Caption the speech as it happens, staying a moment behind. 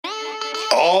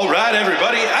All right,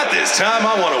 everybody, at this time,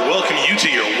 I want to welcome you to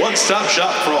your one-stop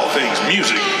shop for all things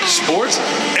music, sports,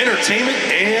 entertainment,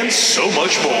 and so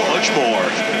much more.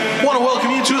 I want to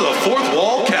welcome you to the Fourth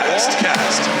Wall Cast.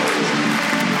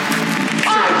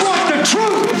 I want the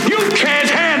truth. You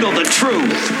can't handle the truth.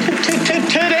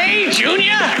 Today,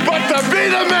 Junior. But to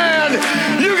be the man,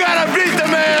 you gotta beat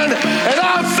the man. And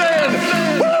I'm saying,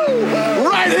 woo,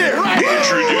 right here.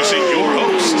 Introducing your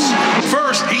hosts.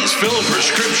 First, he's filling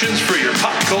prescriptions for your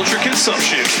pop culture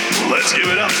consumption. Let's give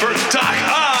it up for Doc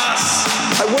Haas.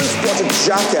 I once brought a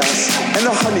jackass and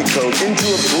a honeycomb into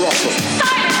a brothel.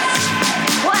 Silence!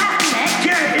 What happened next?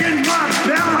 Get in my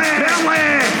belly.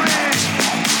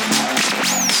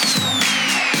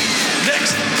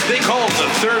 Next, they call him the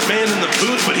third man in the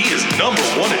booth, but he is number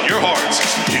one in your hearts.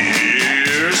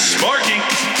 Here's Smarky.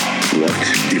 What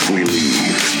if we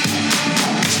leave?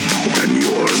 Then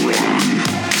you're wrong.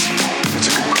 That's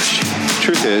a good question.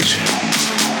 Truth is,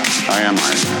 I am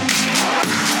Iron Man.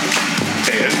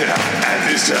 And now, at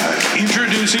this time,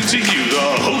 introducing to you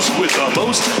the host with the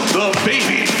most, the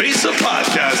baby face of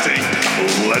podcasting.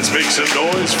 Let's make some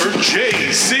noise for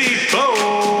J.C.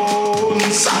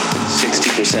 Bones.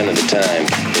 60% of the time,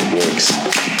 it works.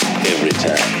 Every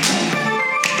time.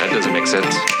 That doesn't make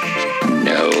sense.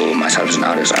 No, my type is an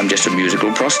artist. I'm just a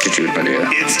musical prostitute, my dear.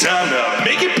 It's time to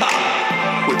make it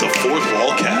pop with the Fourth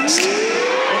Wall Cast.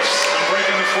 Oops, I'm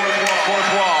breaking the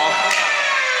fourth wall.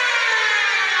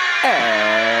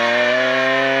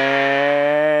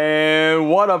 And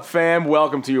what up, fam?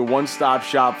 Welcome to your one-stop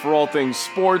shop for all things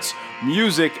sports,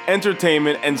 music,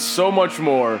 entertainment, and so much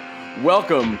more.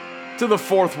 Welcome to the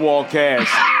Fourth Wall Cast.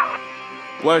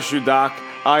 Bless you, Doc.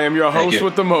 I am your host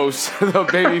with the most, the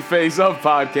babyface of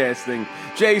podcasting,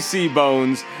 J.C.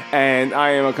 Bones, and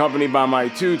I am accompanied by my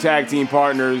two tag team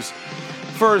partners.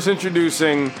 First,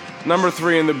 introducing number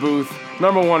 3 in the booth,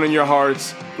 number 1 in your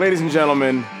hearts, ladies and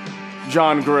gentlemen,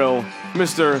 John Grill,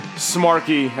 Mr.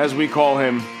 Smarky, as we call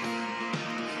him.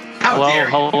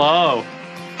 Hello.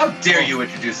 How dare you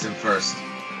introduce him first?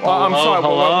 Well, I'm sorry,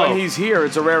 but when he's here,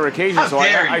 it's a rare occasion, so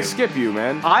dare I you. skip you,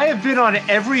 man. I have been on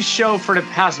every show for the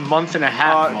past month and a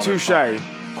half. Touche.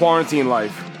 Quarantine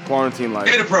life.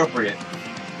 Inappropriate.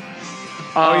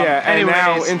 Oh, yeah, and anyways,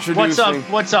 now introducing...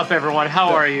 What's up, everyone? How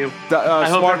are you? I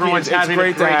hope Smarky, everyone's it's having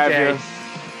great a great to have day. you.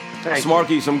 Thank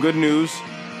Smarky, some good news.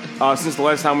 Since the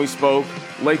last time we spoke,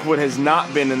 Lakewood has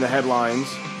not been in the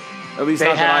headlines. At least They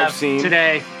not that have I've seen.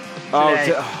 today.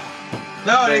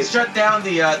 No, they shut down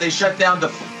the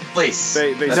place.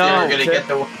 They That's where we're gonna get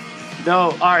the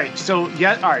No, all right. So,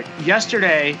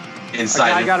 yesterday, inside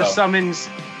a guy got a info. summons.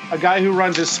 A guy who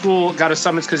runs a school got a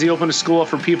summons because he opened a school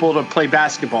for people to play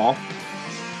basketball.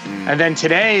 And then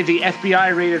today, the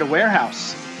FBI raided a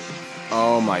warehouse.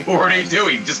 Oh, my God. What were they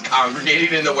doing? Just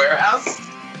congregating in the warehouse?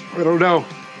 I don't know.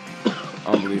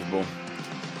 Unbelievable.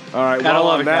 All right, Gotta well,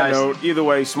 love on it, that guys. note, either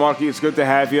way, Smarky, it's good to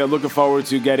have you. Looking forward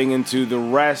to getting into the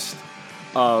rest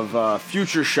of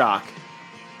Future Shock,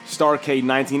 Starrcade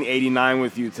 1989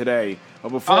 with you today. But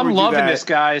before I'm we do loving that, this,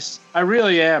 guys. I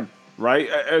really am. right?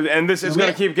 And this is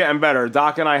going to keep getting better.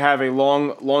 Doc and I have a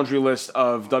long laundry list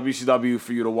of WCW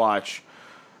for you to watch.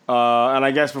 And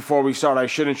I guess before we start, I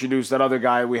should introduce that other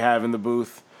guy we have in the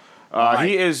booth.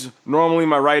 He is normally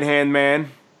my right-hand man.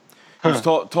 He's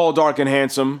tall, dark, and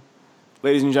handsome.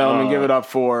 Ladies and gentlemen, give it up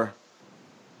for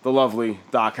the lovely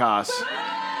Doc Haas.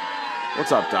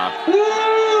 What's up, Doc? Woo!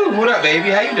 What up, baby?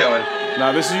 How you doing?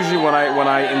 Now, this is usually when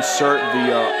I insert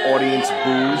the audience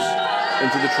boos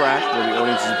into the track, where the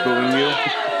audience is booing you.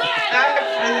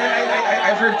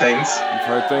 I've heard things. You've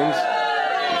heard things?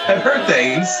 I've heard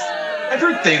things. I've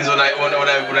heard things when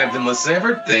I've been listening. I've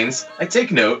heard things. I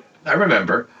take note. I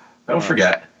remember. I don't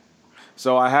forget.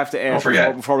 So I have to ask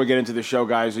forget. before we get into the show,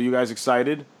 guys, are you guys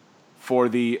excited for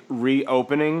the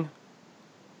reopening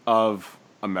of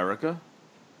America?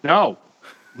 No.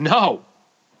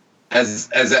 As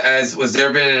was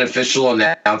there been an official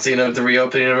announcing of the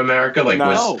reopening of America? Like,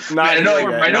 I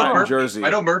know Jersey.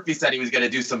 I know Murphy said he was going to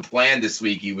do some plan this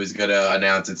week. He was going to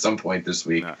announce at some point this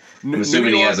week. No. I'm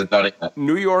assuming he hasn't done it yet.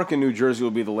 New York and New Jersey will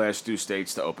be the last two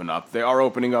states to open up. They are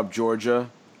opening up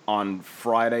Georgia on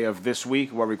Friday of this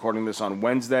week. We're recording this on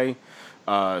Wednesday.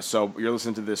 So you're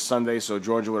listening to this Sunday, so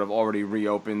Georgia would have already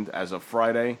reopened as of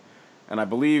Friday. And I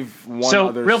believe one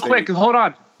other real state... quick, hold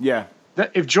on. Yeah.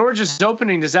 If Georgia's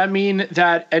opening, does that mean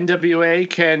that NWA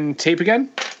can tape again?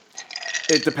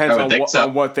 It depends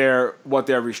on what their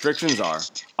restrictions are.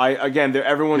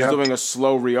 Everyone's doing a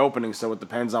slow reopening, so it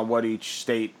depends on what each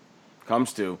state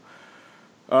comes to.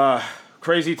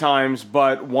 Crazy times,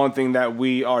 but one thing that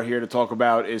we are here to talk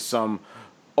about is some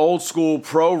old school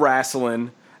pro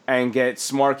wrestling and get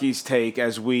Smarky's take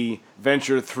as we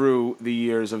venture through the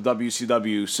years of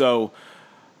WCW. So,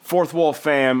 Fourth Wall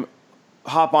fam,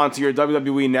 hop onto your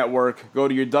WWE network, go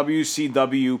to your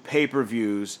WCW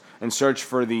pay-per-views, and search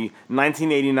for the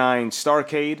 1989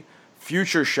 Starrcade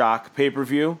Future Shock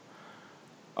pay-per-view.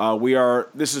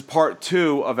 This is part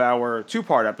 2 of our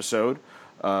 2-part episode.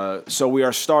 So we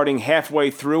are starting halfway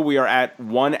through. We are at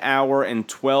 1 hour and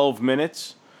 12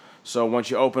 minutes. So once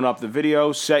you open up the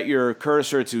video, set your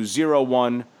cursor to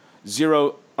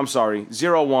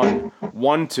 011200.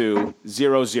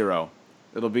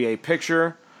 It'll be a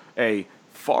picture, a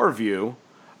far view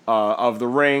of the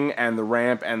ring and the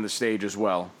ramp and the stage as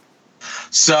well.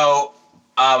 So,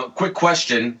 quick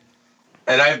question.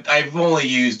 And I've only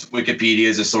used Wikipedia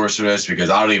as a source for this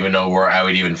because I don't even know where I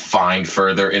would even find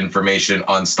further information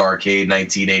on Starrcade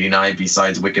 1989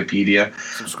 besides Wikipedia.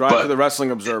 Subscribe to the Wrestling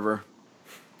Observer.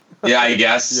 Yeah, I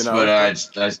guess, but I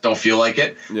just don't feel like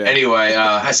it. Yeah. Anyway,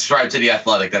 I subscribe to The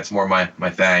Athletic. That's more my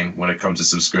thing when it comes to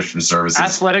subscription services.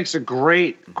 Athletic's a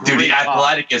great dude. The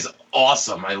Athletic is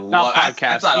awesome. I love podcast.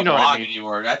 That's not a blog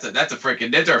anymore. That's a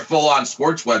freaking. That's a full on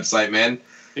sports website, man.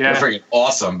 Yeah, they're freaking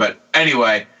awesome. But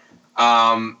anyway,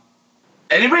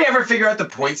 anybody ever figure out the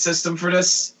point system for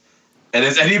this? And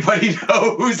does anybody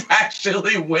know who's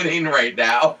actually winning right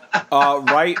now?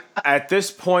 Right at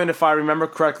this point, if I remember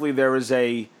correctly, there is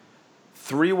a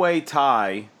 3-way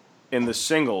tie in the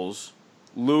singles.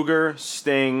 Luger,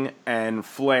 Sting, and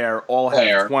Flair all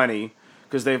have 20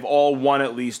 because they've all won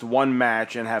at least one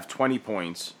match and have 20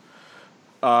 points.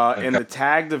 In the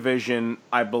tag division,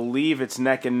 I believe it's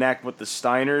neck and neck with the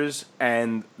Steiners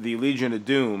and the Legion of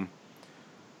Doom.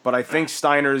 But I think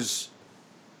Steiners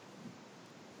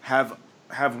have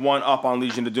one up on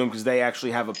Legion of Doom because they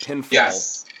actually have a pinfall.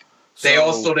 Yes,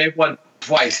 they've won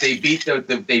twice. They beat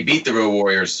the Road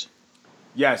Warriors.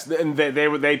 Yes, and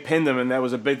they pinned them, and that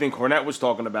was a big thing. Cornette was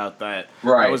talking about that.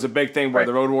 Right, that was a big thing where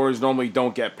the Road Warriors normally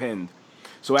don't get pinned.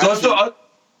 So let's do a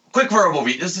quick verbal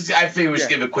recap. I think we should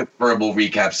give a quick verbal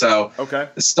recap. So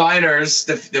the Steiners,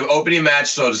 the opening match.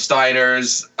 So the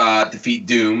Steiners defeat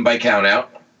Doom by countout.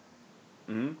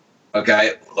 Mm-hmm.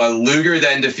 Okay, Luger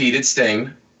then defeated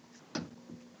Sting.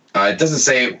 It doesn't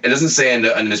say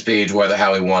on this page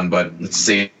how he won, but let's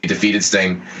say he defeated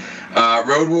Sting.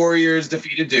 Road Warriors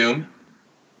defeated Doom.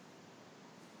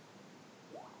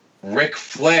 Ric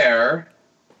Flair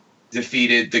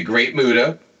defeated the Great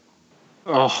Muta.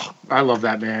 Oh, I love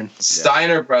that man.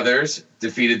 Steiner Brothers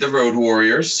defeated the Road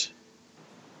Warriors.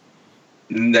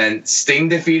 And then Sting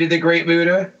defeated the Great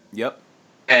Muta. Yep.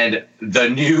 And the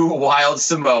new Wild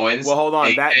Samoans. Well, hold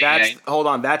on.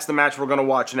 That's the match we're going to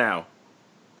watch now.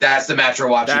 That's the match we're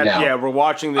watching now. Yeah, we're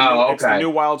watching the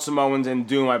new Wild Samoans and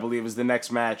Doom, I believe, is the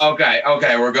next match. Okay,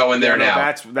 we're going there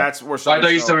now. That's we're starting. I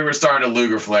thought you said we were starting at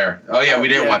Luger Flair. Oh yeah, we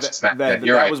didn't watch this match.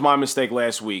 You're right. That was my mistake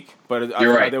last week, but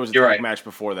there was a tag match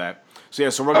before that. So yeah,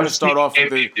 so we're going to start off with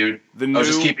the new. I was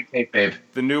just keeping kayfabe.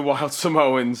 The new Wild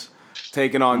Samoans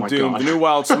taking on Doom. God. The new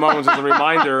Wild Samoans, as a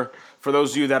reminder for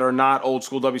those of you that are not old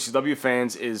school WCW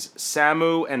fans, is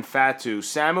Samu and Fatu.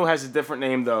 Samu has a different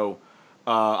name though.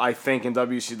 I think in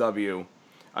WCW,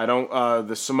 I don't.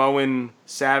 The Samoan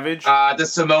Savage. The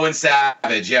Samoan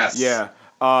Savage, yes. Yeah.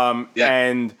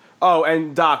 And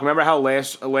Doc, remember how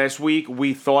last week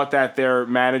we thought that their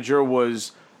manager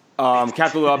was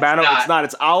Captain Lou Albano? It's not.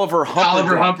 It's Oliver Humperdinck.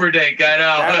 Oliver Humperdinck. I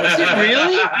know.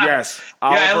 Really? Yes.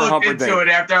 I looked into it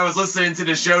after I was listening to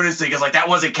the show this week. I was like, that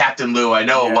wasn't Captain Lou. I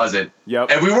know it wasn't.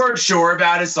 Yep. And we weren't sure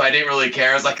about it, so I didn't really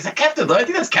care. I was like, is that Captain Lou? I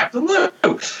think that's Captain Lou.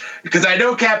 Because I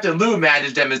know Captain Lou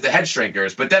managed them as the Head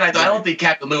Shrinkers, but then I thought, I don't think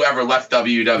Captain Lou ever left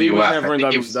WWF. He was never I think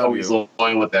in he WCW. was always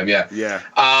loyal with them, yeah. Yeah.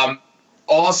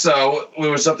 Also,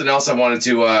 there was something else I wanted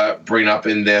to bring up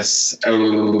in this. I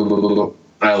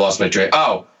lost my train.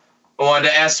 Oh, I wanted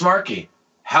to ask Smarky,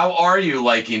 how are you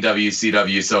liking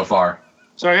WCW so far?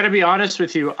 So I got to be honest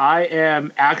with you. I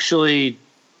am actually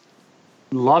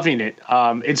loving it.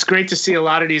 It's great to see a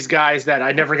lot of these guys that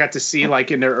I never got to see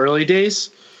like in their early days.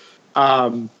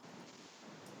 Did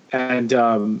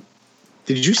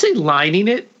you say lining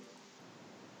it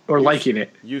or liking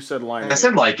it? You said lining. I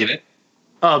said liking it.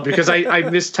 Oh, because I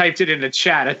mistyped it in the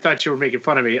chat. I thought you were making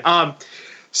fun of me.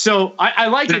 So I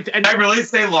like it. Did I really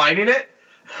say lining it?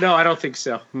 No, I don't think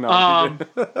so. No.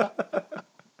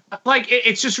 Like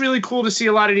it's just really cool to see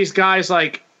a lot of these guys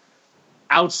like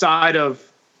outside of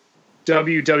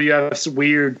WWF's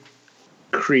weird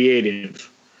creative.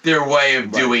 Their way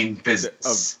of doing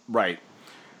business. Right.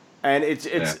 And it's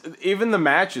even the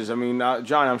matches. I mean,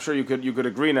 John, I'm sure you could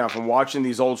agree now from watching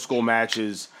these old school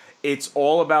matches. It's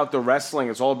all about the wrestling.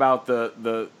 It's all about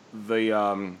the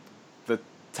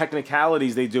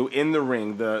technicalities they do in the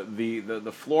ring,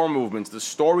 the floor movements, the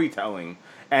storytelling.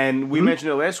 And we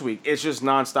mentioned it last week. It's just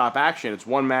nonstop action. It's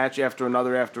one match after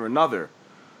another after another.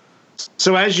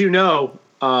 So as you know,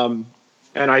 and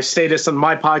I say this on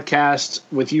my podcast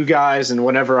with you guys and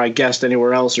whenever I guest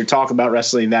anywhere else or talk about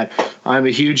wrestling, that I'm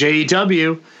a huge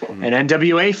AEW and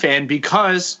NWA fan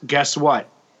because guess what?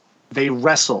 They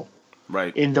wrestle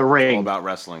in the ring. All about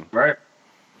wrestling. Right.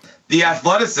 The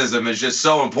athleticism is just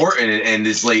so important in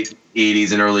this late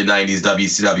 80s and early 90s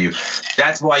WCW.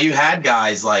 That's why you had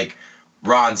guys like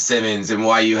Ron Simmons and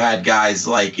why you had guys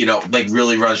like,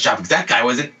 really run shop, because that guy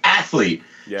was an athlete.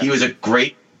 Yeah. He was a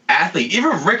great athlete.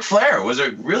 Even Ric Flair was a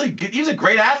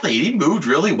great athlete. He moved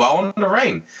really well in the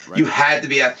ring. Right. You had to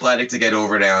be athletic to get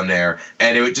over down there,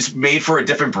 and it just made for a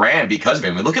different brand because of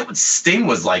him. And look at what Sting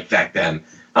was like back then.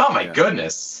 Oh my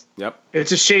goodness. Yep.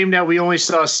 It's a shame that we only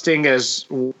saw Sting as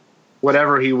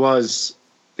whatever he was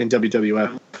in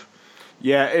WWF.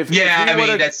 Yeah, if he would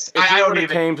have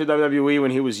came to WWE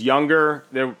when he was younger,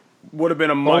 there would have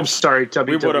been a much. WWE.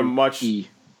 We would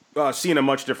have seen a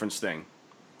much different Sting.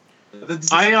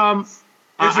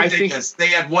 I think they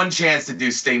had one chance to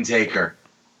do Sting Taker,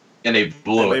 and they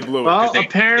blew it. Well,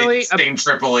 apparently, Sting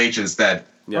Triple H instead. Yep.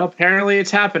 Well, apparently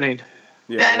it's happening.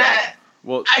 Yeah.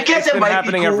 Well, I guess it might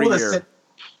be cool every year.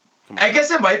 I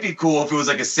guess it might be cool if it was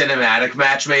like a cinematic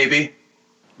match, maybe.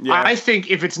 Yeah. I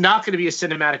think if it's not going to be a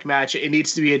cinematic match, it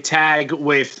needs to be a tag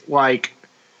with Bray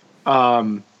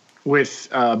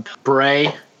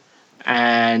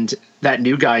and that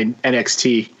new guy in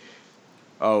NXT.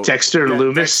 Oh, Dexter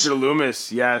Lumis. Dexter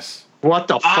Lumis, yes. What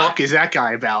the fuck is that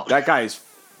guy about? That guy is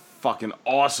fucking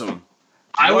awesome.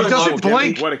 Doesn't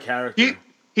blink. What a character.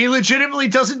 He legitimately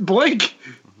doesn't blink.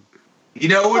 You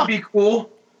know what would be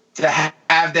cool? To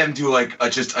have them do like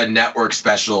just a network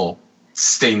special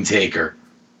Sting Taker.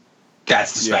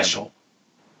 That's the special.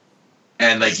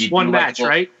 And like you one match,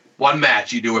 right? One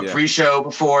match. You do a pre-show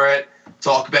before it.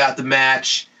 Talk about the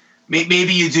match.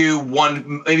 Maybe you do a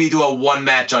one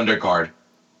match undercard.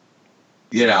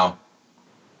 No.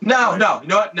 You know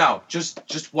what? No.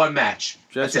 Just one match.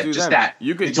 That's it. Just that.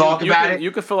 You could talk about it.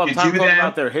 You could fill up time talking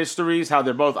about their histories, how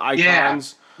they're both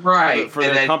icons, for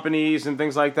their companies and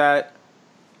things like that.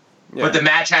 Yeah. But the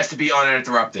match has to be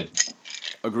uninterrupted.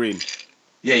 Agreed.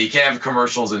 Yeah, you can't have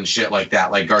commercials and shit like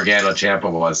that, like Gargano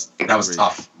Ciampa was. That was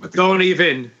tough. Don't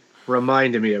even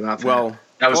remind me about that. Well,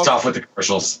 that was tough with the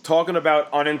commercials. Talking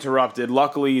about uninterrupted,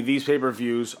 luckily these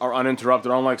pay-per-views are uninterrupted,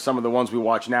 unlike some of the ones we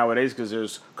watch nowadays, because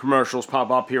there's commercials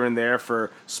pop up here and there for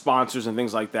sponsors and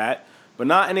things like that. But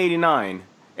not in 89.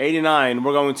 89,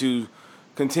 we're going to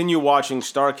continue watching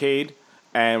Starrcade,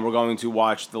 and we're going to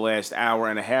watch the last hour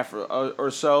and a half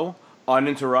or so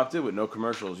uninterrupted with no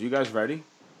commercials. You guys ready?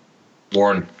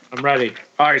 Warren. I'm ready.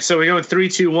 All right, so we're going 3,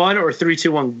 2, 1 or 3,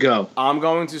 2, 1, go? I'm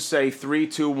going to say 3,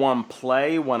 2, 1,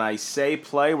 play. When I say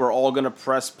play, we're all going to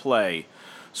press play.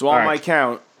 So on my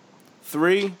count,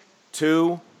 3,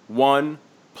 2, 1,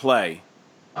 play.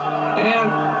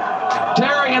 And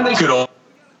Terry and the... Good old...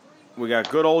 We got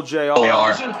good old JR. We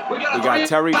got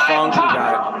Terry Funk. We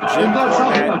got Jim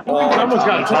Cornette. Someone's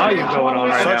got volume going on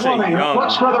right now.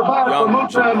 Looks further back for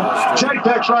Moose and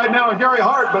J-Tex right now and Gary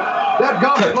Hart, but that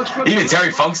gun looks good. Even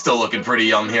Terry Funk's still looking pretty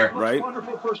young here. Right.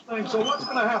 Wonderful first thing. So what's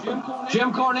going to happen?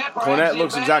 Jim Cornette. Cornette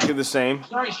looks exactly the same.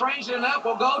 Very strangely enough,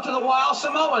 we'll go to the Wild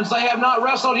Samoans. They have not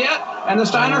wrestled yet, and the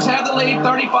Steiners have the lead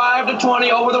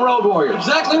 35-20 over the Road Warriors.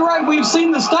 Exactly right. We've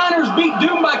seen the Steiners beat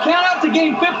Doom by countout to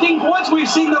gain 15 points. We've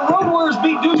seen the Road Warriors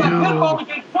beat Doom by pinfall to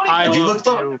gain 20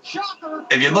 points.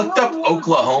 If you looked up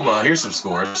Oklahoma, here's some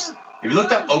scores. If you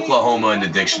looked up Oklahoma in the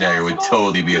dictionary, it would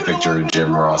totally be a picture of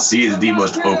Jim Ross. He is the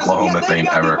most Oklahoma thing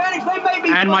ever.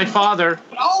 And my father,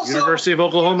 University of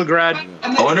Oklahoma grad.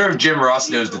 I wonder if Jim Ross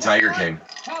knows the Tiger King.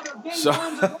 So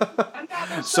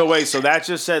that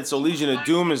just said, so Legion of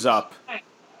Doom is up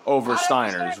over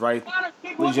Steiners, right?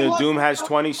 Legion of Doom has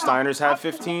 20, Steiners have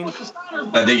 15? I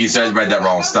think you read that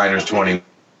wrong. Steiners 20.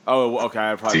 Oh,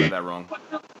 okay, I probably read that wrong.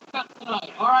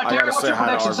 I gotta say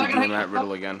hi to RVD and Matt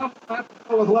Riddle again.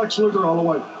 With Lex Luger all the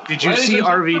way. Did you see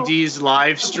RVD's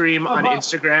live stream on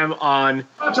Instagram on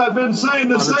I've been saying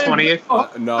the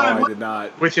 20th? No, I did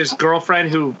not. With his girlfriend,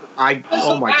 who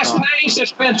oh my god,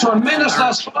 it's been tremendous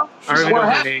thus far. I don't even know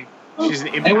her name. She's an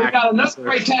Impact. And we've got another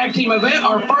great tag team event.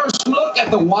 Our first look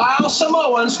at the Wild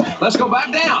Samoans. Let's go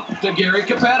back down to Gary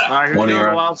Capetta. All right, here we go,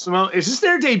 the Wild Samoans. Is this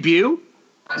their debut?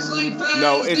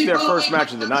 No, it's their first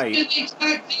match of the night.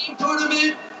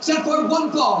 Tournament set for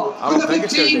one fall. I don't think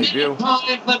it's their debut.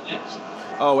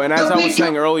 Oh, and as I was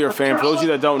saying earlier, fam, for those of you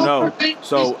that don't know,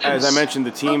 so as I mentioned,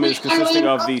 the team is consisting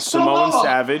of the Samoan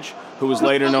Savage, who was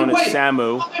later known as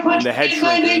Samu in the Head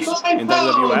Shrinkers in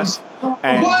WWF,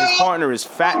 and his partner is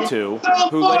Fatu,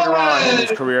 who later on in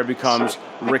his career becomes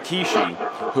Rikishi,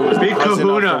 who is the cousin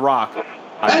of The Rock.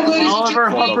 Oliver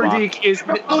Humperdinck is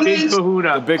the Big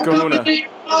Kahuna. The Big Kahuna. Yep.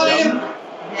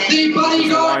 The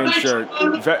Hawaiian shirt.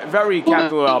 Very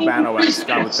Captain Albano-esque,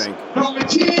 I would think.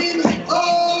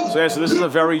 So this is a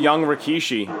very young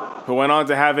Rikishi who went on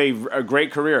to have a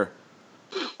great career.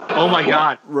 Oh my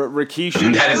God,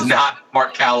 Rikishi. That is not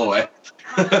Mark Calloway.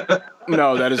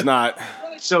 No, that is not.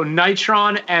 So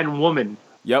Nitron and Woman.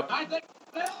 Yep.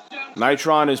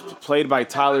 Nitron is played by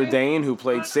Tyler Dane, who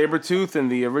played Sabretooth in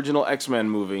the original X-Men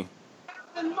movie.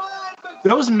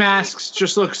 Those masks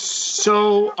just look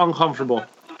so uncomfortable.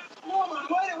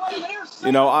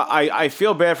 You know, I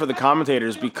feel bad for the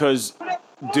commentators because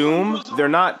Doom,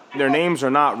 their names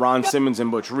are not Ron Simmons and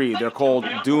Butch Reed. They're called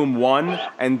Doom 1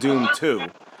 and Doom 2.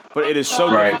 But it is so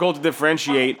difficult to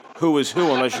differentiate who is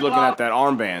who unless you're looking at that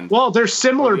armband. Well, they're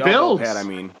similar builds. Pad, I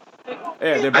mean.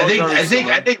 Yeah, they're both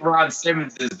I think Ron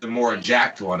Simmons is the more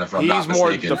jacked one, if I'm not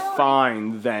mistaken. He's more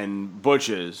defined than Butch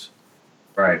is.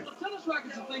 Right.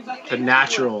 The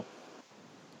natural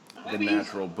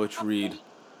Butch Reed.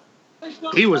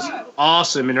 He was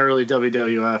awesome in early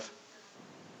WWF.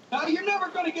 Now you're never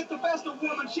going to get the best of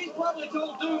Woman. She's probably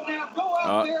told Doom now go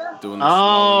out there. Doing the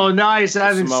Samoan, nice. I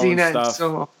haven't Samoan seen that. Stuff.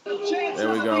 So.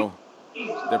 There we go.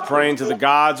 They're praying to the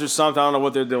gods or something. I don't know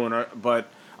what they're doing, but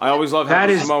I always love how that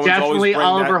the is Samoans definitely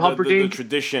always bring Oliver the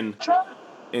tradition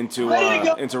into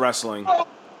wrestling.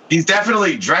 He's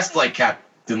definitely dressed like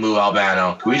Captain Lou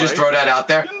Albano. Can we just throw that out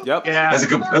there? Yep. Yeah.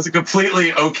 That's a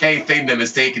completely okay thing to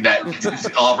mistaken that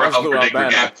Oliver Humperdinck or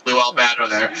Captain Lou Albano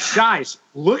there. Guys,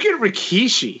 look at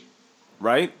Rikishi.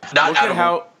 Right? Not look at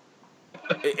how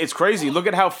it's crazy. Look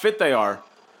at how fit they are.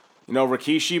 You know,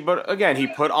 Rikishi, but again, he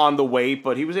put on the weight,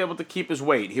 but he was able to keep his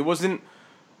weight. He wasn't.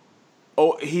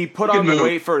 Oh, he put on the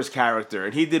weight for his character,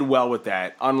 and he did well with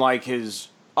that. Unlike his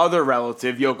other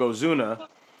relative, Yokozuna,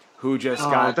 who just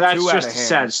got too out of hand. That's just a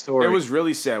sad story. It was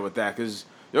really sad with that because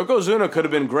Yokozuna could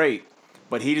have been great,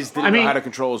 but he just didn't know how to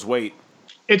control his weight.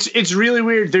 It's really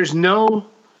weird. There's no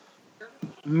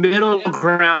middle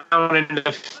ground in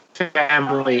the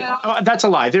family. Oh, that's a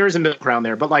lie. There is a middle ground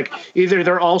there, but like either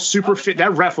they're all super fit.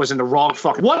 That ref was in the wrong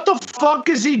fucking. What the fuck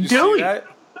is he doing?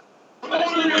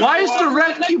 Why does the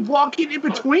ref keep walking in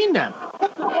between them?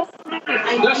 All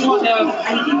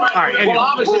right,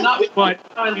 anyway, but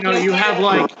you know you have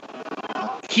like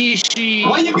Kishi,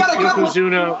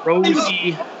 Yokozuna,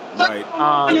 Rosie, right?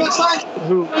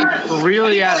 Who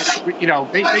really you know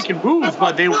they can move,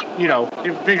 but they're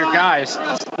bigger guys.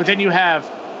 But then you have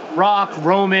Rock,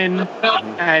 Roman,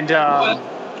 and the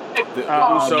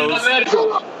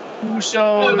Usos.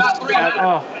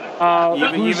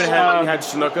 You even had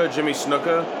Snuka. Jimmy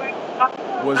Snuka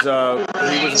was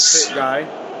he was a fit guy.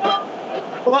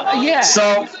 Well, yeah.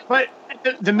 So, but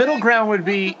the middle ground would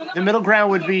be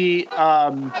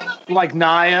like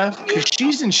Nia because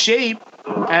she's in shape,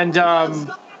 and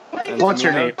what's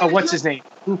her name? Oh, what's his name?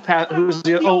 Who's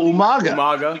the Umaga?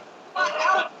 Umaga.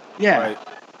 Yeah. Right.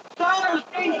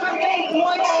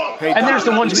 Hey, and there's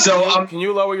the one. So can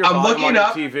you lower your volume on your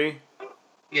TV?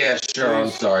 Yeah, sure. I'm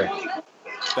sorry.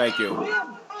 Thank you.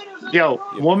 Yo,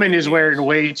 woman is wearing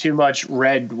way too much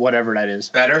red, whatever that is.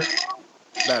 Better,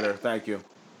 thank you.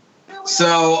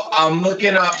 So I'm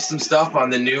looking up some stuff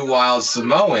on the new Wild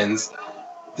Samoans.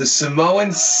 The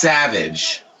Samoan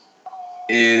Savage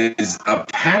is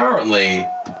apparently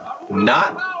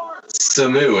not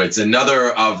Samu. It's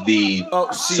another of the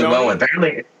Samoan.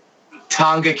 Apparently,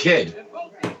 Tonga Kid.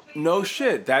 No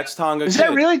shit, that's Tonga Kid. Is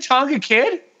that really Tonga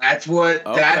Kid? That's what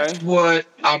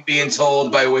I'm being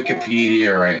told by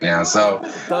Wikipedia right now. So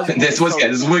this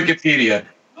is Wikipedia.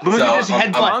 Look at this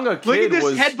headbutt. Look at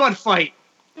this headbutt fight.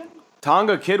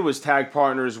 Tonga Kid was tag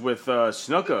partners with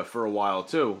Snuka for a while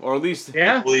too, or at least they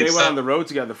went on the road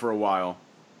together for a while.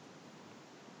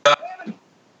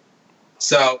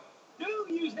 So,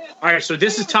 all right. So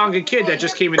this is Tonga Kid that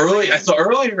just came in. Earlier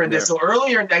in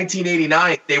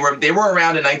 1989, they were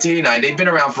around in 1989. They've been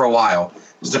around for a while.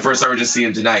 This is the first time we're just seeing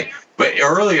them tonight. But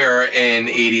earlier in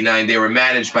 '89, they were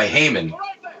managed by Heyman.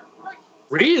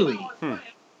 Really?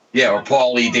 Yeah, or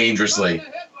Paul Lee Dangerously.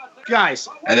 Guys.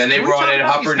 And then they brought in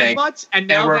Humperdinck. And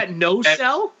now that no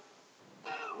cell.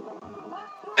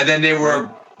 And then they were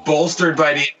bolstered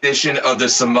by the addition of the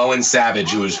Samoan Savage,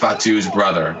 who was Fatu's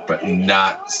brother, but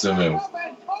not Samu.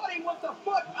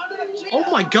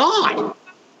 Oh my God!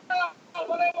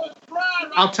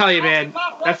 I'll tell you, man,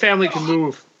 that family can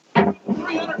move.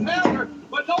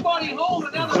 but nobody home.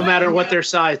 And no matter what their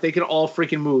size, they can all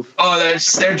freaking move. Oh,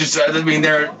 they're just. I mean,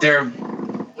 they're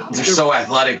so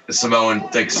athletic. The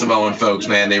Samoan folks,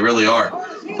 man, they really are.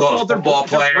 All the football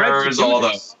players,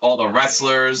 all the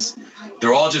wrestlers.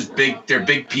 They're all just big. They're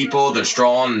big people. They're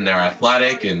strong and they're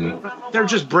athletic, and they're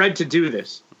just bred to do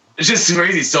this. It's just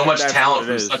crazy. So much talent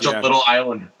from such a little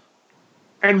island.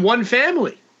 And one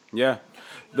family. Yeah.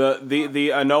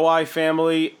 The Anoa'i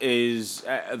family is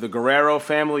the Guerrero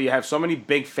family. You have so many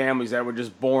big families that were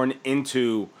just born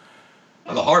into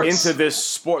the Harts. Into this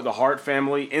sport. The Hart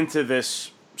family into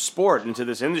this sport, into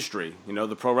this industry. You know,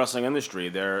 the pro wrestling industry.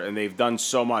 They've done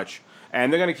so much,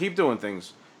 and they're going to keep doing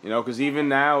things. You know, because even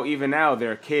now,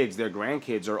 their kids, their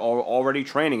grandkids are already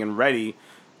training and ready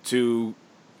to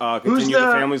continue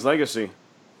the family's legacy.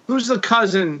 Who's the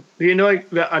cousin? You know, like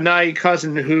the Anai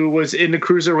cousin who was in the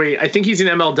cruiserweight. I think he's in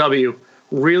MLW.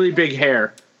 Really big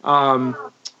hair.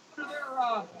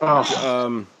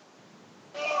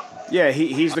 Yeah,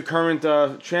 he's the current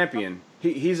champion.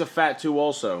 He's a Fatu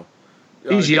also.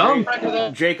 He's young.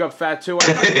 Jacob Fatu.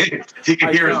 You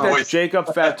can hear his voice.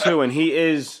 Jacob Fatu, and he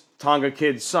is Tonga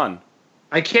Kid's son.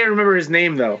 I can't remember his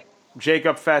name though.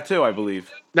 Jacob Fatu, I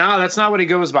believe. No, that's not what he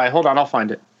goes by. Hold on, I'll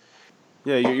find it.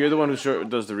 Yeah, you're the one who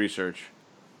does the research.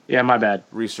 Yeah, my bad.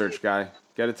 Research guy.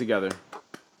 Get it together.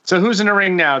 So who's in the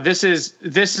ring now? This is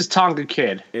Tonga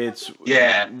Kid. This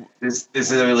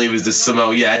I believe is the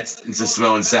Samoan. Yeah, it's the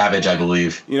Samoan Savage, I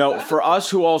believe. You know, for us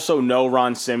who also know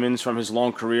Ron Simmons from his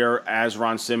long career as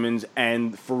Ron Simmons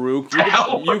and Farouk,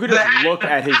 you could just look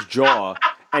at his jaw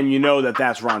and you know that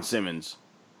that's Ron Simmons.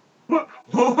 What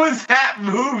was that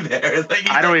move there?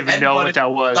 I don't even know what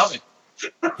that was.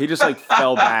 He just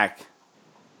fell back.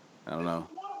 I don't know.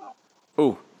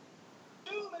 Ooh.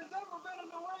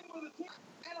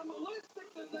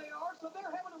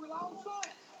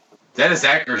 Dennis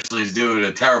Eckersley is doing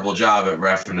a terrible job at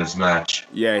ref in this match.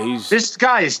 Yeah, this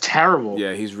guy is terrible.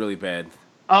 Yeah, he's really bad.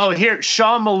 Oh, here,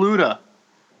 Sean Maluda.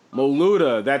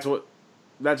 Maluda, that's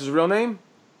his real name?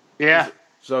 Yeah.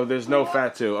 So there's no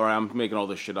Fatu. All right, I'm making all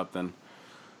this shit up then.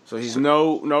 So he's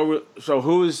no. So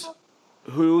who's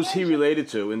he related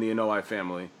to in the Anoa'i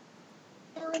family?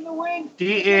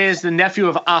 He is the nephew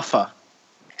of Afa.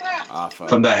 Afa.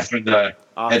 From the Head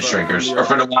Shrinkers, or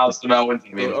from the Wild Samoans.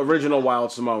 The original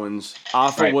Wild Samoans.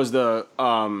 Afa was the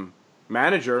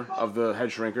manager of the Head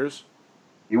Shrinkers.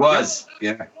 He was,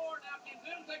 yeah.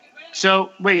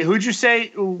 So wait, who'd you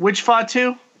say? Which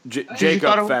Fatu?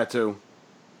 Jacob Fatu.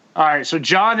 All right, so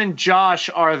John and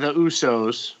Josh are the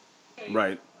Usos.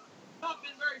 Right.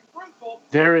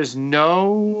 There is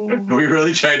no. Are we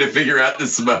really trying to figure out the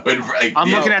Samoan? I'm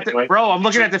looking at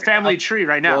the family tree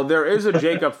right now. Well, there is a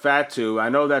Jacob Fatu. I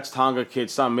know that's Tonga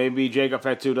Kid's son. Maybe Jacob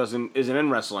Fatu isn't in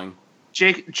wrestling.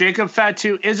 Jacob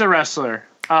Fatu is a wrestler.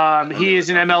 He is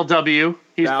in MLW.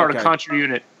 He's part of Contra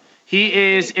Unit. He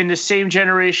is in the same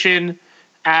generation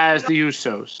as the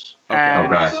Usos.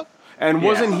 Okay. And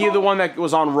wasn't he the one that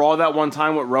was on Raw that one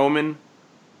time with Roman?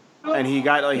 And he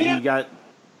got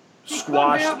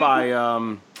squashed by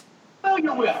who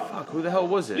the hell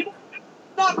was it?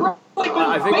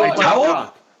 I think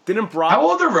Brock. Didn't Brock? How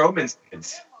old are Roman's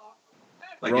kids?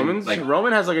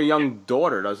 Roman has a young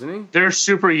daughter, doesn't he? They're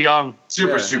super young.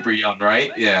 Super young,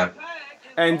 right? Yeah.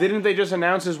 And didn't they just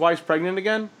announce his wife's pregnant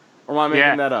again? Or am I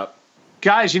making that up?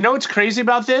 Guys, you know what's crazy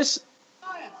about this?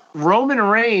 Roman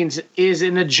Reigns is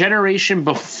in a generation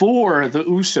before the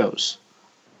Usos.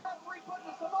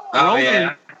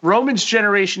 Roman's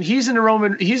generation. He's in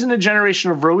a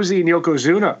generation of Rosie and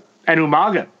Yokozuna and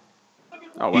Umaga.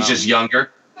 Oh, wow. He's just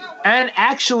younger. And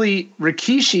actually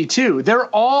Rikishi too. They're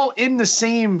all in the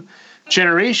same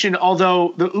generation,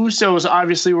 although the Usos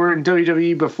obviously were in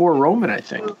WWE before Roman, I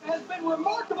think.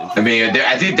 I mean,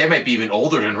 I think they might be even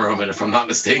older than Roman, if I'm not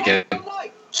mistaken.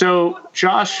 So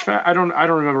Josh, I don't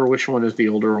remember which one is the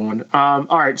older one.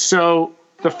 All right, so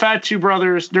the Fatu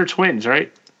brothers, they're twins,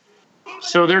 right?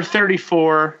 So they're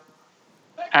 34,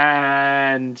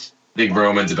 and Big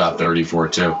Roman's about 34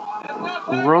 too.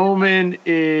 Roman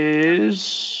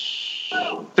is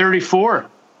 34.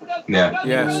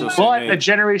 Yeah. So but a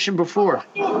generation before.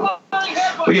 Well,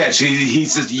 yeah,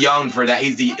 he's just young for that.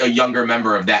 He's a younger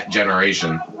member of that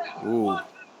generation. Ooh.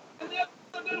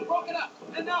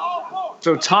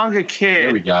 So Tonga Kid.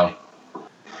 Here we go.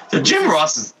 So Jim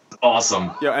Ross is awesome.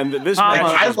 Yeah, and this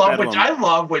I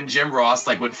love when Jim Ross,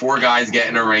 when four guys get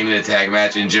in a ring in a tag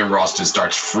match and Jim Ross just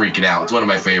starts freaking out. It's one of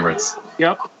my favorites.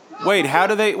 Yep. How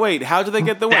did they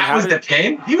get the win? That was the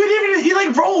pin? He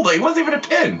rolled. It wasn't even a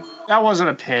pin. That wasn't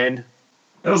a pin.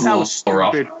 That was a little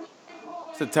rough.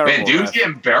 It's a terrible Man, dude's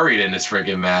getting buried in this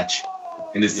friggin' match.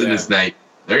 In this night.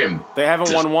 They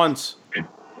haven't won once.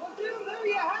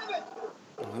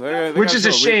 Which is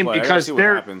a shame because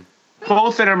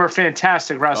both of them are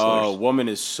fantastic wrestlers. Oh, woman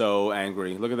is so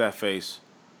angry. Look at that face.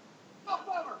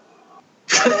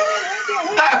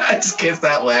 I just can't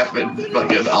stop laughing.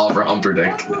 Fucking Oliver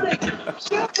Humperdinck.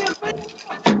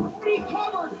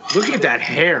 Look at that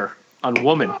hair on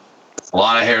woman. A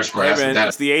lot of hairspray. Hey, man,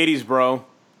 it's the 80s, bro.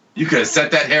 You could have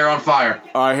set that hair on fire.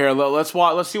 All right, here, let's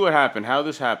watch. Let's see what happened. How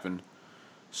this happened.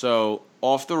 So,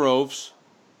 off the ropes,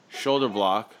 shoulder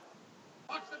block.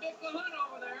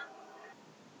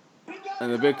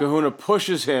 And the Big Kahuna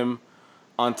pushes him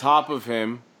on top of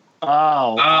him.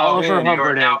 Oliver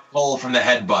Humperdinck. Pull from the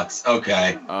headbutts.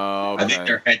 Okay. Oh,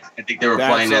 okay. I think they were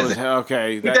playing as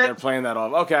okay. They're playing that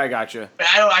off. Okay, I got you.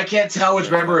 I can't tell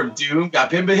which member of Doom got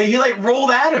pinned, but he like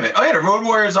rolled out of it. Oh yeah, the Road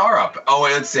Warriors are up. Oh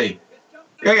wait, let's see.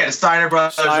 Yeah, the Steiner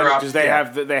brothers are up. Because they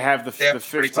have the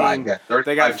 15.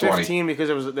 They got 15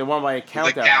 because they won by a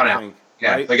count out. I think.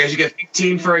 Yeah, right? I guess you get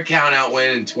 15 for a count out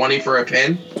win and 20 for a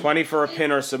pin. 20 for a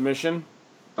pin or submission.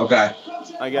 Okay.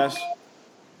 I guess.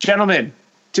 Gentlemen,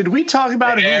 did we talk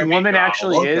about who woman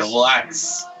actually is?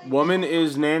 Relax. Woman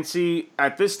is Nancy,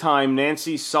 at this time,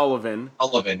 Nancy Sullivan.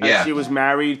 Yeah. She was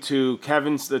married to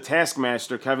the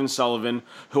Taskmaster, Kevin Sullivan,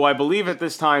 who I believe at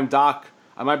this time, Doc,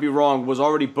 I might be wrong, was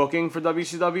already booking for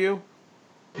WCW?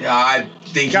 Yeah, I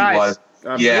think he was.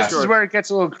 This is where it gets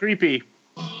a little creepy.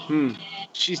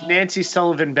 She's Nancy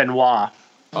Sullivan Benoit.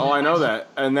 Oh, I know that.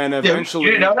 And then eventually...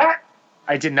 You didn't know that?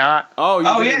 I did not. Oh,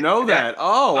 you didn't know that?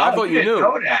 Oh, I thought you knew.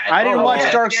 I didn't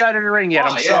watch Dark Side of the Ring yet.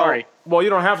 I'm sorry. Well, you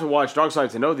don't have to watch Dark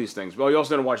Side to know these things. Well, you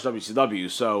also didn't watch WCW,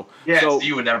 so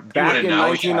you would never. Back in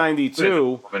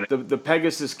 1992, the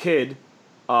Pegasus Kid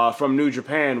from New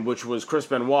Japan, which was Chris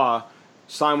Benoit,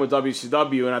 signed with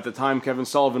WCW, and at the time, Kevin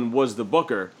Sullivan was the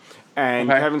booker. And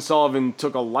Kevin Sullivan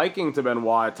took a liking to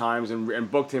Benoit at times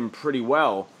and booked him pretty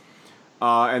well.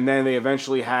 And then they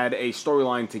eventually had a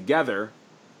storyline together.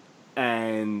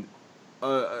 And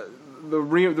the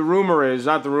rumor is,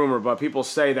 not the rumor, but people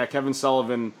say that Kevin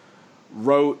Sullivan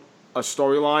wrote a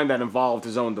storyline that involved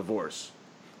his own divorce.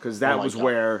 Because that was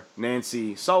where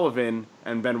Nancy Sullivan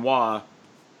and Benoit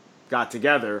got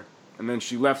together. And then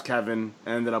she left Kevin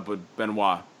and ended up with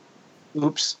Benoit.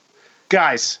 Oops.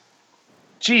 Guys,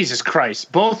 Jesus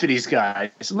Christ. Both of these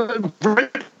guys.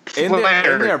 In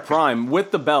their prime,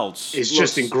 with the belts. It's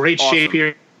just in great shape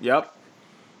here. Yep.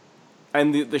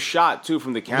 And the shot, too,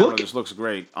 from the camera, this looks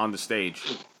great on the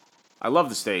stage. I love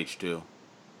the stage, too.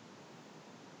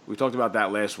 We talked about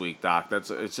that last week, Doc.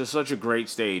 It's just such a great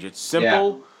stage. It's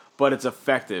simple, but it's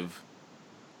effective.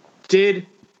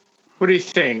 What do you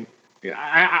think?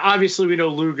 Obviously, we know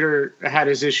Luger had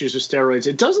his issues with steroids.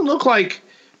 It doesn't look like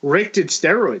Rick did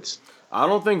steroids. I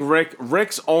don't think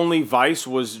Rick's only vice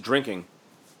was drinking.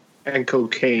 And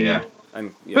cocaine. Yeah.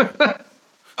 And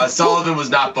Sullivan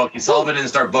was not booking. Sullivan didn't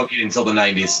start booking until the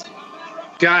 90s.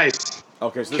 Guys,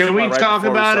 okay, so can we talk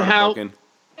about how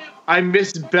I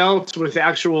miss belts with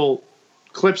actual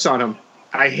clips on them?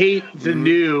 I hate the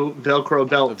new Velcro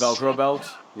belts. The Velcro belts?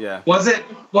 Yeah. Was it?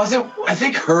 I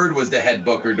think Hurd was the head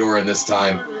booker during this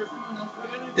time.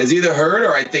 It's either Hurd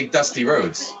or I think Dusty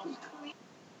Rhodes.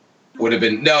 Would have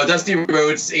been. No, Dusty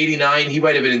Rhodes, 89. He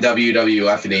might have been in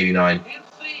WWF in 89.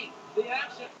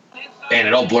 Man,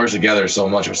 it all blurs together so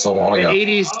much or so long ago. The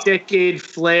 80s decade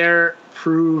Flair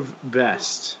prove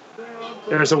best.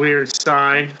 There's a weird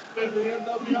sign.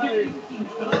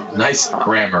 Nice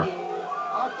grammar.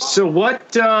 So what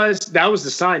does... That was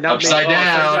the sign. Not upside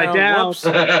down.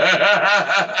 Upside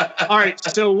down. All right,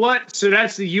 so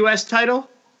that's the U.S. title?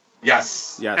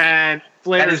 Yes. And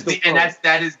Flair is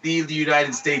that is the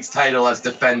United States title that's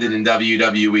defended in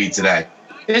WWE today.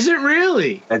 Is it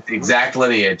really? That's the exact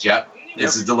lineage, yep.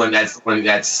 This is the one that's.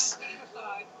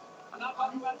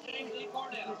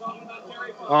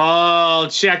 Oh,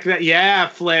 check that! Yeah,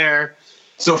 Flair.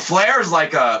 So Flair's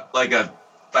like a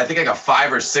I think like a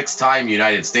 5 or 6 time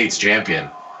United States champion.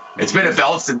 It's been a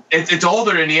belt since it's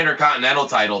older than the Intercontinental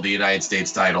title, the United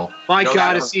States title. My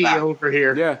God, is he over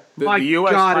here? Yeah, the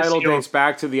U.S. title dates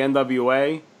back to the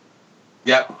NWA.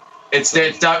 Yep, it's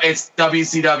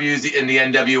WCW's and the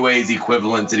NWA's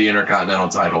equivalent to the Intercontinental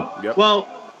title. Yep. Well,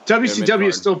 WCW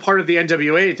is still part of the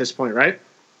NWA at this point, right?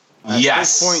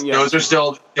 Yes. Those are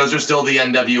still the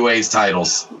NWA's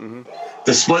titles. Mm-hmm.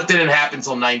 The split didn't happen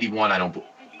until 91. I don't.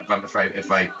 If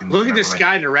I can look at this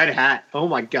guy in a red hat. Oh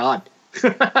my God,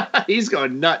 he's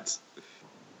going nuts.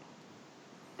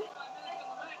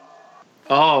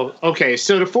 Oh, okay.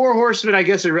 So the Four Horsemen, I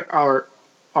guess, are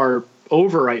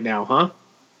over right now, huh?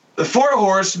 The Four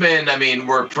Horsemen, I mean,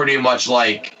 were pretty much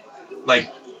like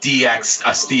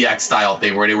DX style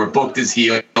thing where they were booked as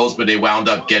heels, but they wound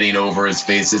up getting over as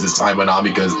faces as time went on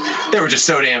because they were just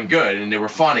so damn good and they were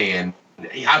funny. And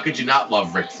how could you not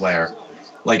love Ric Flair?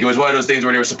 Like, it was one of those things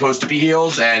where they were supposed to be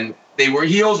heels, and they were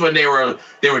heels when they were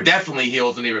definitely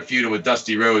heels when they were feuding with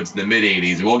Dusty Rhodes in the mid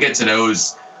 '80s. We'll get to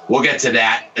those. We'll get to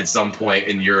that at some point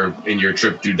in your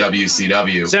trip through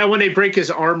WCW. Is that when they break his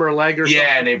arm or leg or something?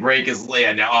 Yeah, and they break his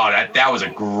leg. That was a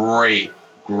great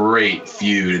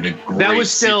feud and a great that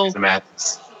was still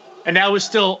matches. And that was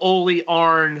still Ole,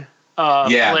 Arn,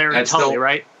 Flair, and Tully,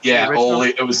 right? Yeah, Ole.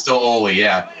 It was still Ole.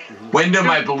 Yeah, Wyndham.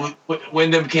 I believe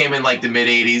Wyndham came in like the mid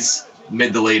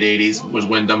to late '80s was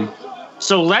Wyndham.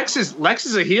 So Lex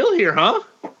is a heel here, huh?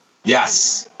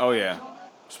 Yes. Oh yeah,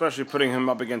 especially putting him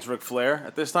up against Ric Flair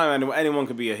at this time. Anyone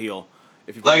could be a heel.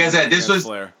 If you like I said, this was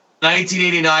Flair.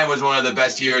 1989 was one of the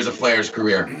best years of Flair's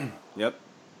career. Yep.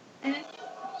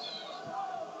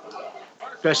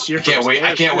 Best year.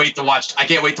 I can't wait to watch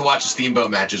the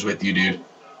Steamboat matches with you, dude.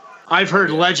 I've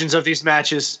heard legends of these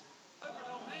matches.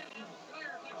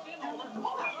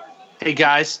 Hey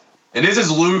guys. And this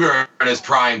is Luger in his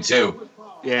prime too.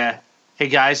 Yeah. Hey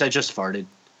guys, I just farted.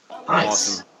 Nice.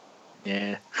 Awesome.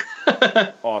 Yeah.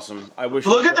 Awesome. I wish.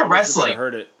 Look at the wrestling. I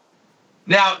heard it.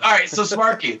 Now, all right. So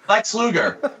Smarky, Lex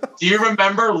Luger. Do you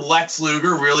remember Lex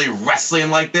Luger really wrestling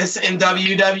like this in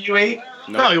WWE?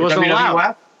 No, he wasn't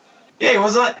allowed. Yeah, he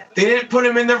wasn't. They didn't put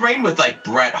him in the ring with like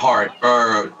Bret Hart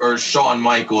or Shawn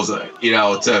Michaels. I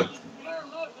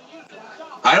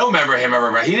don't remember him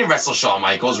ever. He didn't wrestle Shawn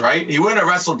Michaels, right? He wouldn't have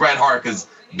wrestled Bret Hart because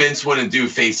Vince wouldn't do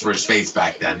face versus face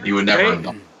back then. He would never have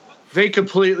done. They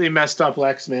completely messed up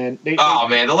Lex, man.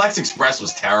 Man, the Lex Express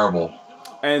was terrible.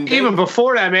 And even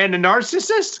before that, man, the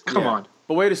Narcissist. Come on.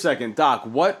 But wait a second, Doc.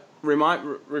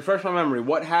 Refresh my memory.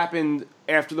 What happened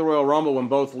after the Royal Rumble when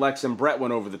both Lex and Bret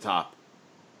went over the top?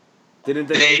 They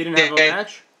didn't have a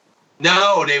match?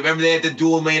 No, they had the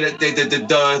dual main, the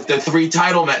two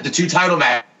title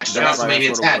matches at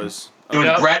WrestleMania 10. It was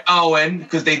Bret Owen,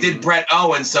 because they did Bret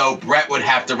Owen, so Bret would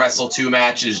have to wrestle two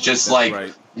matches, just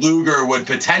Luger would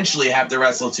potentially have to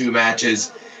wrestle two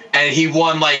matches, and he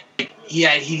won how did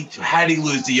he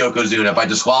lose to Yokozuna, by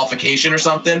disqualification or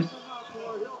something?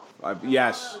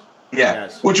 Yes. Yeah,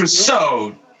 yes. Which was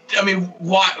so. I mean,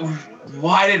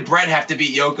 why did Bret have to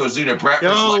beat Yokozuna? Bret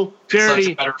was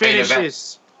dirty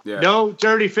finishes. Yeah. No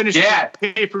dirty finishes. Yeah.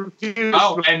 Pay-per-view.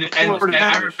 Oh, and I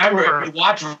remember if you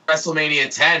watch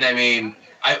WrestleMania 10, I mean,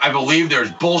 I believe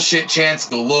there's bullshit chants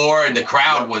galore, and the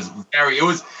crowd was it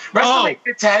was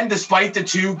WrestleMania 10, despite the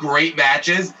two great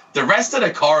matches, the rest of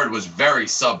the card was very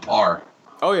subpar.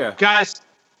 Oh, yeah. Guys,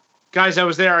 I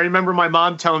was there. I remember my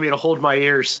mom telling me to hold my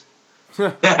ears.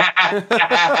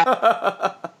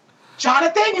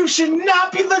 Jonathan, you should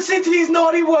not be listening to these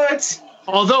naughty words.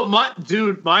 Although my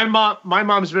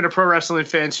mom's been a pro wrestling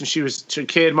fan since she was a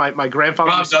kid. My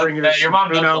grandfather was bringing her. Your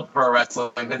mom does pro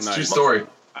wrestling. That's a true story.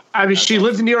 I mean, she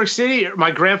lived in New York City. My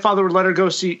grandfather would let her go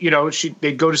see.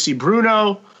 They'd go to see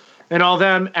Bruno and all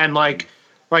them, and like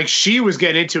she was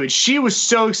getting into it. She was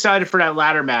so excited for that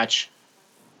ladder match.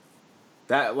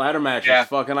 That ladder match is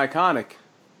fucking iconic.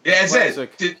 Yeah, it's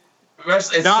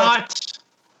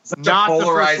not the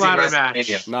first ladder match.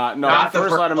 The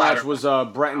first ladder match was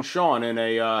Bret and Shawn in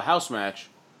a house match.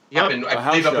 Yep. I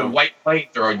believe up in White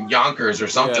Plains or Yonkers or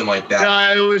something like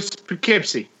that. It was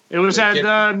Poughkeepsie. It was at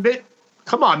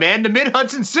the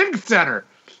Mid-Hudson Civic Center.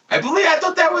 I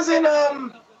thought that was in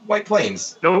White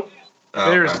Plains. Nope.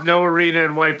 There's no arena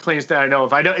in White Plains that I know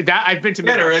of. I know that I've been to.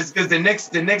 Yeah, there is, because the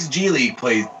next G League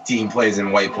team plays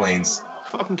in White Plains.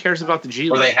 Who fucking cares about the G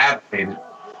League? Or they have played.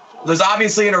 There's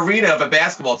obviously an arena if a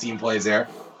basketball team plays there.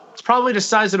 It's probably the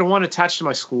size of the one attached to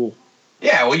my school.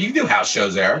 Yeah, well, you do house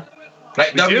shows there.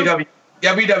 Right?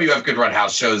 WWF could run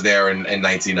house shows there in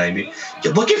 1990.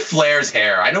 Look at Flair's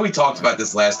hair. I know we talked about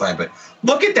this last time, but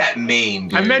look at that mane,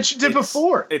 dude. I mentioned it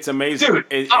before. It's amazing. Dude,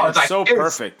 it's so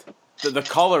perfect. The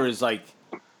color is like...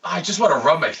 I just want to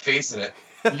rub my face in it.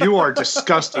 You are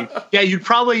disgusting. Yeah, you'd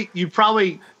probably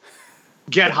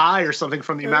get high or something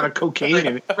from the amount of cocaine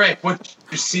in it. Right, what's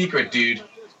your secret, dude?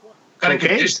 What kind of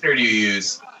conditioner do you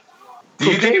use?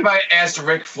 Do you think if I asked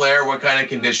Ric Flair what kind of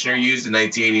conditioner he used in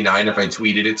 1989, if I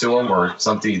tweeted it to him or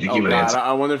something, you think he would answer?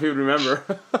 I wonder if he would remember.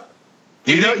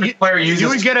 Do you think Ric Flair uses... You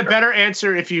would get a better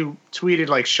answer if you tweeted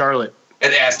like Charlotte.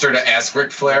 And asked her to ask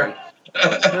Ric Flair?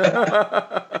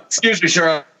 Excuse me,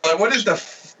 Charlotte. What is the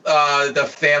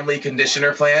family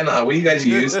conditioner plan? What do you guys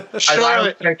use?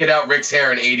 I checked out Rick's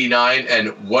hair in '89, and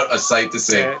what a sight to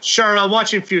see. Charlotte, I'm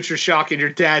watching Future Shock, and your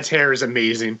dad's hair is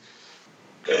amazing.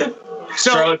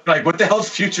 So, Charlotte's like, what the hell's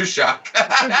Future Shock?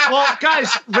 Well,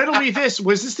 guys, riddle me this.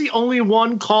 Was this the only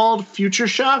one called Future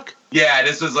Shock? Yeah,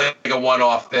 this was like a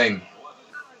one-off thing.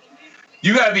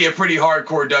 You got to be a pretty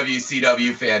hardcore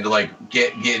WCW fan to like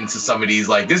get into some of these.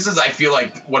 Like, this is, I feel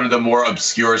like, one of the more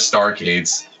obscure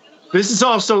Starcades. This is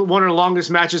also one of the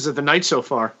longest matches of the night so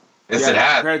far. Yes, it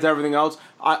has. Compared to everything else.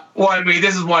 Well, I mean,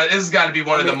 this has got to be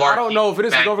one of the marquee. I don't know if it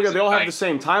is. Don't forget, they all have the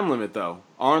same time limit, though.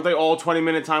 Aren't they all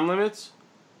 20-minute time limits?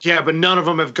 Yeah, but none of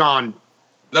them have gone.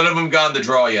 None of them gone the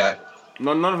draw yet.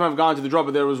 None of them have gone to the draw,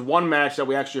 but there was one match that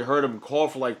we actually heard him call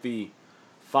for like the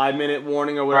 5-minute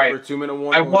warning or whatever, 2-minute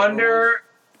warning. I wonder.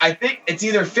 I think it's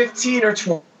either 15 or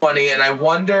 20, and I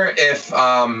wonder if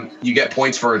you get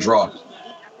points for a draw.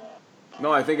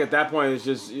 No, I think at that point it's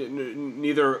just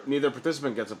neither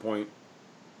participant gets a point.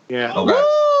 Yeah. Okay.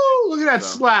 Woo! Look at that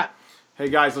splat. Hey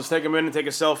guys, let's take a minute and take a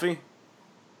selfie.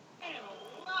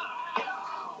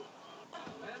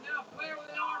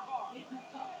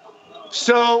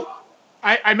 So,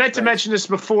 I meant to mention this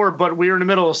before, but we were in the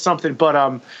middle of something.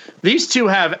 But these two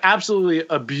have absolutely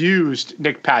abused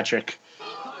Nick Patrick.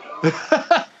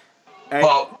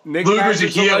 Well, Nick Luger's a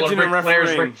Patrick's heel legend and Ric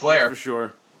Flair's Ric Flair. For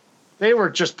sure. They were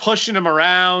just pushing him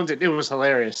around, and it was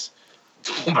hilarious.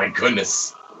 Oh my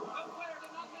goodness!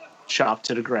 Chopped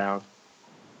to the ground.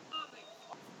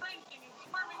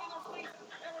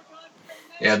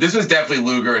 Yeah, this was definitely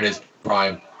Luger in his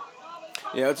prime.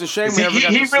 Yeah, it's a shame we never got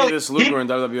to see this Luger in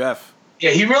WWF.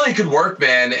 Yeah, he really could work,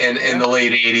 man, in the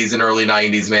late 80s and early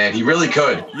 90s, man. He really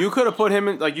could. You could have put him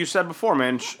in, like you said before,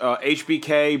 man,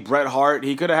 HBK, Bret Hart.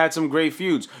 He could have had some great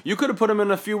feuds. You could have put him in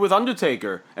a feud with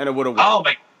Undertaker, and it would have worked. Oh,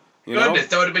 my goodness.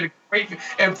 That would have been a great feud.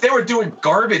 And if they were doing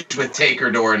garbage with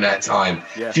Taker during that time,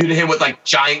 feuding him with, like,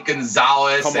 Giant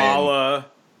Gonzalez Kamala.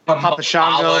 Papa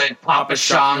Shango. Papa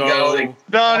Shango.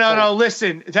 No.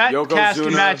 Listen, that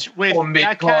casket match with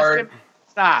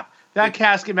that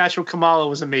casket match with Kamala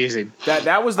was amazing.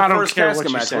 That was the first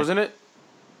casket match, wasn't it?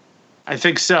 I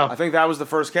think so. I think that was the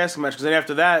first casket match because then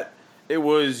after that, it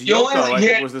was Yoko. I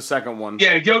think was the second one.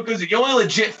 Yeah, the only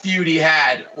legit feud he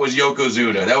had was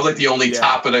Yokozuna. That was like the only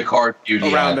top of the card feud he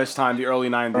had. Around this time, the early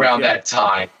 90s. Around that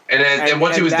time, and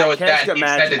once he was done with that, he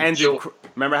ended.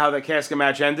 Remember how that casket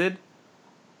match ended?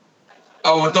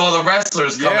 Oh, with all the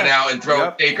wrestlers coming out and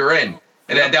throwing Taker in.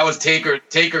 And that was Taker.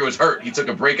 Taker was hurt. He took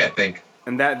a break, I think.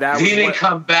 And that he didn't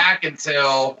come back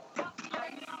until...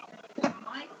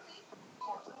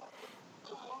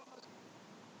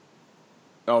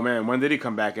 Oh, man. When did he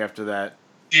come back after that?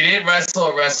 He didn't wrestle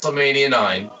at WrestleMania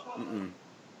 9.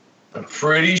 I'm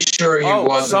pretty sure he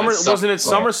wasn't. Wasn't it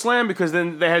SummerSlam? Because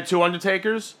then they had two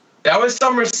Undertakers? That was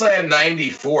SummerSlam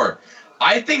 94.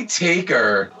 I think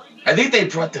they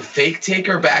brought the fake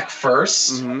Taker back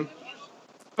first. Mm-hmm.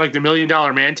 Like the $1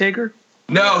 Million Man Taker?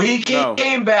 No, he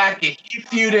came back and he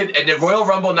feuded at the Royal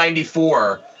Rumble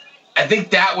 94. I think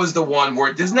that was the one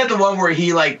where... Isn't that the one where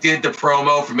he, like, did the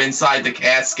promo from inside the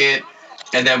casket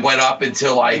and then went up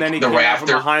until, like, and then he the came out rafter?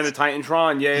 From behind the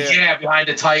Titantron, Yeah, behind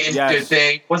the Titan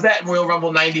thing. Was that Royal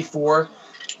Rumble 94?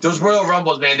 Those Royal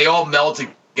Rumbles, man, they all meld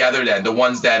together then. The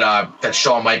ones that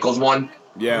Shawn Michaels won.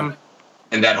 Yeah. Mm-hmm.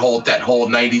 And that whole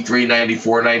 93,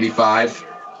 94, 95.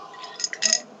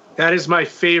 That is my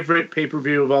favorite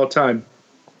pay-per-view of all time.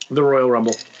 The Royal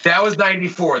Rumble. That was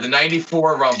 94. The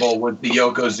 94 Rumble was the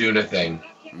Yokozuna thing.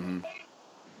 Mm-hmm.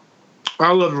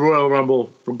 I love the Royal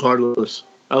Rumble regardless.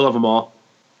 I love them all.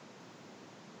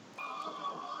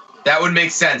 That would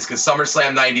make sense because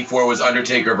SummerSlam 94 was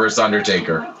Undertaker versus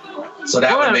Undertaker. So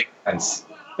that would make sense.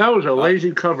 That was a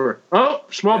lazy cover. Oh,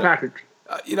 small package.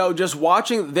 Just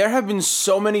watching, there have been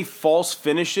so many false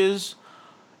finishes,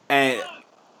 and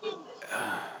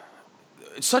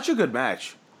it's such a good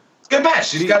match. It's a good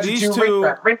match. He's got these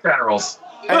two ring generals.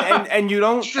 And you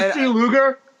don't... Just see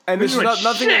Luger? And this is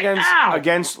nothing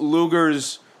against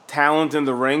Luger's talent in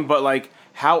the ring, but, like,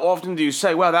 how often do you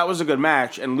say, wow, that was a good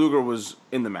match, and Luger was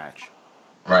in the match?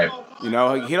 Right. He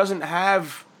doesn't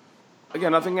have...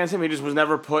 Again, nothing against him. He just was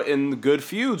never put in good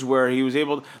feuds where he was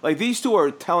able to... Like, these two are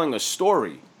telling a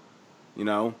story,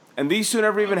 And these two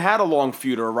never even had a long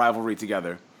feud or a rivalry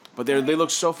together. But they look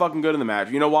so fucking good in the match.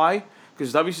 You know why?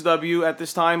 Because WCW at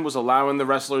this time was allowing the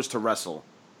wrestlers to wrestle.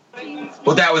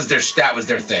 Well, that was their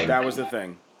thing. That was the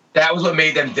thing. That was what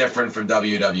made them different from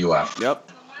WWF.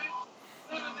 Yep.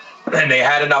 And they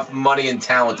had enough money and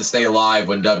talent to stay alive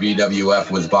when WWF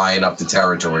was buying up the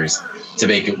territories to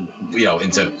make it,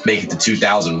 to make it to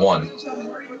 2001,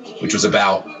 which was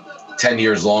about 10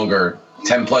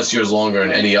 plus years longer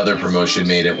than any other promotion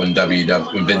made it when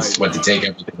Vince went to take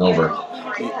everything over.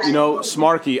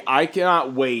 Smarky, I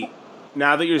cannot wait.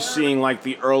 Now that you're seeing like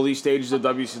the early stages of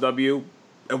WCW,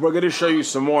 And we're going to show you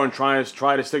some more and try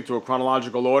to stick to a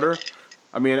chronological order.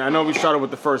 I mean, I know we started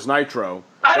with the first Nitro.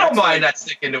 I don't mind not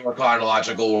sticking to a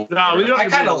chronological order. No, we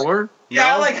don't have to order.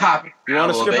 Yeah, I like hopping. You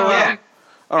want to skip around? Yeah.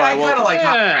 All right, I kind of like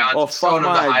hopping around. Well, fuck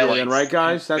my idea then, right,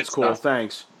 guys? That's cool. Stuff.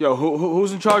 Thanks. Yo,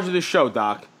 who's in charge of this show,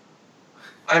 Doc?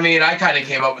 I mean, I kind of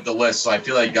came up with the list, so I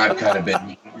feel like I've kind of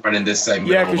been running this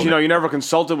segment. Yeah, because you never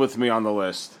consulted with me on the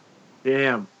list.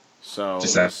 Damn. So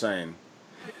just saying.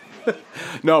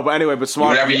 No, but anyway,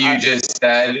 Smart. Whatever you just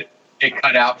said, it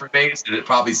cut out for me, so it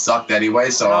probably sucked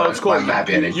anyway. So no, it's cool. I'm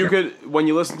happy. You could, when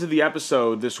you listen to the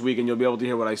episode this week, and you'll be able to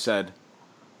hear what I said.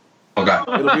 Okay.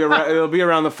 It'll be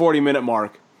around the 40-minute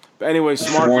mark. But anyway,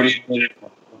 Smarky,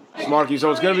 so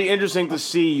it's going to be interesting to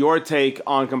see your take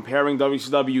on comparing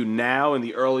WCW now in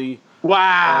the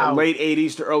late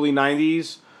 80s to early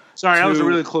 90s. Sorry, that was a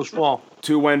really close fall.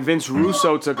 To when Vince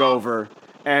Russo took over,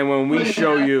 and when we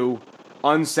show you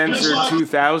Uncensored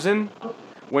 2000,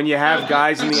 when you have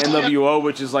guys in the NWO,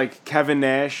 which is like Kevin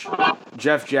Nash,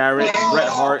 Jeff Jarrett, Bret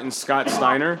Hart, and Scott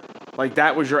Steiner. Like,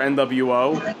 that was your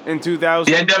NWO in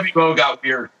 2000. The NWO got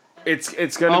weird. It's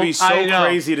going to be so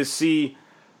crazy to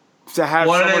have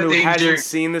someone who hasn't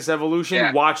seen this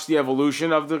evolution watch the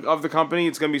evolution of the company.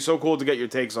 It's going to be so cool to get your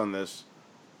takes on this.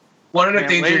 One of the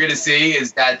things you're going to see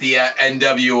is that the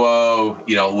NWO,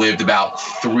 lived about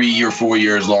 3 or 4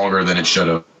 years longer than it should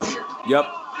have. Yep.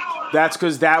 That's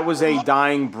because that was a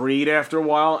dying breed after a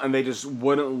while, and they just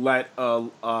wouldn't let a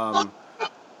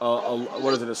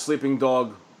sleeping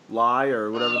dog lie,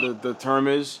 or whatever the term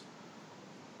is,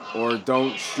 or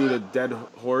don't shoot a dead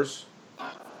horse.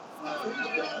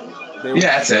 They were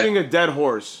shooting a dead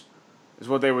horse is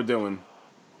what they were doing.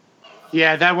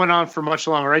 Yeah, that went on for much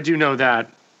longer. I do know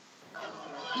that.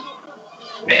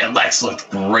 Man, Lex looked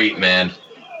great, man.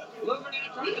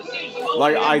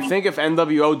 Like, I think if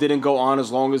NWO didn't go on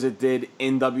as long as it did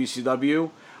in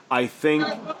WCW, I think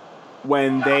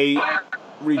when they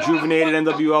rejuvenated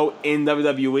NWO in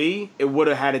WWE, it would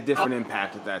have had a different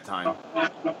impact at that time.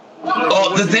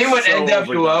 Well, the thing with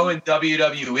NWO and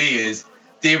WWE is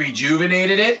they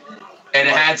rejuvenated it and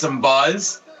it had some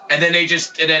buzz, and then they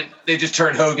just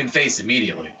turned Hogan face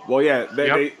immediately. Well, yeah,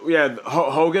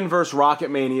 Hogan versus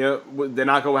Rocket Mania did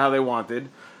not go how they wanted.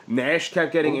 Nash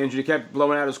kept getting injured, he kept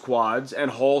blowing out his quads, and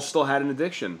Hall still had an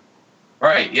addiction.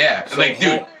 Right, yeah. So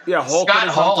Hall Scott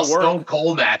Hall's Stone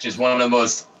Cold match is one of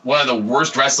the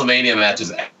worst WrestleMania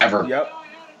matches ever. Yep.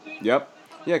 Yeah,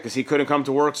 because he couldn't come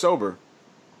to work sober.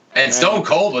 And Stone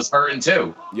Cold was hurting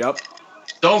too. Yep.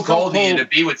 Stone Cold needed to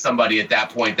be with somebody at that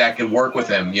point that could work with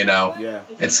him, Yeah.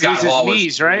 And Scott Hall was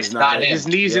knees, right? His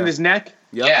knees and his neck.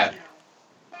 Yep. Yeah.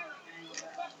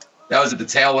 That was at the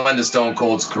tail end of Stone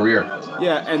Cold's career.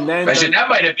 Yeah, and then that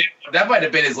might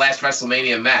have been his last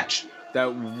WrestleMania match.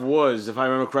 That was, if I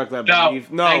remember correctly, I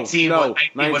believe. 19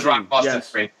 was Rock Austin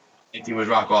 3. 19 was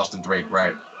Rock Austin 3,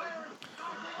 right?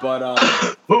 But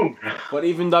but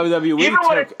even WWE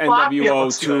took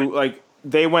NWO to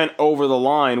they went over the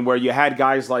line where you had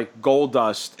guys like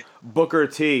Goldust, Booker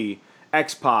T,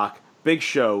 X-Pac, Big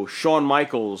Show, Shawn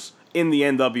Michaels in the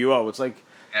NWO. It's like.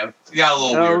 Yeah, it got a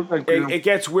little weird. It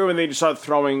gets weird when they just start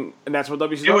throwing, and that's what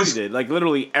WCW did. Like,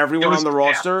 literally everyone on the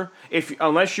roster,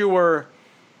 unless you were,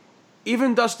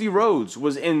 even Dusty Rhodes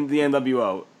was in the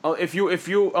NWO.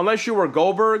 Unless you were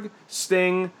Goldberg,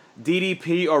 Sting,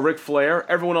 DDP, or Ric Flair,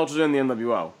 everyone else was in the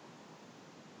NWO.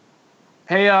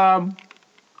 Hey,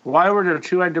 why were there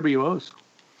 2 NWOs?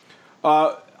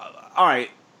 All right.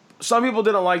 Some people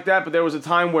didn't like that, but there was a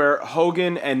time where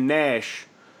Hogan and Nash,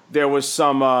 there was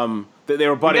some. They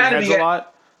were butting heads a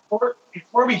lot.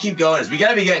 Before we keep going, we got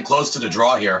to be getting close to the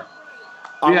draw here.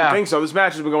 I don't think so. This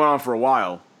match has been going on for a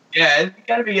while. Yeah, we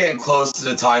got to be getting close to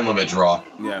the time limit draw.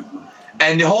 Yeah.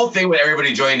 And the whole thing with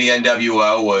everybody joining the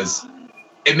NWO was,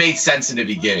 it made sense in the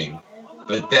beginning.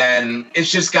 But then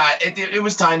it's just it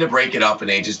was time to break it up, and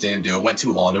they just didn't do it. It went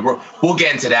too long. And we'll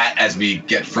get into that as we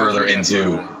get further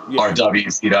into our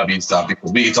WCW stuff,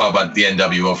 because we can talk about the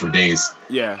NWO for days.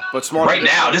 Yeah, but Smart. Right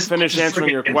now, just finish answering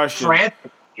your question.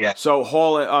 Yeah. So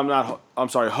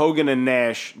Hogan and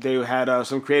Nash, they had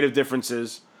some creative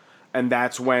differences, and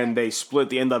that's when they split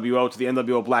the NWO to the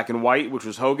NWO Black and White, which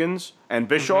was Hogan's and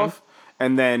Bischoff,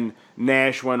 and then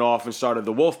Nash went off and started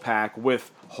the Wolfpack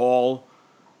with Hall.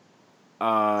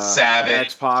 Savage,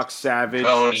 X-Pac, Savage,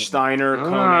 Tony. Steiner,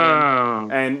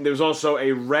 Conan, and there was also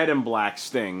a red and black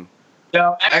Sting.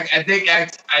 No, I think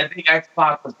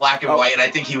X-Pac was black and white, and I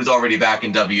think he was already back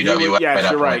in WWF. Yes,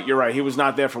 you're right. You're right. He was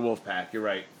not there for Wolfpack. You're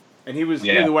right, and he was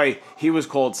either way. He was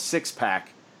called Six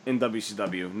Pack in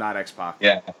WCW, not X-Pac.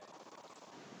 Yeah,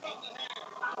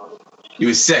 he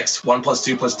was 6. 1 +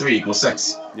 2 + 3 =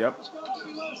 6. Yep.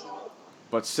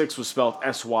 but 6 was spelled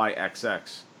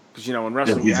SYXX. Because, you know, in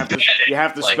wrestling, you have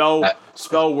to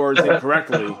spell words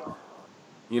incorrectly.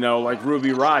 You know, like Ruby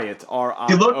Riott,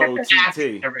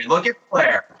 RIOTT. Look at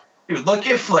Flair. Dude, look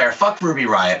at Flair. Fuck Ruby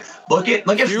Riott. Look at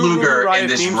Luger in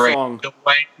this ring.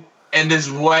 This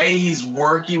way he's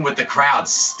working with the crowd.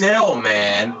 Still,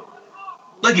 man.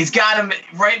 Look, he's got him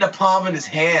right in the palm of his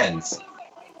hands.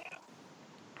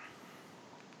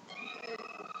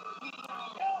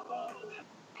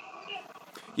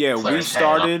 Yeah, we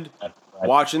started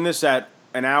watching this at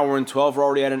an hour and 12. We're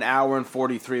already at an hour and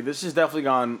 43. This has definitely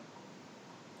gone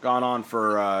on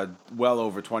for well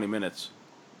over 20 minutes.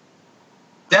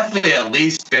 Definitely at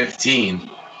least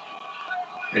 15.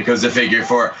 Because of figure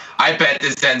 4. I bet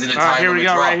this ends in a time here we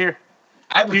go, right here.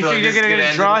 Do you think they're going to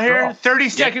get a draw here? 30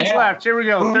 seconds left. Here we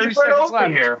go. 30 seconds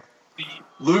left. Here.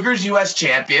 Luger's U.S.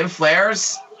 champion.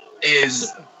 Flair's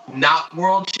is not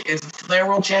is Flair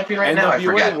world champion right now? I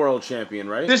forget. World champion,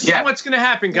 right? This is what's going to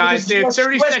happen, guys. They have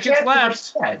 30 seconds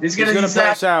left. He's going to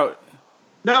pass out.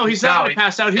 No, he's not going to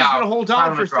pass out. He's going to hold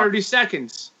on for 30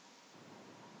 seconds.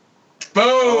 Boom!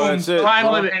 Oh, that's it.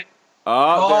 Time limit.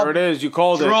 Oh, there it is. You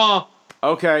called it. Draw.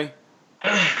 Okay.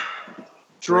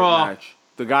 Draw. Who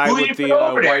The guy with the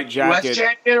white jacket. U.S.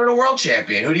 champion or the world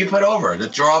champion? Who do you put over? The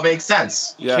draw makes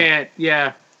sense. You can't.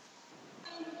 Yeah.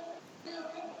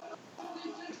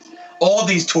 All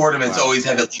these tournaments always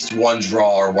have at least one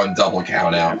draw or one double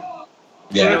count out.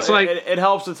 Yeah, it's like it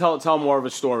helps to tell more of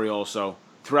a story also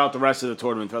throughout the rest of the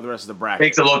tournament, throughout the rest of the bracket.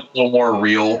 Makes it look a little more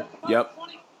real. Yep.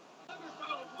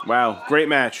 Wow, great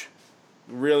match.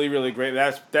 Really, really great.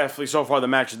 That's definitely so far the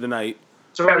match of the night.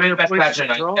 So best match of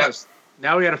the night. Yep.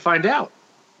 Now we got to find out.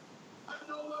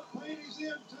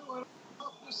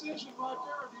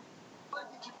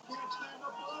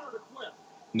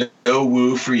 No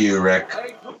woo for you, Rick.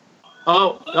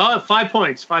 Oh, 5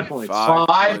 points. 5 points.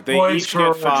 5 points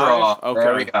for a draw. Okay.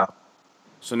 There we go.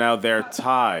 So now they're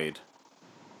tied.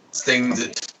 Sting's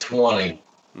at 20.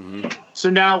 Mm-hmm. So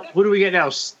now, who do we get now?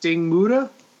 Sting Muta?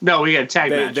 No, we got a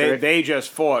tag match. They just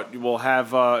fought. We'll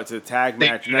have it's a tag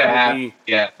match. I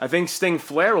think Sting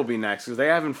Flair will be next because they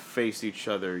haven't faced each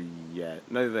other yet.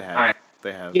 No, they have. Right.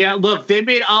 They have. Yeah, look, they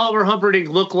made Oliver Humperdinck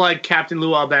look like Captain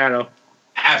Lou Albano.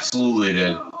 Absolutely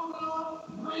did. From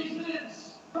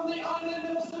the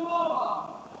island of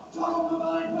Samoa, total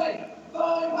combined weight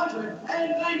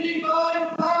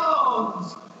 595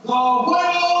 pounds. The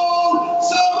World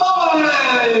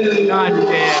Samoan. God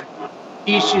damn.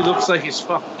 Ishii looks like his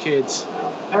fucking kids.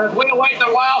 As we await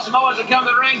the Wild Samoans to come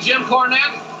to the ring, Jim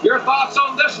Cornette, your thoughts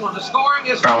on this one? The scoring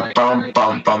is... Bum, bum,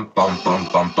 bum, bum, bum, bum,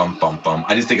 bum, bum, bum, bum.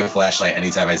 I just think of Flashlight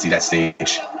anytime I see that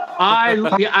stage. I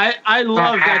love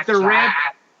that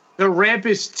the ramp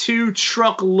is 2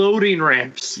 truck loading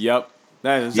ramps. Yep.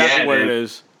 That is exactly what it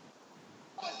is.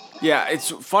 Yeah, it's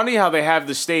funny how they have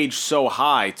the stage so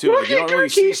high, too. Like, you don't really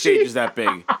see stages that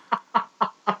big.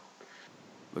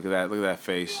 Look at that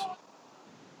face.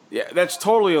 Yeah, that's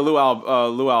totally a Lou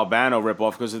Albano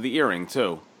ripoff because of the earring,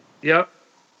 too. Yep.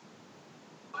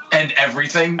 And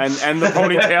everything. And the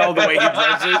ponytail, the way he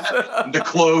dresses. The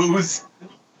clothes.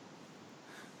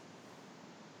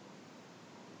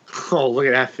 Oh, look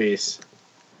at that face.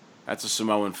 That's a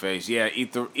Samoan face. Yeah,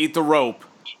 eat the rope.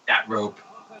 Eat that rope.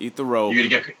 Eat the rope. You're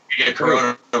gonna get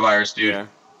coronavirus, dude. Yeah.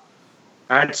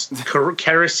 That's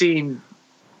kerosene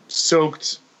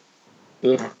soaked.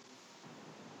 Ugh.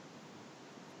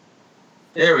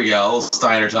 There we go. A little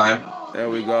Steiner time. There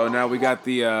we go. Now we got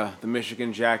the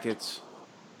Michigan jackets,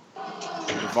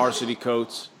 the varsity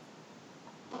coats.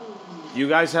 You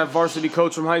guys have varsity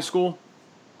coats from high school?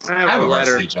 I have a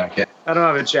letter. Varsity jacket. I don't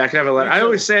have a jacket. I have a letter. I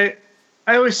always say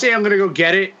I'm gonna go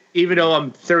get it, even though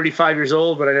I'm 35 years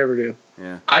old, but I never do.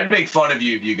 Yeah. I'd make fun of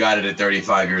you if you got it at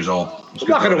 35 years old. I'm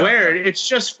not gonna wear it. It's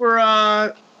just for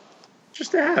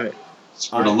just to have it. It's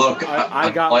for the look. I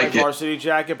got my varsity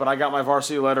jacket, but I got my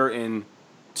varsity letter in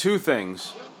 2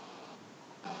 things: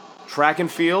 track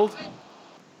and field,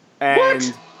 and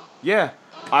what? Yeah,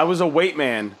 I was a weight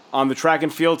man on the track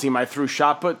and field team. I threw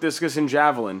shot put, discus, and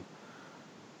javelin.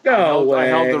 No way. I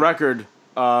held the record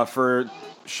for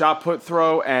shot put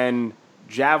throw and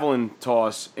javelin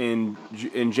toss in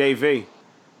JV,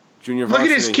 junior varsity.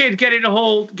 Look at this kid getting a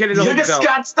hold. Look at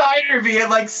Scott Steiner being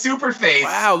like super face.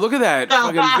 Wow, look at that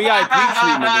fucking VIP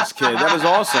treatment. This kid, that is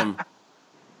awesome.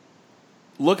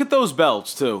 Look at those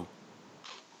belts too.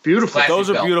 Beautiful. Classic those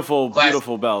are belt.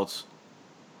 beautiful belts.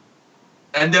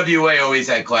 NWA always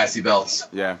had classy belts.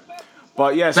 Yeah.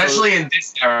 But yeah, especially in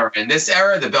this era. In this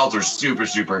era, the belts are super,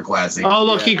 super classy. Oh,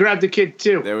 look, he grabbed the kid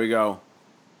too. There we go.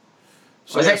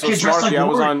 So, was that kid dressed like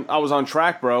I was on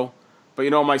track, bro. But you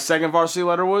know what my second varsity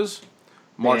letter was?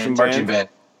 Marching band.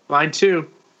 Mine too.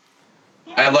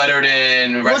 I lettered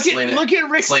in wrestling. Look at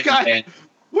Rick Steiner.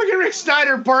 Look at Rick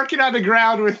Steiner barking on the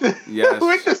ground with the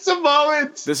with the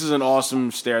Samoans. This is an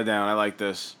awesome stare down. I like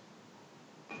this.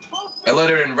 I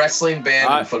lettered in wrestling, band,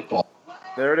 and football.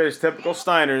 There it is. Typical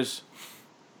Steiners.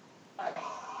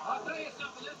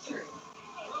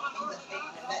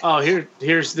 Oh,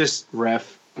 here's this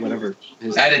ref. Whatever.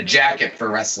 I had a jacket for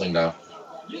wrestling though.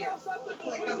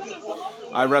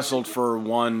 I wrestled for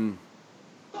 1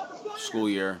 school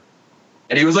year.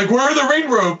 And he was like, "Where are the ring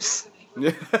ropes?"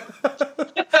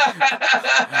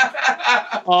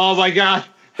 Oh my God!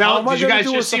 Did you guys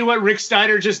just see what Rick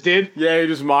Steiner just did? Yeah, he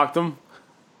just mocked him.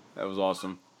 That was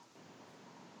awesome.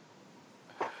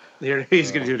 Here,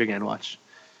 he's gonna do it again. Watch.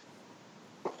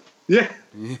 Yeah.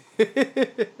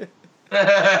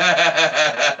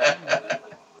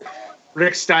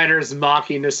 Rick Steiner is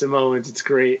mocking the Samoans. It's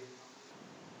great.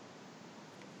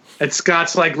 And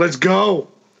Scott's like, "Let's go."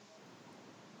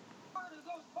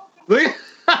 Look.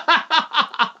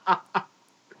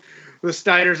 The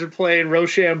Steiners are playing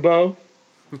Rochambeau.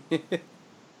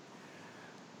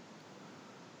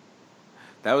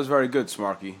 That was very good,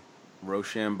 Smarky.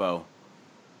 Rochambeau.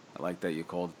 I like that you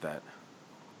called it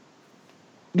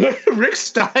that. Rick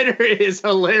Steiner is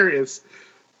hilarious.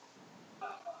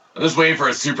 I'm just waiting for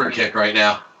a super kick right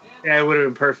now. Yeah, it would have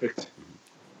been perfect.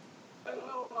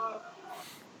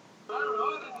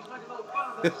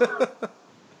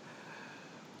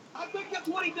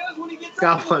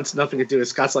 Scott wants nothing to do with it.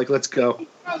 Scott's like, "Let's go."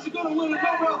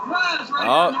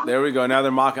 Oh, there we go. Now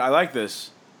they're mocking. I like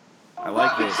this. I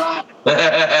like this.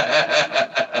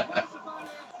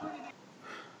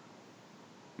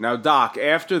 Now, Doc,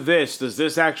 after this, does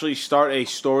this actually start a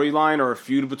storyline or a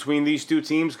feud between these two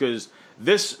teams? Because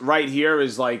this right here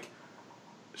is like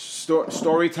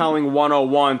storytelling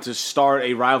 101 to start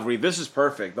a rivalry. This is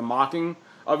perfect. The mocking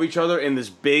of each other in this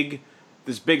big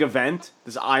event,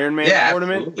 this Iron Man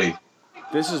tournament. Absolutely.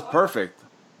 This is perfect.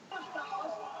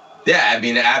 Yeah, I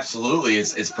mean, absolutely,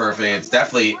 it's perfect. It's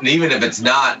definitely, and even if it's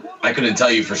not, I couldn't tell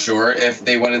you for sure if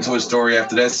they went into a story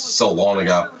after this so long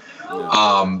ago.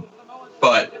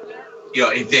 But you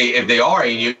know, if they are,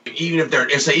 even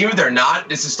if they're not,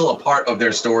 this is still a part of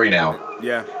their story now.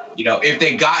 Yeah. You know, if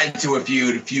they got into a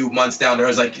feud a few months down there, it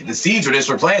was like the seeds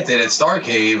were planted at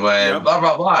Starrcade when blah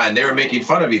blah blah, and they were making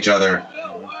fun of each other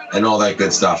and all that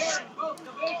good stuff.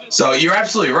 So you're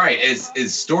absolutely right.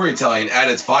 It's storytelling at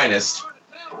its finest,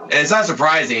 and it's not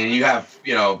surprising. You have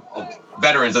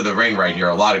veterans of the ring right here.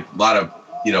 A lot of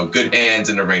good hands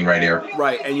in the ring right here.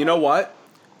 Right, and you know what?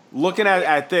 Looking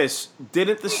at this,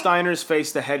 didn't the Steiners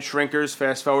face the Head Shrinkers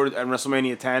fast forward at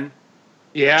WrestleMania 10?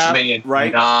 Yeah,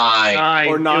 right? 9.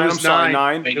 Or 9, I'm sorry,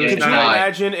 9. Could you 9.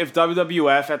 imagine if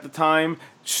WWF at the time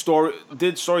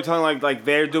did storytelling like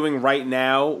they're doing right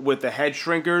now with the Head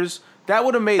Shrinkers? That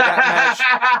would have made that match.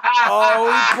 Oh,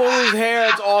 he pulled his hair.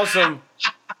 It's awesome.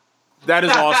 That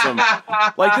is awesome.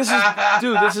 Like,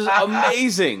 this is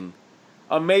amazing.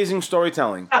 Amazing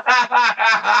storytelling.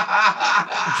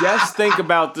 Just think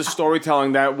about the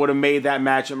storytelling that would have made that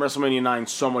match at WrestleMania 9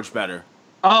 so much better.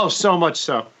 Oh, so much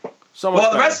so. So much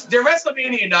better. The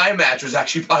WrestleMania 9 match was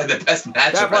actually probably the best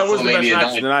match of WrestleMania 9. That was the best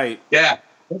match of the night. Yeah, that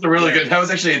was a really good. That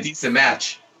was actually a decent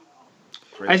match.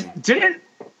 I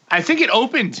think it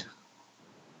opened.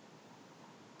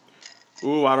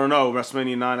 Ooh, I don't know.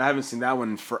 WrestleMania 9. I haven't seen that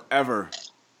one in forever.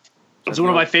 It's one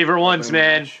of my favorite ones,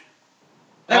 man.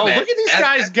 Oh, look at these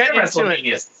guys getting into it.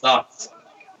 WrestleMania sucks.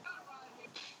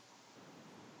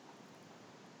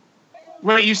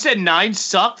 Wait, you said 9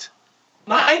 sucked?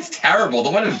 9's terrible. The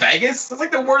one in Vegas? That's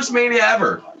like the worst Mania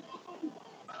ever.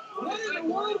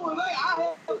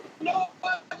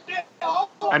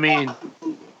 I mean,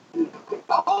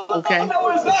 okay.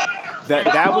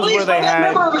 That was where they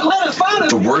had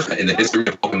the worst in the history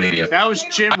of Hulkamania. That was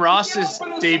Jim Ross's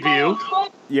debut.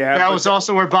 Yeah. That was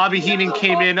also where Bobby Heenan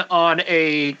came in on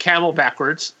a camel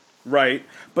backwards. Right.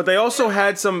 But they also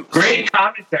had some great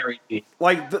commentary.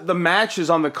 Like the matches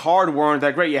on the card weren't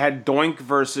that great. You had Doink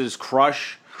versus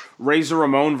Crush, Razor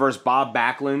Ramon versus Bob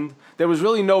Backlund. There was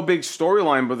really no big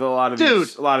storyline with a lot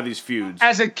of these feuds.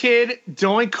 As a kid,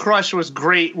 Doink Crush was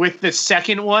great with the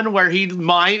second one where they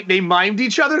mimed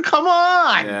each other. Come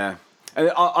on. Yeah.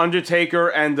 And Undertaker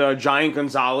and Giant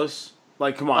Gonzalez.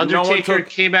 Like, come on. Undertaker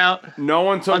came out. No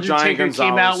one took Giant Gonzalez.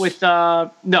 Undertaker came out with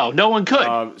no one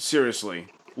could. Seriously.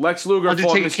 Lex Luger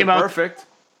Undertaker fought Mr. Perfect.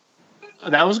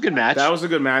 That was a good match. That was a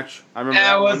good match. I remember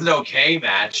that was an okay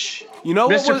match. You know,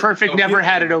 Mr. Perfect never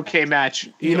had an okay match.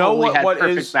 You know what?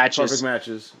 Perfect matches? Perfect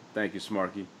matches. Thank you,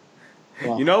 Smarky.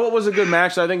 You know what was a good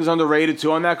match that I think is underrated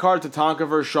too on that card? Tatanka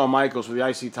versus Shawn Michaels for the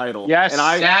IC title. Yes.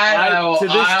 And to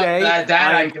this day,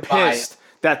 I am pissed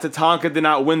that Tatanka did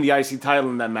not win the IC title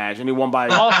in that match, and he won by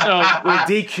also with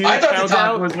DQ. I thought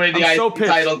Tatanka was winning the IC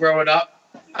title growing up.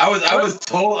 I was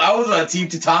told I was on Team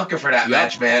Tatanka for that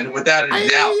match, man, without a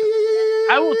doubt.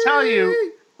 I will tell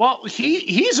you. Well,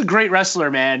 he's a great wrestler,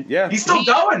 man. Yeah, he's still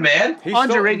going, man. He's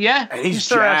underrated, yeah. And he's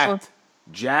still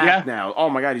jacked now. Oh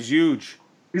my God, he's huge.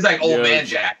 He's like old man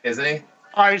Jack, isn't he?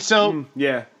 All right, so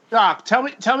yeah, Doc, tell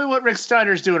me what Rick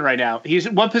Steiner's doing right now.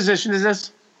 What position is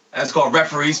this? That's called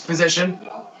referee's position.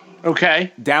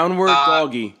 Okay, downward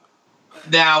doggy.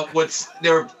 Now,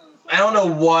 I don't know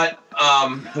what.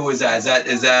 Who is that?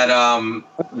 Is that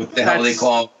what the hell do they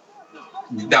call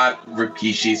him? Not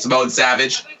Rikishi, Samoan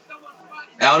Savage.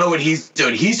 I don't know what he's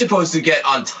doing. He's supposed to get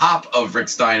on top of Rick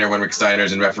Steiner when Rick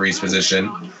Steiner's in referee's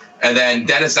position, and then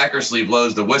Dennis Eckersley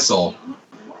blows the whistle,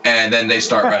 and then they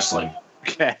start wrestling.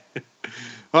 Okay.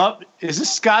 Well, is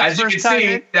this Scott's first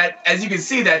time? As you can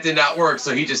see, that did not work.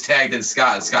 So he just tagged in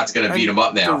Scott, and Scott's going to beat him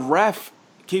up now. The ref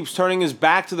keeps turning his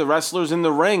back to the wrestlers in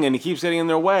the ring, and he keeps getting in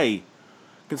their way.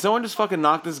 Can someone just fucking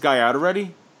knock this guy out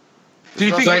already? Do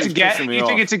you think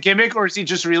it's a gimmick, or is he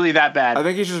just really that bad? I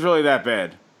think he's just really that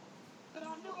bad.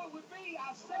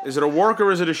 Is it a work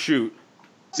or is it a shoot?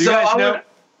 Do you guys know?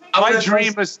 My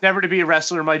dream was never to be a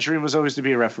wrestler. My dream was always to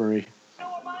be a referee.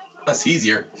 That's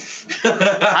easier.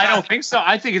 I don't think so.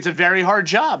 I think it's a very hard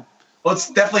job. Well, it's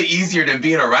definitely easier than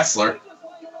being a wrestler.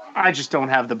 I just don't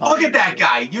have the body. Look at that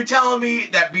guy. You're telling me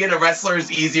that being a wrestler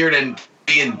is easier than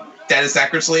being Dennis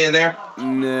Eckersley in there?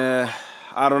 Nah,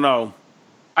 I don't know.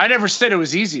 I never said it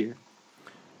was easier.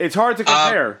 It's hard to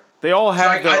compare. They all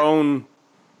have their own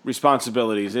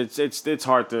responsibilities. It's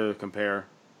hard to compare.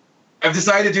 I've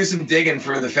decided to do some digging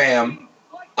for the fam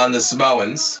on the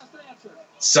Samoans.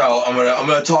 So I'm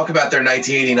gonna talk about their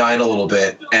 1989 a little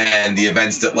bit and the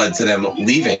events that led to them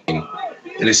leaving.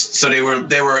 And so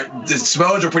the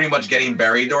Samoans were pretty much getting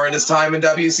buried during this time in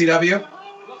WCW.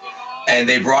 And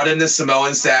they brought in the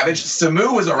Samoan Savage.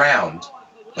 Samu was around.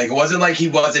 Like, it wasn't like he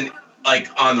wasn't like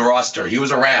on the roster. He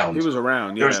was around. He was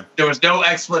around, yeah. There was no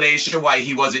explanation why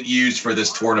he wasn't used for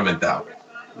this tournament, though.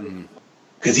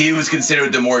 Because he was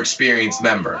considered the more experienced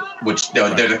member, which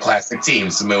they're the classic team,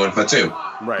 Samu and Fatu.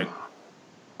 Right.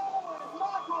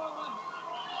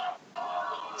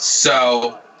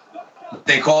 So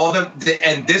they called them,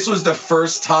 and this was the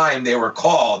first time they were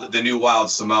called the New Wild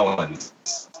Samoans.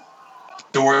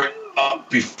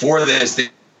 Before this,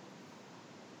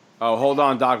 oh, hold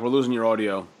on, Doc. We're losing your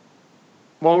audio.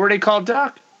 What were they called,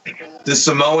 Doc? The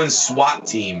Samoan SWAT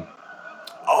team.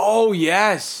 Oh,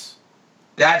 yes.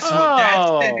 That's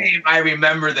the name I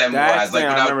remember them as. Like,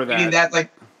 I remember that. That's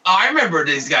like, I remember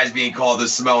these guys being called the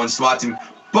Samoan SWAT team,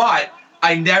 but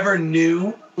I never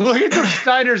knew. Look at the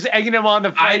Steiners egging him on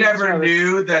the fight. I never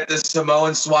knew that the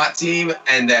Samoan SWAT team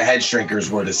and the Head Shrinkers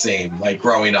were the same, like,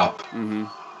 growing up. Mm-hmm.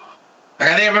 Like,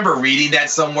 I think I remember reading that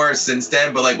somewhere since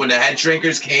then, but like when the Head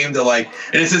Shrinkers came to like,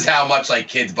 and this is how much like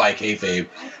kids buy kayfabe.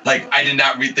 Like, I did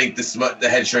not rethink the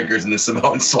Head Shrinkers and the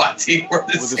Samoan SWAT team were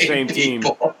the same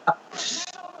people.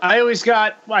 I always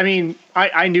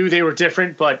I knew they were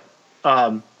different, but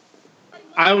I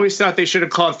always thought they should have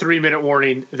called 3-minute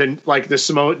warning than like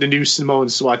the new Samoan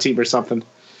SWAT team or something.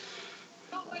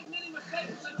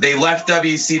 They left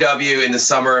WCW in the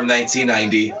summer of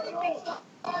 1990.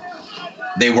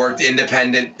 They worked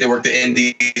independent. They worked the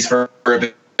indies for a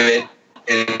bit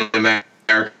in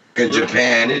America,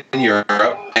 Japan, and Europe.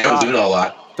 I was doing a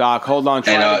lot. Doc, hold on.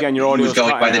 Try it again. Your audio was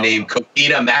going by the name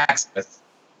Coquina Maximus.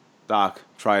 Doc,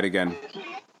 try it again.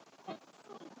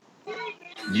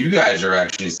 You guys are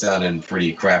actually sounding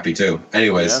pretty crappy too.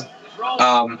 Anyways,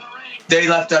 they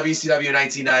left WCW in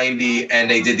 1990, and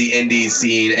they did the indie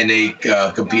scene, and they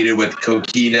competed with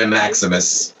Coquina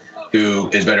Maximus, who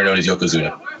is better known as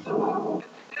Yokozuna.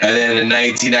 And then in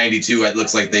 1992, it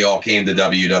looks like they all came to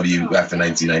WWF in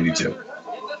 1992.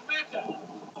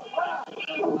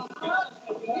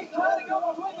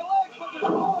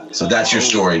 So that's your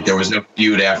story. There was no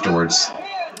feud afterwards.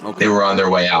 Okay. They were on their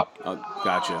way out.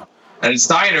 Gotcha. And the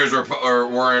Steiners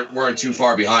weren't too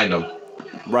far behind them.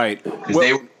 Right. Because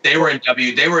they were in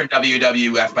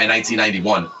WWF by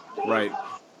 1991. Right.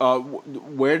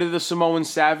 Where did the Samoan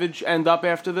Savage end up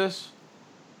after this?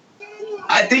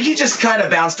 I think he just kind of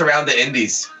bounced around the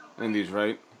indies. Indies,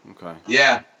 right? Okay.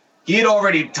 Yeah. He had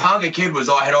already, Tonga Kid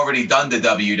had already done the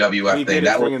WWF he thing. He did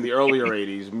his thing in the earlier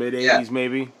 80s, mid-80s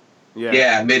maybe? Yeah.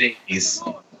 Yeah, mid-80s.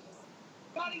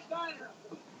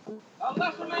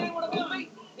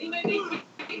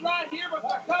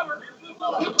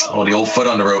 Oh, the old foot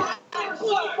on the rope.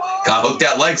 Got hooked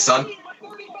that leg, son.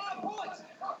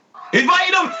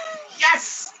 Invite him!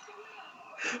 Yes!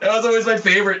 That was always my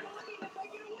favorite.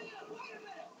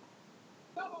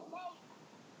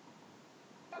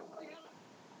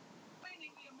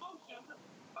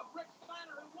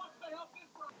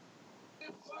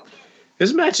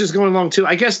 This match is going long too.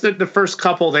 I guess that the first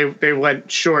couple they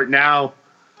went short. Now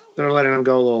they're letting them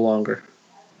go a little longer.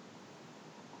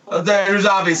 There's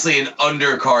obviously an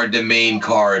undercard to main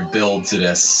card build to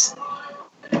this.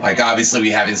 Like, obviously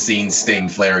we haven't seen Sting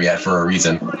Flair yet for a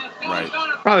reason. Right.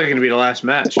 Probably going to be the last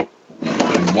match.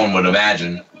 One would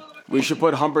imagine. We should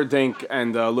put Humperdinck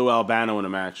and Lou Albano in a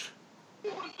match.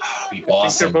 Be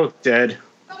awesome. They're both dead.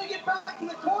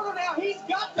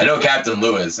 I know Captain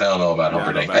Lou is. I don't know about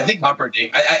Humperdinck. I think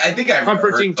Humperdinck. I think I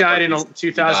Humperdinck died in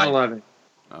 2011.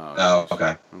 Oh,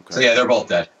 okay. So yeah, they're both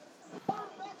dead.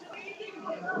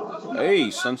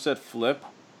 Hey, sunset flip.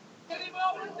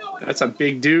 That's a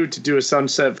big dude to do a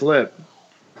sunset flip.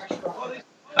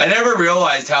 I never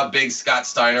realized how big Scott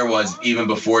Steiner was even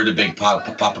before the big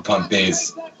Papa Pump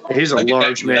days. He's a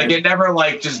large man. Like, it never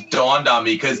just dawned on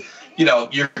me because,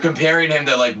 you're comparing him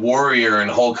to like Warrior and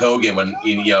Hulk Hogan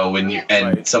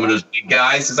and some of those big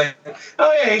guys. It's like,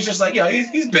 oh yeah, he's just like,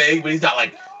 he's big, but he's not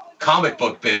like comic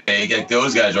book big like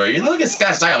those guys are. You look at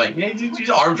Scott Steiner, like, his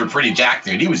arms were pretty jacked,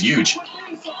 dude. He was huge.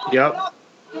 Yep.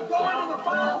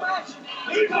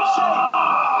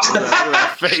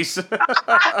 Face.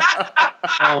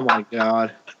 Oh my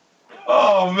God.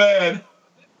 Oh man.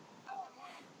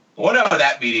 I wonder how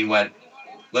that meeting went.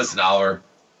 Listen, Oliver,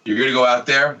 you're gonna go out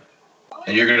there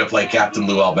and you're gonna play Captain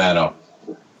Lou Albano.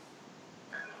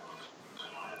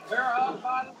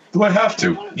 Do I have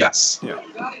to? Yes. Yeah.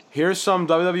 Here's some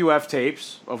WWF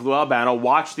tapes of Lou Albano.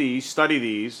 Watch these, study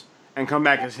these, and come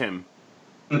back as him.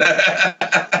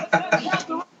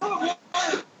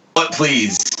 But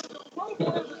please.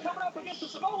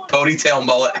 Ponytail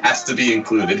mullet has to be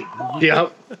included.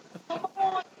 Yep.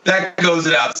 That goes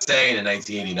without saying in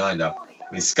 1989, though.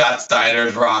 I mean, Scott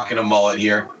Steiner's rocking a mullet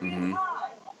here. Mm-hmm.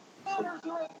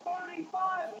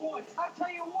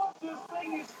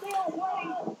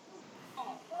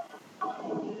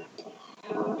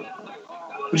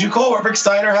 Would you call Rick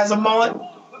Steiner has a mullet?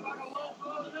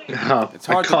 No, it's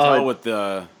hard to tell with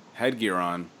the headgear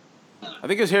on. I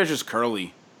think his hair's just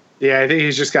curly. Yeah, I think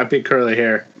he's just got big curly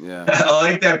hair. Yeah. I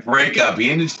like that breakup. He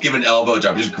didn't just give an elbow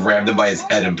drop. He just grabbed him by his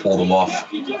head and pulled him off.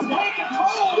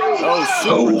 Oh,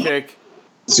 super kick.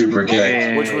 Super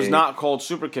kick. Which was not called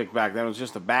super kick back then. It was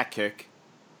just a back kick.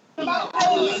 It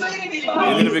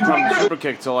didn't become super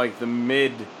kick till like the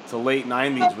mid to late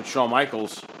 90s with Shawn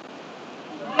Michaels.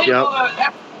 Yep.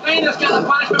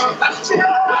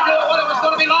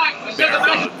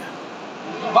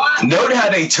 Note how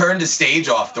they turned the stage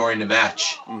off during the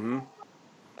match. Mm-hmm.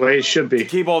 Way it should be. To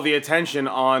keep all the attention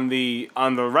on the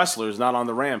wrestlers, not on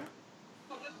the ramp.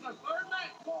 I'll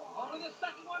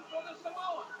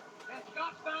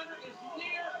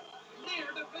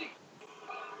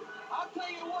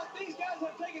tell you what, these guys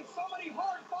have taken so many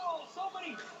hard falls, so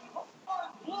many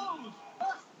hard blows,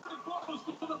 blows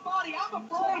to the body. I'm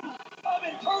afraid of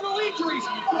internal injuries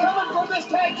coming from this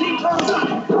tag team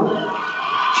tournament.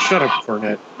 Shut up,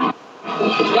 Fournette.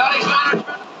 Scotty Steiner.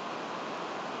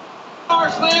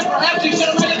 Slam, perhaps he should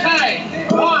have made a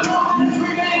tag. 1.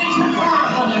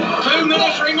 2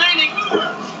 minutes remaining.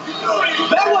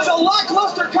 That was a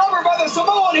lackluster cover by the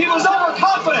Samoan. He was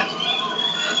overconfident.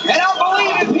 And I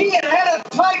believe if he had a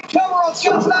tight cover on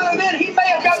Scott Steiner then, he may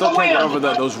have got the win. Still taking over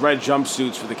those red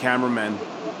jumpsuits for the cameramen.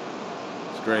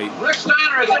 It's great. Rick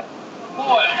Steiner is a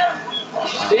boy.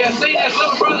 Do you see his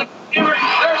little brother? There's a pin.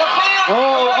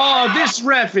 Oh, this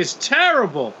ref is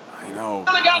terrible. I know.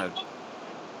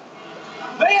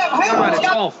 They have helmets. It's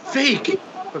all fake.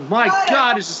 But my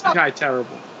God, is this guy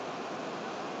terrible.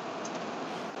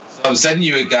 So I'm sending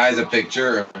you guys a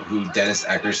picture of who Dennis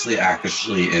Eckersley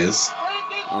actually is.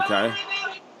 Okay.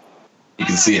 You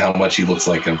can see how much he looks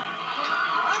like him.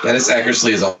 Dennis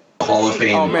Eckersley is a Hall of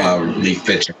Fame relief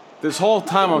pitcher. This whole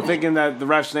time I'm thinking that the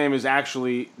ref's name is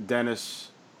actually Dennis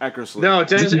Eckersley. No,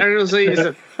 Dennis Eckersley is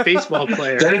a baseball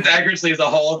player. Dennis Eckersley is a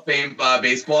Hall of Fame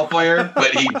baseball player,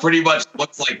 but he pretty much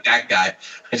looks like that guy.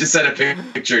 I just sent a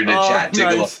picture in the chat.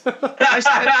 Take a look.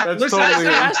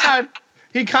 Last time,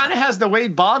 he kind of has the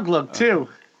Wade Bogg look, too.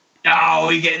 No,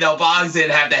 Boggs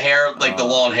didn't have the hair, like the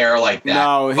long hair like that.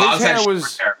 No, his Boggs hair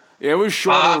was, it was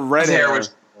shorter, red hair.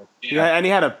 Yeah, and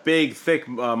he had a big, thick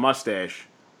mustache.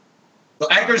 So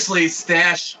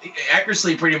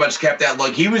Eckersley pretty much kept that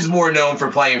look. He was more known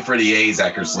for playing for the A's.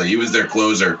 Eckersley, he was their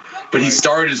closer, but he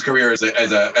started his career as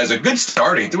a good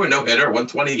starter. He threw a no-hitter, won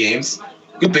 20 games.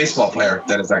 Good baseball player,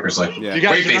 Dennis Eckersley. Yeah. You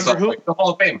guys Great baseball player. The Hall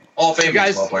of Fame. Hall of Fame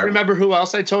baseball player. Remember who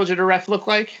else I told you the ref looked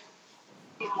like?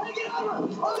 Yes,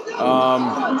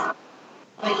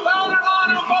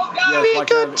 Be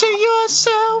good to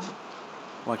yourself.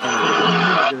 Why can't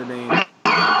I get the name? No?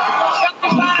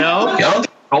 I don't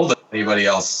think I told anybody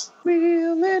else.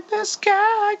 Wheel in the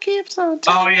sky keeps on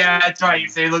turning. Oh, yeah, that's right. You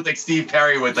say he looked like Steve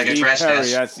Perry with like Steve a trash Perry,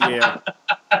 dash. yeah.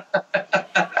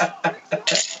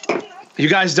 You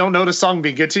guys don't know the song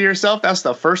Be Good to Yourself? That's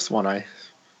the first one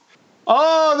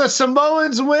Oh, the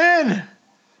Samoans win!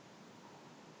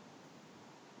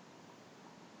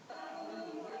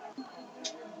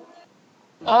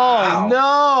 Oh,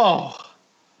 no!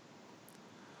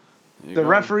 The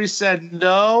referee said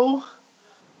no.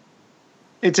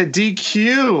 It's a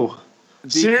DQ.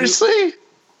 Seriously?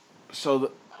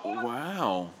 So,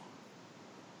 wow.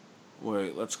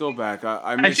 Wait, let's go back.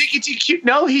 I think he DQ'd.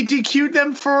 No, he DQ'd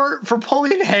them for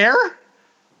pulling hair.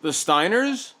 The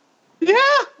Steiners? Yeah.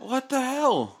 What the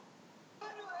hell?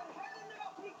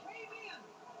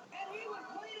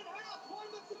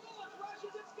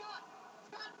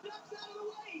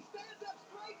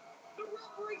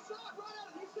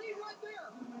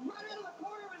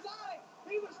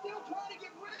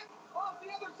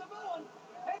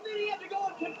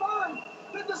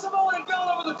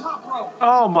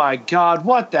 Oh my God!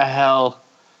 What the hell?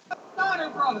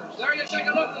 Steiner brothers. There you take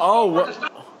a look. Oh, what?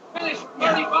 Finished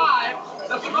 35.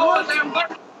 The Samoans have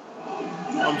 30.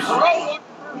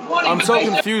 I'm so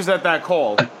confused at that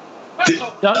call.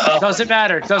 Doesn't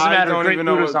matter. Doesn't matter. I don't Great even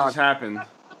know mood what is on. just happened.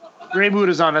 Great mood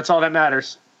is on. That's all that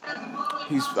matters.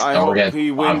 I hope he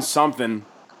wins something.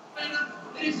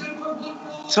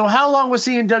 So how long was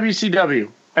he in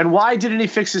WCW? And why didn't he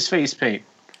fix his face paint?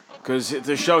 Because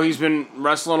to show he's been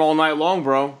wrestling all night long,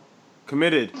 bro.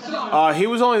 Committed. He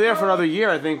was only there for another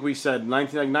year, I think we said.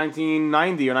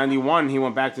 1990 or 91, he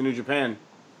went back to New Japan.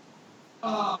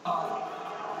 And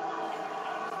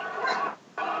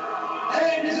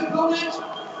his opponent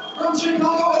from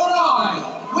Chicago, Illinois,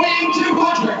 weighing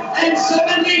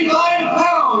 275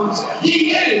 pounds,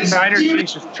 he is Steiner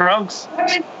changes trunks.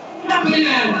 champion,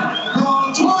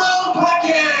 the 12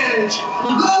 package,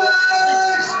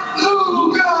 Lex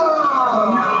Luger.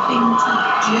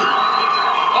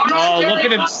 Oh, look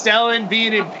at him selling,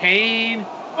 being in pain.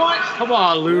 Come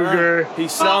on, Luger. Yeah,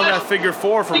 he's selling that figure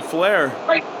 4 from Flair.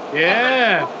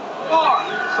 Yeah.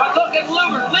 But look at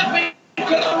Luger limping to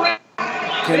the ring.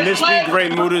 Can this be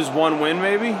Great Muda's one win,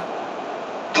 maybe?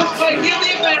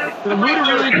 The Muda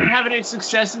really didn't have any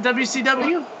success in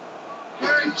WCW?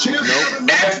 Nope.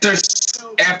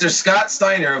 After Scott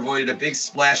Steiner avoided a big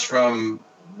splash from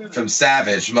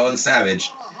Savage, Moan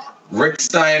Savage, Rick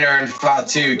Steiner and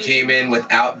Fatu came in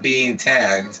without being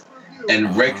tagged,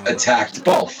 and Rick attacked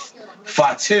both.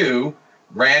 Fatu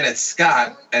ran at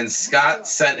Scott, and Scott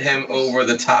sent him over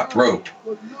the top rope.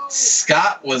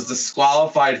 Scott was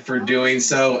disqualified for doing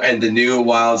so, and the New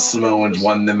Wild Samoans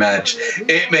won the match.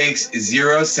 It makes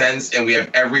zero sense, and we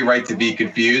have every right to be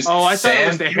confused. Oh, I thought it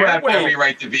was the you have every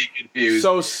right to be confused.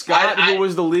 So Scott, who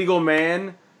was the legal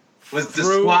man, was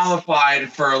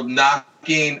disqualified for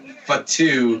knocking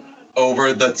Fatu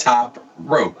over the top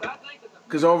rope.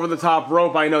 Because over the top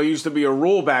rope, I know used to be a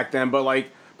rule back then, but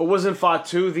wasn't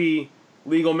Fatu the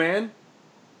legal man?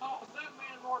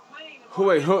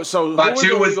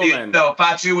 Fatu was the legal man? No,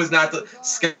 Fatu was not the.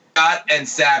 Scott and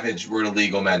Savage were the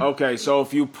legal men. Okay, so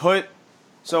if you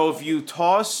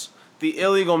toss the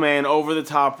illegal man over the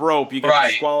top rope, you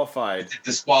get disqualified.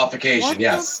 Disqualification. What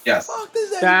yes. the fuck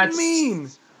does that even mean?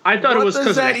 I thought it was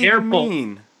because of the hair pull.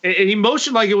 He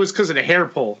motioned like it was because of the hair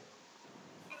pull.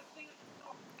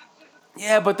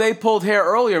 Yeah, but they pulled hair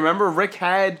earlier. Remember, Rick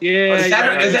had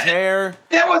his hair.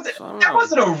 That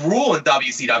wasn't a rule in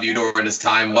WCW during this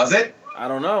time, was it? I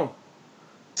don't know.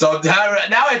 So now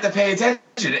I have to pay attention.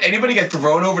 Did anybody get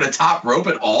thrown over the top rope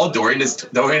at all during this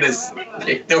event?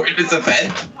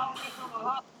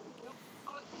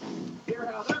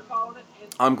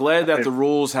 I'm glad that the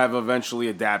rules have eventually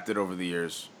adapted over the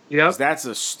years. Yeah, that's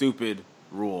a stupid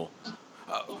rule.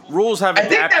 Rules have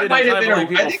adapted, and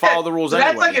people follow the rules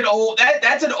anyway. That's like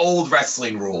that's an old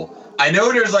wrestling rule. I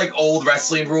know there's like old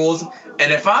wrestling rules,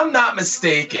 and if I'm not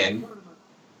mistaken,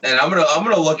 and I'm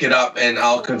gonna look it up and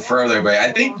I'll confirm there. But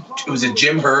I think it was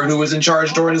Jim Herd who was in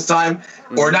charge during this time,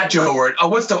 or not Joe Herd.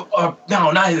 Oh,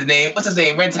 not his name. What's his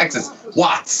name? Red Texas.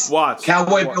 Watts.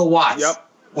 Cowboy Bill Watts. Yep.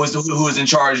 Was who was in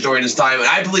charge during this time, and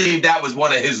I believe that was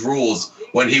one of his rules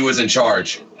when he was in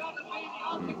charge.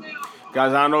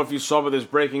 Guys, I don't know if you saw, but there's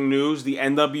breaking news. The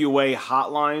NWA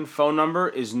hotline phone number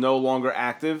is no longer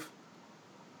active.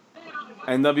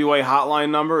 NWA hotline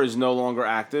number is no longer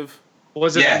active.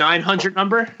 Was it the 900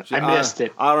 number? I missed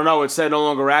it. I don't know. It said no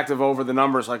longer active over the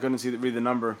number, so I couldn't read the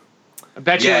number. I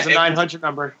bet you it was a 900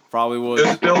 number. Probably was. It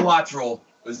was Bill Watts rule.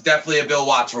 It was definitely a Bill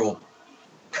Watts rule.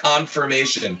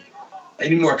 Confirmation. I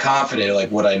need more confident,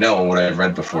 like what I know and what I've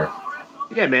read before.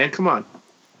 Yeah, man, come on.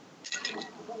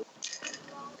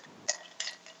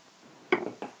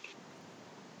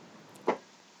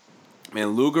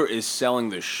 Man, Luger is selling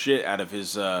the shit out of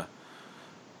his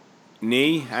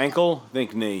ankle. I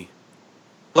think knee.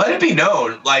 Let it be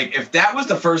known, like if that was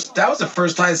the first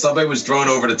time somebody was thrown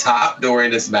over the top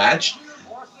during this match.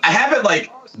 I haven't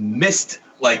missed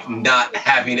not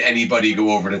having anybody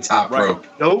go over the top rope.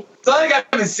 Nope. It's not like I've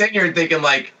been sitting here thinking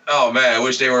oh man, I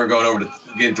wish they were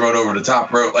getting thrown over the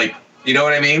top rope. You know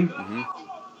what I mean? Mm-hmm.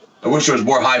 I wish there was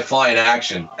more high flying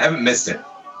action. I haven't missed it.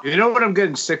 You know what I'm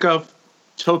getting sick of?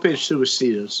 Tope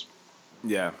Suicidas.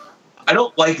 Yeah. I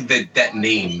don't like that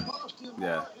name.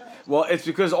 Yeah. Well, it's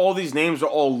because all these names are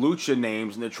all lucha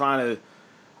names, and they're trying to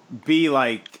be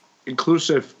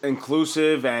inclusive,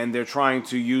 and they're trying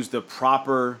to use the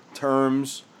proper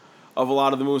terms of a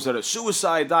lot of the moves that are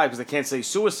suicide dive because they can't say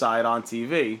suicide on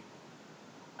TV.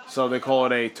 So they call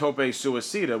it a tope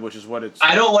suicida, which is what it's.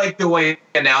 I don't like the way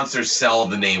announcers sell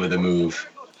the name of the move.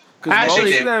 Because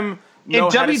most of them know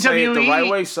how to say it the right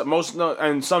way. Most know,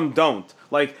 and some don't.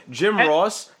 Like Jim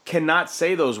Ross cannot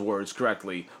say those words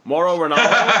correctly. Mauro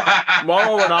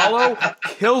Ranallo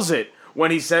kills it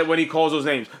when he calls those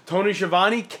names. Tony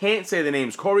Schiavone can't say the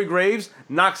names. Corey Graves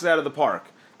knocks it out of the park.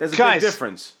 There's a big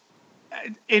difference.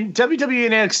 In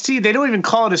WWE and NXT, they don't even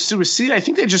call it a suicida. I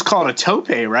think they just call it a tope,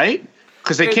 right?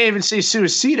 Because they can't even say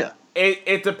suicida.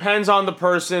 It depends on the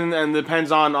person and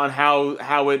depends on how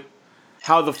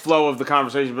the flow of the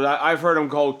conversation. But I've heard him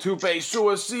call tope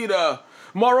suicida.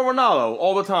 Mauro Ranallo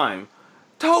all the time.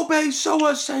 Tope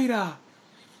suicida.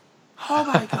 Oh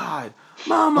my God.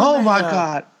 Mamma Mia. My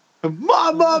God.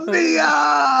 Mamma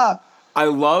Mia. I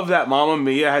love that Mamma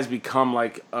Mia has become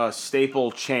a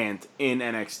staple chant in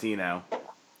NXT now.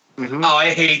 Mm-hmm. Oh, I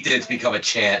hate that it's become a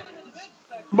chant.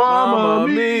 Mamma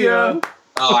Mia.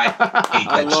 Oh, I hate that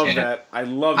I love chant. that. I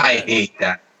love that. I hate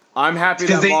that. I'm happy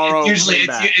that Mauro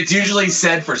it's usually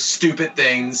said for stupid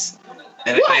things.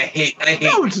 And I hate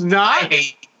No, it's not. I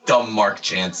hate dumb Mark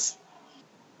chants.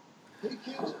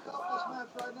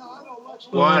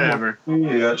 Whatever.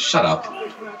 Yeah, shut up.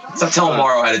 Stop telling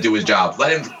Mauro how to do his job.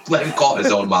 Let him call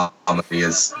his own Mamma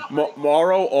Mias.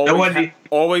 Mauro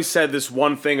always said this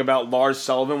one thing about Lars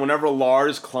Sullivan. Whenever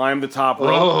Lars climbed the top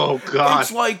rope, oh God,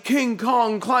 it's like King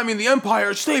Kong climbing the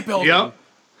Empire State Building. Yep.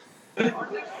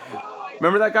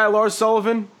 Remember that guy Lars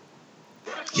Sullivan?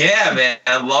 Yeah, man,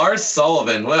 and Lars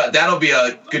Sullivan. Well, that'll be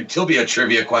he'll be a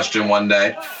trivia question one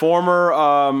day.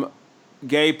 Former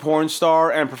gay porn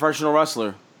star and professional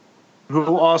wrestler.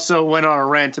 Who also went on a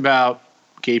rant about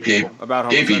gay people.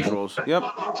 About homosexuals. Yep.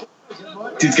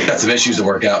 Dude's got some issues to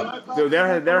work out. Dude,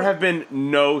 there have been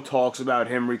no talks about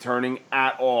him returning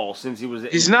at all since he was.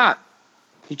 He's not.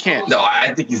 He can't. No,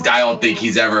 I think he's. I don't think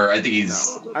he's ever. I think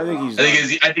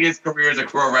his career as a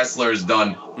pro wrestler is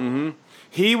done. Mm-hmm.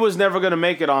 He was never going to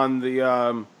make it on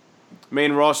the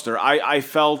main roster. I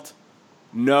felt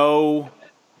there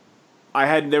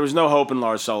was no hope in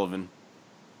Lars Sullivan.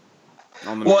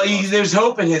 There's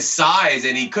hope in his size,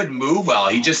 and he could move well.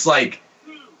 He just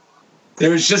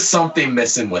there was just something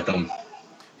missing with him.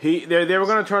 They were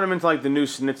going to turn him into the new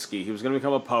Snitsky. He was going to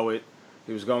become a poet.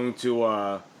 He was going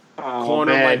to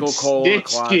corner Michael Cole in the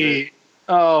closet.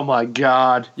 Oh my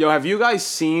God! Yo, have you guys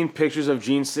seen pictures of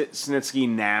Gene Snitsky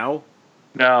now?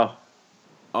 No.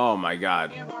 Oh my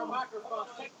God!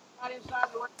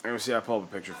 Let me see. I pull up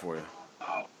a picture for you.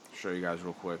 Show you guys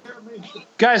real quick.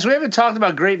 Guys, we haven't talked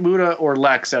about Great Muta or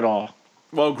Lex at all.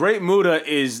 Well, Great Muta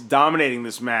is dominating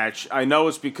this match. I know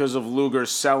it's because of Luger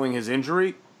selling his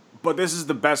injury, but this is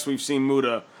the best we've seen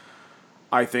Muta,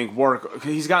 I think, work.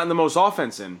 He's gotten the most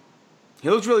offense in.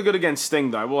 He looks really good against Sting,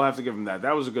 though. I will have to give him that.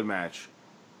 That was a good match.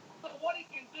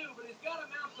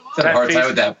 It's a hard time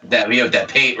with that. We have that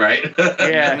paint, right?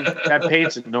 Yeah, that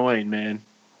paint's annoying, man.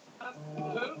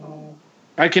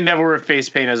 I can never wear face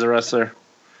paint as a wrestler.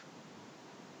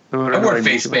 I wore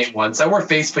face paint once. I wore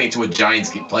face paint to a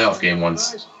Giants playoff game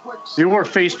once. You wore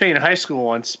face paint in high school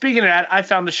once. Speaking of that, I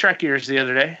found the Shrek ears the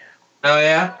other day. Oh,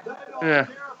 yeah? Yeah.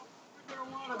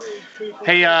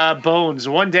 Hey, Bones,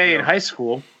 one day in high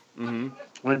school, when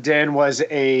Dan was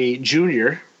a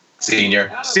junior. Senior,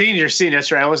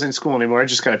 that's right. I wasn't in school anymore. I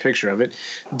just got a picture of it.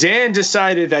 Dan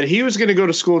decided that he was going to go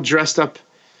to school dressed up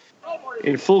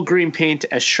in full green paint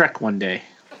as Shrek one day.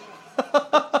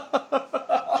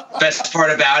 Best part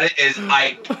about it is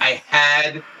I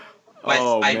had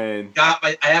I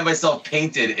had myself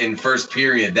painted in first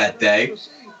period that day,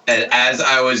 and as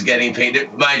I was getting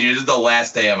painted, mind you, this is the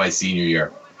last day of my senior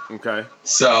year. Okay.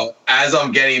 So as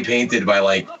I'm getting painted by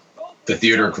like the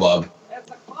theater club,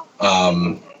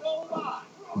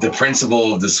 the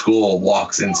principal of the school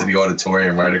walks into the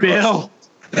auditorium right across. Bill.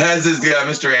 As is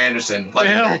Mr. Anderson.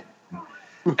 Bill.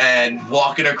 And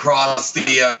walking across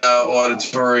the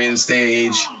auditorium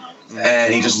stage,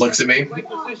 and he just looks at me,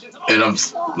 and I'm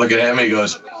looking at him, and he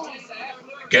goes,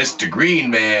 "Guess the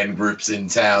Green Man group's in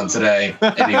town today."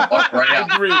 And he walked right out.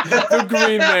 The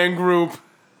Green Man group.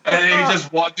 And then he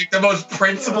just walked, like, the most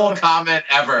principal comment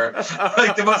ever,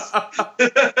 like the most,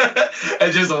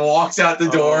 and just walks out the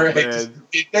door, and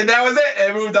that was it.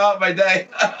 And moved on my day.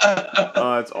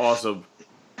 Oh, that's awesome.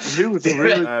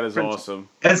 That is awesome.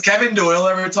 Has Kevin Doyle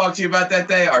ever talked to you about that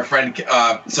day? Our friend,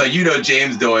 so you know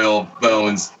James Doyle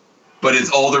Bones, but his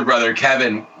older brother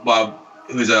Kevin,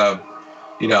 who's a,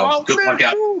 good luck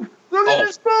out. Look at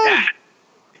this move.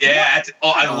 Yeah,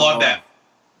 I love that.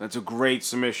 That's a great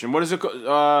submission. What is it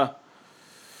called?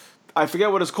 I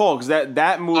forget what it's called because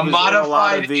that move is in a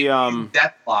lot of the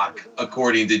Deathlock,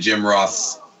 according to Jim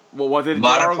Ross. Well, what did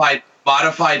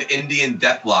modified Indian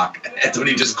Deathlock? That's what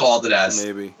he just called it as.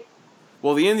 Maybe.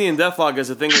 Well, the Indian Deathlock is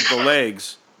a thing with the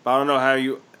legs, but I don't know how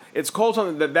you. It's called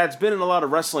something that's been in a lot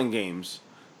of wrestling games.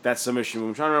 That submission move.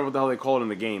 I'm trying to remember what the hell they call it in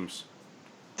the games.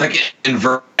 It's like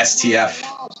invert STF.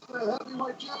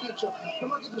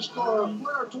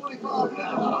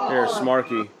 Here,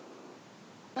 Smarky.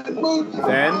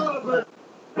 Then,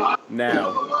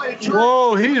 now.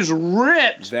 Whoa, he's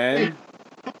ripped. Then,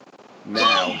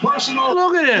 now.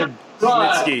 Look at him.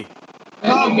 Snitsky.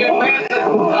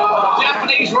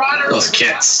 Japanese riders. Those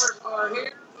kits.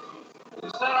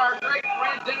 Set our great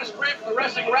friend Dennis Brent for the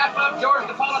wrestling wrap-up. George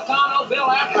Napolitano, Bill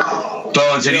Apter.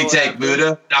 Bones, did he take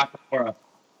Muda? Nakamura.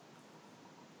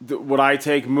 Would I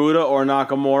take Muda or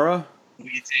Nakamura? Who are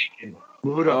you taking?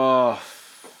 Muda. Oh.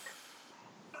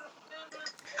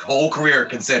 Whole career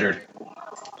considered.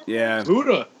 Yeah.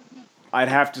 Muda. I'd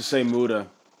have to say Muda.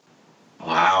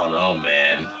 Wow, no,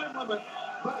 man.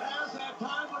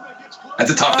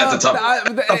 That's a tough.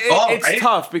 It's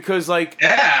tough because, like,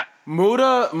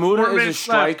 Muda is a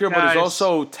striker, but he's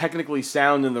also technically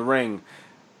sound in the ring.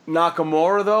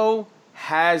 Nakamura, though,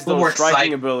 has those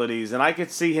striking abilities, and I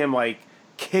could see him, like,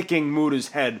 kicking Muda's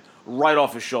head right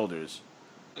off his shoulders.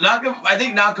 I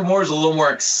think Nakamura is a little more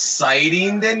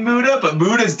exciting than Muda, but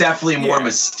Muda is definitely more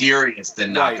mysterious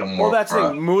than Nakamura. Well, that's the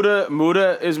thing.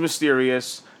 Muda is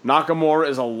mysterious. Nakamura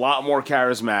is a lot more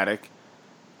charismatic.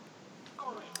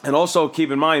 And also, keep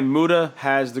in mind, Muda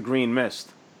has the green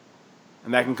mist.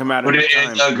 And that can come out at any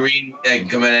time. It can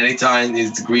come at any time.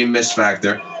 It's the green mist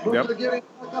factor. Yep.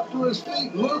 Up to his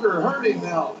feet. Luger hurting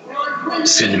now.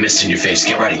 Send the mist in your face.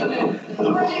 Get ready. 3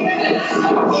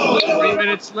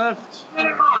 minutes left.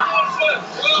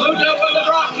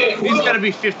 These got to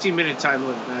be 15-minute time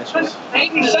limit matches.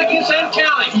 80 seconds and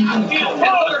counting. And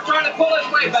Luger trying to pull his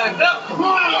way back up.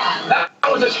 That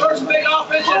was his first big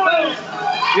offensive move.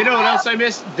 You know what else I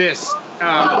missed? This.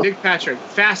 Nick Patrick.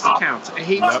 Fast counts. I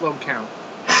hate slow count.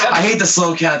 I hate the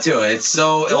slow count, too. It's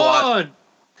so illogical.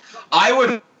 I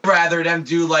would rather them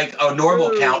do like a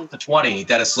normal count to 20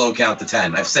 than a slow count to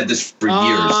 10. I've said this for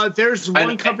years. There's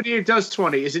one company that does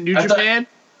 20. Is it New Japan?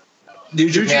 New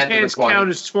Japan's count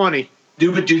is 20.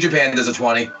 New Japan does a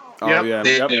 20. Oh, yeah.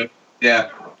 They do. Yeah.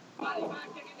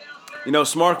 You know,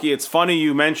 Smarky, it's funny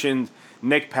you mentioned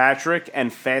Nick Patrick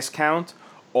and fast count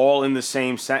all in the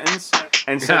same sentence.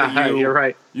 And said that you're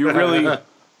right. You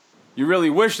really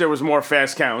wish there was more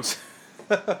fast counts.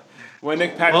 When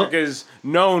Nick Patrick is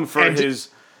known for his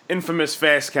infamous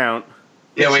fast count.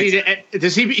 Yeah, he's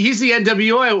the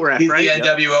NWO ref, right? He's the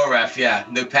NWO ref, yeah.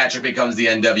 Nick Patrick becomes the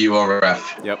NWO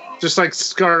ref. Yep. Just like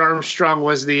Scott Armstrong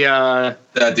was the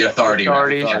authority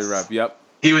ref. Yes. Ref. Yep.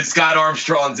 He was Scott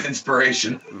Armstrong's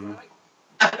inspiration. Mm-hmm.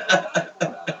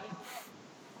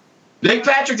 Nick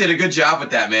Patrick did a good job with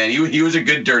that, man. He was a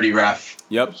good dirty ref.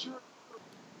 Yep.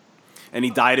 And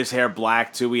he dyed his hair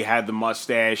black too. He had the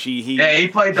mustache. He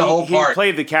played the whole part. He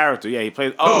played the character. Yeah, he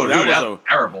played. That was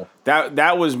terrible.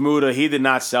 That was Muda. He did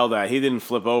not sell that. He didn't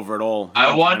flip over at all.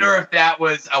 I wonder if that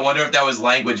was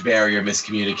language barrier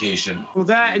miscommunication. Well,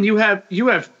 that and you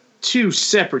have two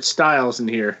separate styles in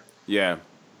here. Yeah.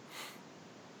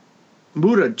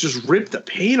 Muda just ripped the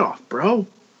paint off, bro.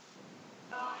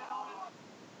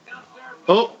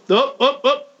 Oh!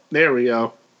 There we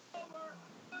go.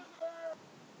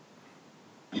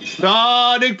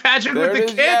 Oh, Nick Patrick with the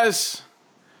kick. Yes.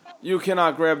 You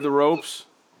cannot grab the ropes.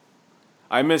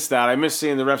 I missed that. I miss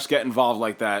seeing the refs get involved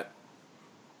like that.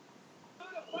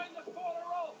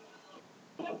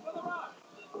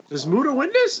 Does Muta win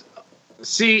this?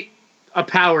 See, a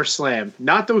power slam,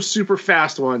 not those super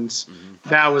fast ones. Mm-hmm.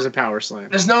 That was a power slam.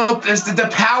 The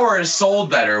power is sold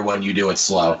better when you do it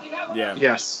slow. Yeah.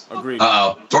 Yes. Agreed.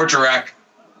 Torture rack.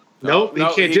 Nope, he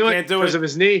can't do it because of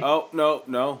his knee. Oh,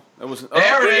 no. That wasn't.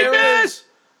 There it is.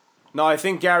 No, I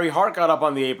think Gary Hart got up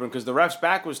on the apron because the ref's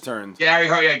back was turned. Gary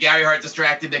Hart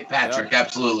distracted Nick Patrick. Yep.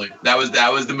 Absolutely. That was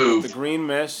the move. The green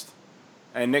missed.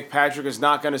 And Nick Patrick is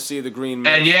not going to see the green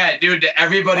miss. And yeah, dude,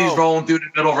 everybody's rolling through the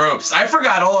middle ropes. I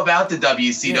forgot all about the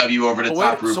WCW over the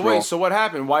top rope roll. So what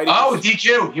happened? Why did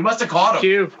DQ. You must have caught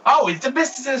him. DQ. Oh, it's the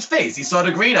mist in his face. He saw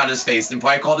the green on his face and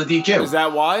probably called it DQ. Is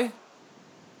that why?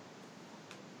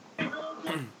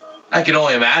 I can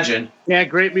only imagine. Yeah,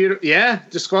 great meter. Yeah,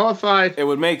 disqualified. It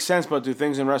would make sense, but do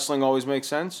things in wrestling always make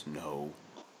sense? No.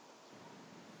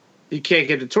 He can't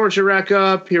get the torture rack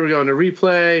up. Here we go in the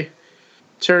replay.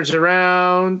 Turns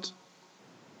around.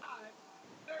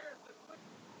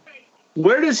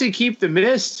 Where does he keep the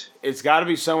mist? It's got to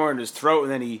be somewhere in his throat,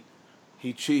 and then he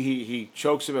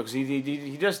chokes it because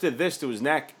he just did this to his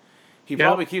neck. He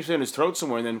probably keeps it in his throat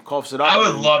somewhere and then coughs it up. I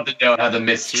would love to know how the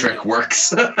mist trick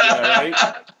works. Yeah, right?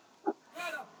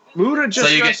 Muta just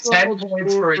so you get 10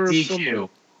 points for a DQ.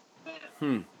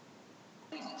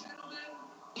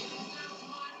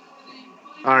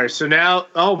 All right, so now,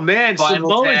 oh man,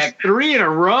 Samoa's 3 in a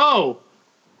row.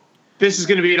 This is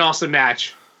going to be an awesome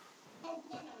match.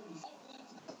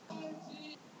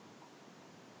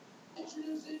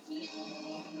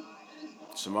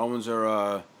 Samoans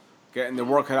are getting their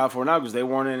work cut out for now because they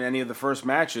weren't in any of the first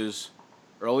matches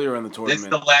earlier in the tournament. This is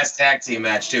the last tag team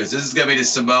match, too. So this is going to be the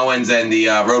Samoans and the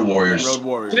Road Warriors.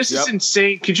 This is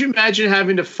insane. Could you imagine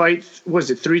having to fight,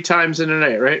 3 times in a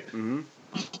night, right? Mm-hmm.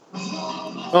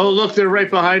 Oh, look, they're right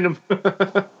behind him.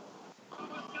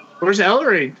 Where's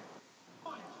Ellering?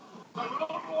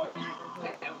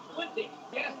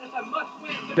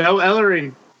 No,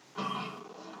 Ellering.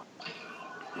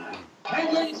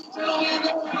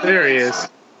 There he is.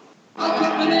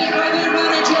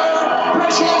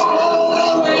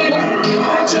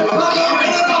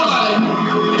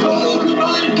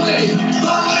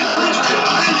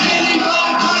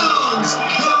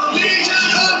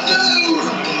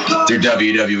 Their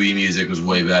WWE music was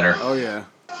way better. Oh, yeah.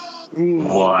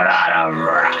 What out of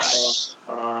rush.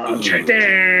 What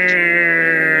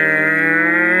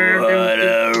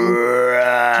a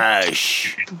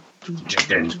rush.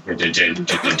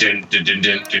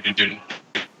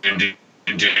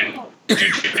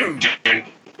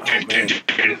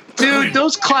 Dude,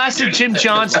 those classic Jim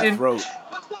Johnston.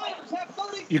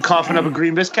 You coughing up a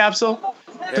green mist capsule?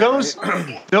 Those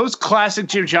classic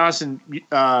Jim Johnston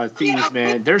themes,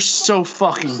 man, they're so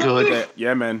fucking good.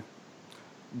 Yeah, man.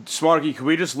 Smarky, can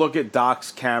we just look at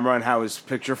Doc's camera and how his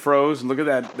picture froze? And look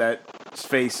at that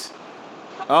face.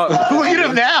 Oh, look at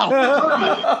him now.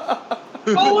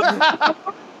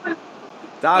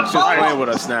 Doc's just playing with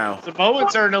us now. The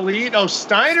Samoans are in the lead. Oh,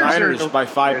 Steiner's by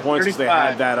 5 points because they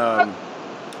had that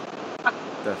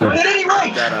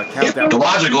countdown. The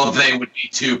logical thing would be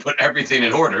to put everything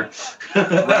in order.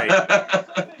 Right.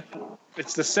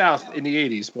 It's the South in the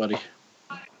 80s, buddy.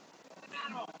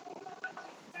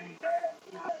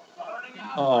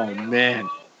 Oh, man.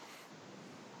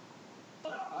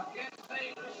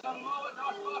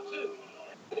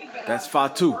 That's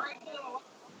Fatu.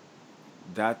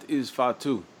 That is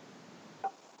Fatu.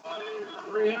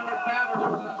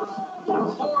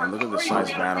 And look at the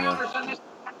size of animal.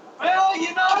 Well,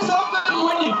 you know something,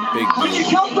 when you Big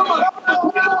come from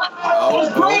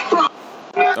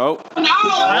Oh.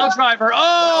 Pile driver.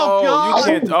 Oh, God. You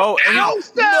can't. Oh,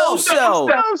 no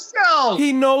sell.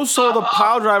 He no-sold a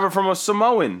pile driver from a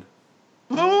Samoan.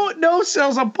 Who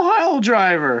no-sells a pile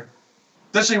driver?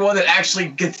 Especially one that actually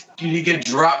gets you get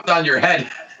dropped on your head.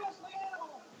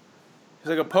 It's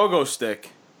like a pogo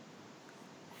stick.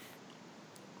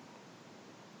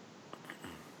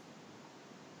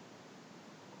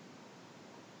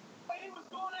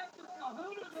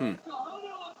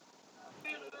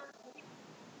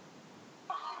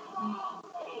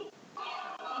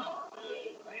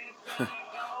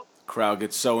 Crowd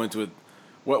gets so into it.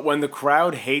 When the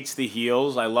crowd hates the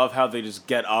heels, I love how they just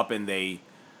get up and they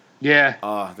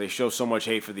show so much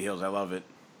hate for the heels. I love it.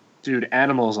 Dude,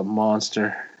 Animal's a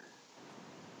monster.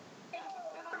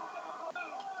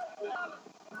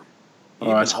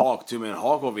 It's Hawk too, man.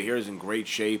 Hawk over here is in great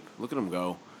shape. Look at him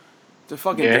go. It's a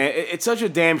fucking. It's such a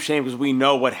damn shame because we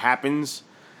know what happens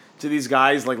to these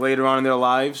guys like later on in their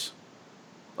lives.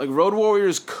 Like Road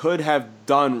Warriors could have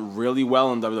done really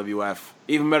well in WWF,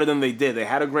 even better than they did. They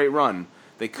had a great run.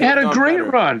 They had a great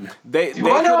run. They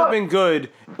could have been good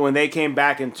when they came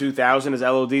back in 2000 as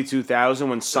LOD 2000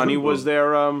 when Sonny was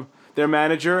their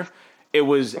manager. It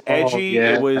was edgy.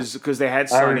 It was because they had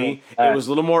Sonny. It was a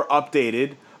little more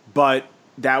updated, but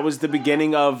that was the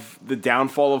beginning of the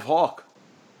downfall of Hawk.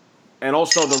 And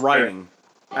also the writing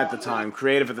at the time,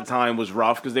 creative at the time, was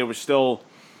rough because they were still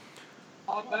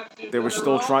in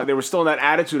that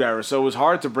Attitude Era. So it was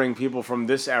hard to bring people from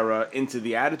this era into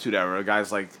the Attitude Era.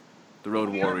 Guys like the Road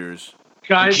Warriors.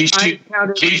 Guys,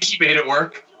 Kishi made it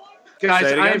work.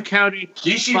 Guys, I have counted.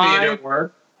 Kishi made it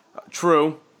work.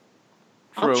 True.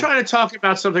 I'm trying to talk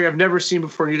about something I've never seen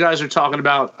before. You guys are talking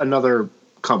about another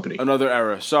company. Another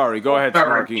era. Sorry. Go ahead,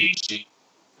 Sparky.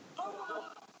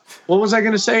 What was I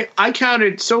going to say? I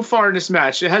counted so far in this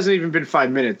match. It hasn't even been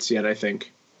 5 minutes yet, I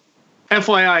think.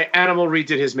 FYI, Animal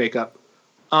redid his makeup.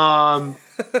 I've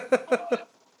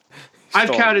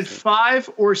counted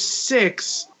 5 or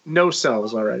 6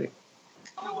 no-sells already.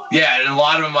 Yeah, and a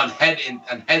lot of them on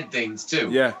head things, too.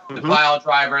 Yeah. The pile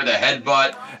driver, the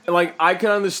headbutt. Like, I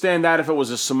can understand that if it was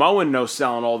a Samoan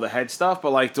no-sell and all the head stuff,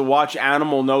 but, like, to watch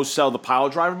Animal no-sell the pile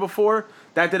driver before,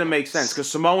 that didn't make sense, because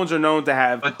Samoans are known to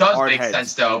have hard heads. It does make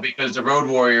sense, though, because the Road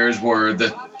Warriors were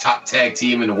the top tag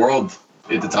team in the world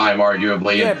at the time,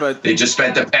 arguably. Yeah, but they just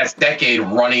spent the past decade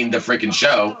running the freaking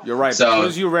show. You're right. So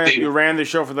because you ran the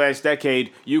show for the last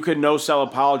decade, you could no-sell a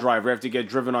pile driver after you get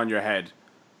driven on your head.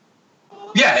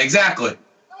 Yeah, exactly.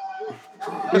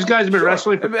 These guys have been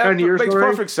wrestling for 10 years Makes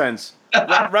already. Perfect sense.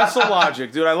 Wrestle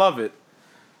logic, dude. I love it.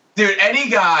 Dude, any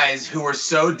guys who are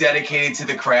so dedicated to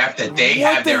the craft that they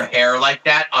have their hair like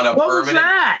that on a permanent... Was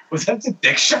that? Was that a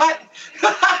dick shot?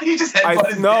 He just headbutted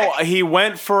his No, dick. he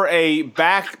went for a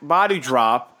back body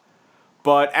drop,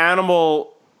 but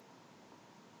Animal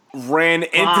ran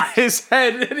into his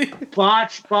head.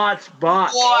 Botch. Wow.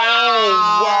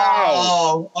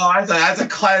 Oh, I thought that's a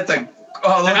classic.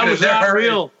 Oh, look that at was it. They're not hurting.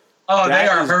 real. Oh, they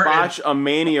are hurting.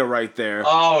 Botch-a-mania right there.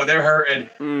 Oh, they're hurting.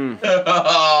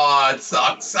 Oh, it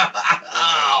sucks.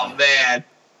 Oh, man.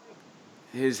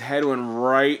 His head went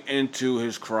right into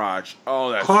his crotch.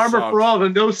 Oh, that Karma sucks. for all the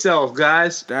no-sells,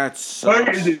 guys. That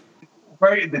sucks.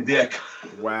 Right in the dick.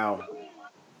 Wow.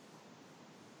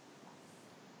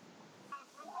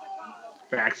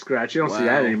 Back scratch. You don't see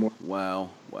that anymore.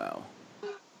 Wow.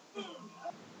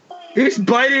 He's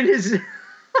biting his...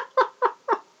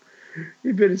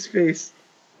 He bit his face.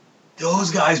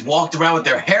 Those guys walked around with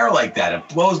their hair like that. It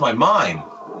blows my mind.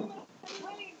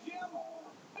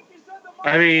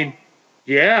 I mean,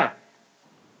 yeah.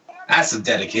 That's some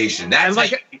dedication.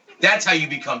 That's how you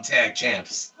become tag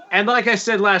champs. And like I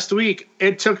said last week,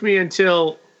 it took me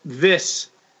until this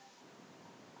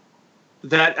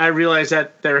that I realized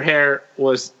that their hair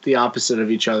was the opposite of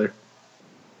each other.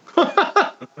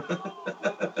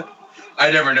 I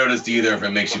never noticed either. If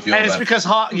it makes you feel and better. it's because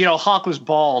Hawk was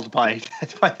bald by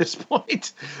this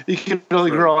point. You can only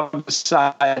grow on the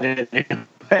side.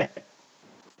 Anyway.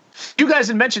 You guys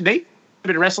had mentioned they've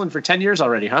been wrestling for 10 years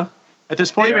already, huh? At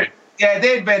this point,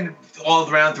 they've been all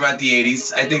around throughout the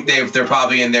 80s. I think they're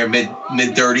probably in their mid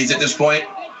 30s at this point.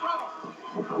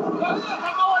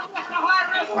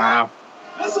 Wow.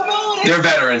 They're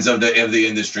veterans of the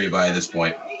industry by this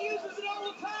point.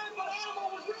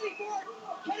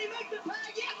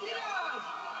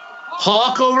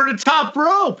 Hawk over the top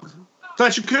rope.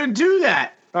 Thought you couldn't do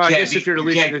that. Oh, I guess if you're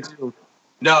deleting it too.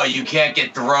 No, you can't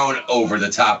get thrown over the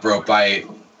top rope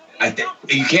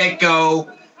you can't go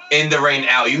in the ring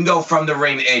out. You can go from the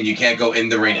ring in. You can't go in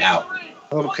the ring out.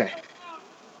 Okay.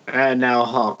 And now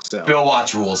Hawk's out. Bill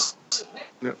Watts rules.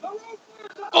 No.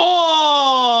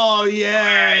 Oh,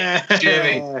 yeah.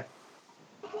 Jimmy.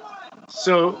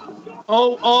 So,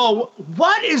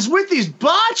 what is with these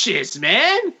botches,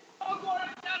 man?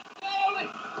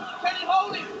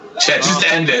 Yeah, just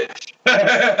end it.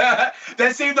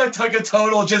 That seemed like a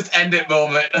total just end it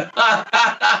moment.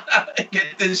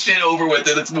 Get this shit over with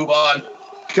and let's move on.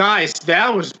 Guys,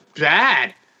 that was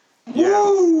bad. Yeah.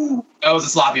 Woo! That was a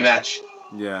sloppy match.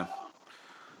 Yeah.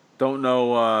 Don't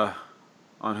know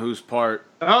on whose part.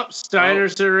 Oh,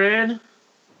 Steiners are in.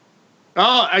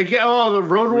 The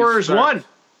Road Warriors won.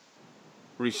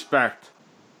 Respect.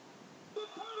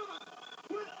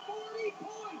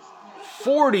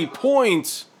 40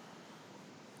 points.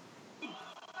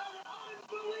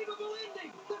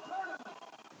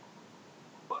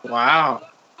 Wow.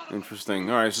 Interesting.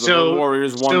 All right, so the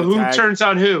Warriors won the tag. So who turns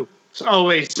on who? Oh,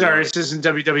 wait, sorry, this isn't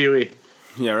WWE.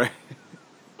 Yeah, right.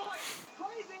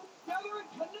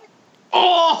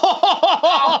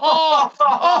 Oh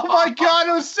my God,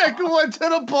 it was second one to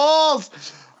the balls.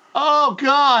 Oh,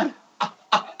 God.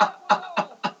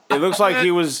 It looks like he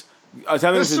was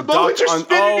attempting to Samoans duck are on.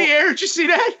 spinning in the air. Did you see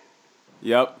that?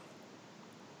 Yep.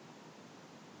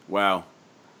 Wow.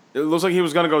 It looks like he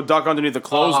was going to go duck underneath the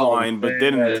clothesline, but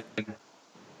didn't.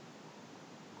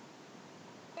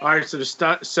 All right,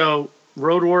 so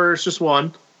Road Warriors just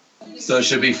won. So it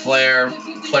should be Flair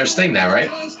Sting now, right?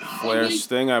 Flair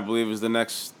Sting, I believe, is the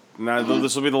next. Now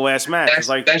this will be the last match.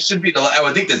 That should be I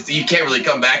would think that you can't really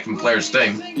come back from Flair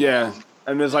Sting. Yeah,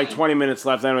 and there's like 20 minutes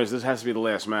left. Anyways, this has to be the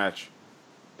last match.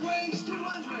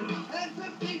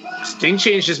 Sting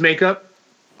changed his makeup.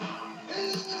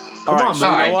 All right, so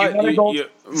you know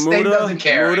what? Sting doesn't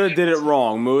care. Muta did it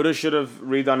wrong. Muta should have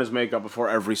redone his makeup before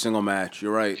every single match.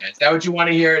 You're right. Is that what you want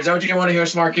to hear?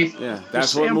 Smarky? Yeah,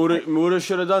 that's what Muta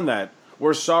should have done that.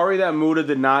 We're sorry that Muta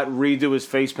did not redo his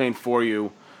face paint for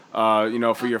you,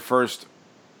 for your first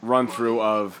run-through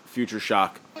of Future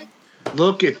Shock.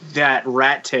 Look at that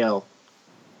rat tail.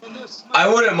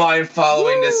 I wouldn't mind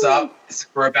following this up.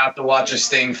 We're about to watch a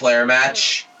Sting Flair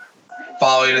match.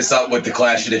 Following this up with the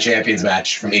Clash of the Champions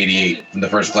match from '88, from the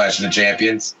first Clash of the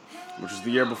Champions, which is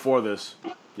the year before this.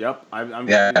 Yep, I'm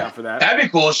down for that. That'd be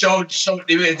cool. Show. We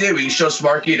can show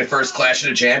Smarky the first Clash of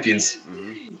the Champions.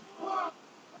 Mm-hmm.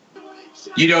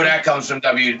 You know that comes from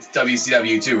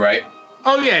WCW too, right?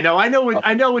 Oh yeah, no, I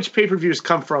know which pay-per-views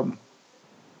come from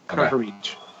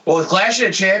each. Well, the Clash of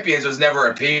the Champions was never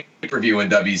a pay-per-view in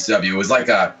WCW. It was like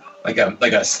a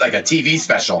TV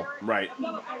special. Right.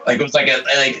 Like it was like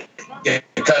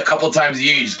a couple times a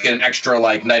year you just get an extra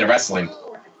night of wrestling.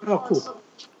 Oh, cool.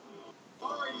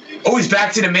 Oh, he's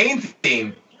back to the main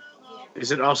theme.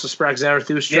 Is it also Sprach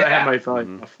Zarathustra? Yeah. I have my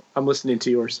volume. I'm listening to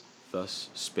yours. Thus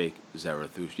spake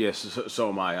Zarathustra. Yes, so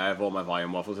am I. I have all my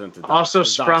volume off. Listen to also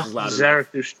Sprach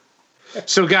Zarathustra.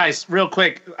 So, guys, real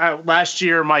quick. Last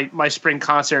year, my spring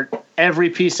concert, every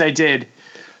piece I did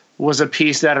was a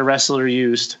piece that a wrestler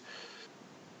used.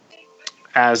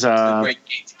 As a Great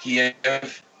Gate to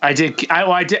Kiev. I did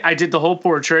the whole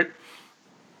portrait.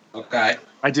 Okay.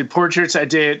 I did portraits. I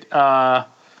did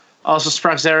also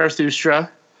Sprach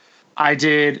Zarathustra. I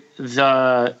did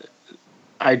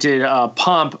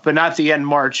Pump, but not the end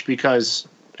march because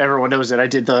everyone knows it. I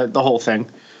did the whole thing.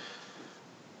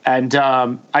 And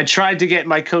I tried to get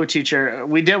my co-teacher.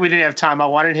 We didn't have time. I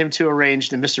wanted him to arrange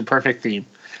the Mr. Perfect theme.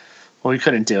 Well, we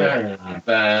couldn't do it.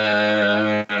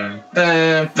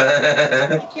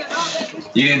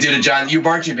 You didn't do the John. You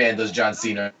marching band does John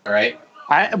Cena, right?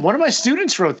 One of my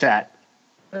students wrote that.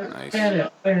 Nice. I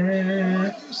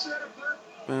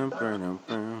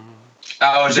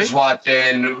was just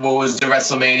watching. What was the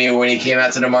WrestleMania when he came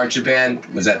out to the marching band?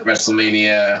 Was that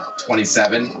WrestleMania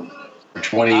 27 or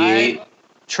 28?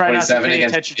 Try not to pay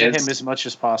attention to him as much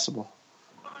as possible.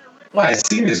 Why?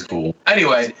 Sting is cool.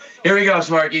 Anyway, here we go,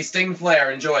 Smarky. Sting Flair.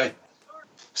 Enjoy.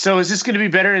 So is this going to be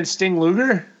better than Sting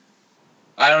Luger?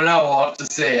 I don't know. We'll have to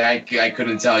see. I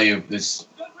couldn't tell you. This.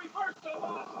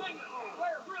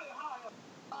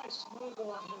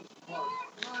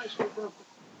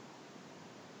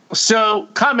 So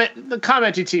the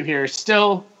commenting team here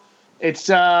still, it's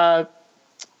Jim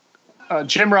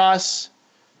Ross,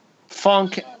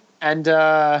 Funk, and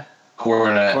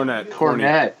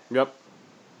Cornette. Yep.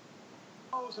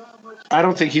 I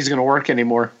don't think he's going to work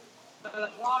anymore. I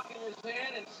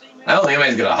don't think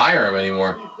anybody's going to hire him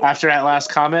anymore. After that last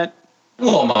comment? A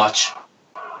little much.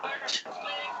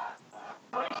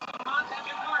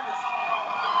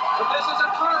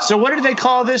 So what did they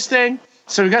call this thing?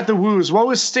 So we got the woos. What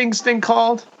was Sting's thing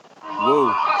called?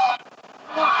 Woo.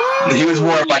 He was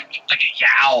more like a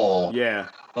yowl. Yeah.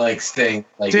 Like Sting.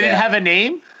 Did it have a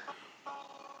name?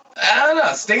 I don't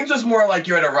know. Sting's was more like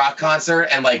you're at a rock concert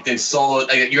and the solo.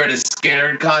 You're at a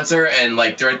Skinner concert and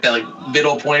they're at the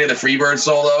middle point of the Freebird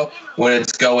solo when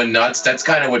it's going nuts. That's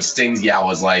kind of what Sting's yowl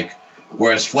was like.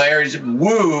 Whereas Flair's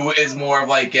woo is more of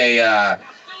a,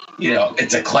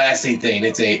 it's a classy thing.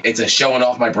 It's a showing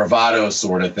off my bravado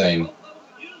sort of thing.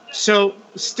 So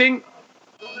Sting.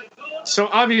 So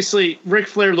obviously Ric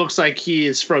Flair looks like he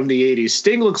is from the 80s.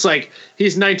 Sting looks like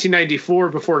he's 1994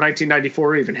 before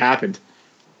 1994 even happened.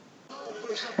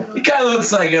 He kind of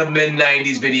looks like a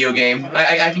mid-90s video game.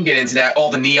 I can get into that.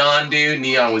 Oh, the Neon dude.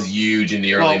 Neon was huge in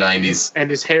the early 90s. And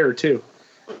his hair, too.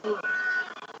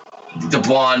 The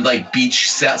blonde, beach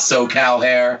SoCal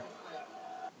hair.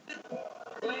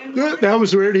 That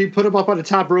was weird. He put him up on the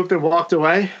top rope and walked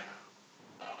away.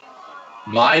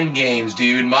 Mind games,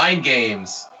 dude. Mind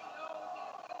games.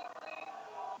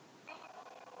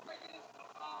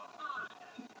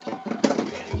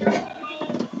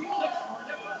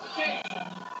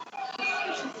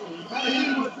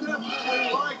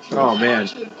 Oh, man.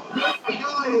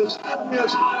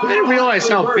 I didn't realize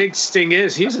how big Sting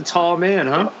is. He's a tall man,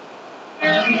 huh?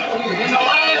 in the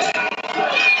last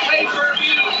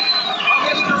pay-per-view of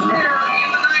his career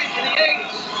in the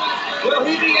 80s. Will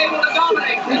he be able to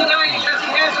dominate in the 90s as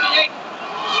he has in the 80s?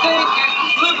 Sting and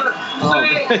Luger.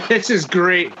 This is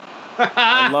great.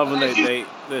 I love when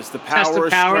there's the power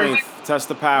of strength. Test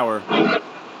the power. Test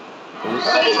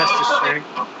the strength.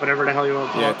 Whatever the hell you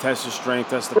want to Yeah, test the strength,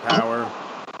 test the power.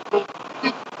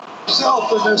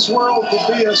 Himself in this world to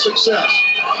be a success.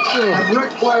 And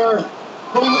Ric Flair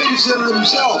believes in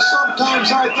himself.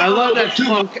 Sometimes I love that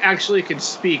Punk actually can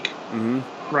speak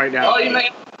right now. Oh, you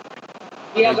may.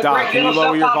 Hey, Doc, can you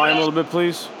lower your volume a little bit,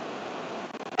 please?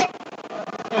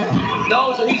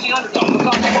 Knows that he's the underdog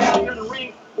because you're in the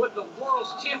ring with the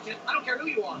world's champion. I don't care who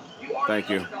you are. You are Thank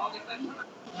the you.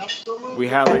 underdog. We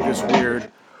had like this weird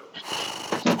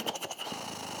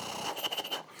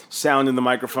sound in the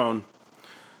microphone.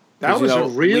 That was a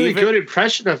really good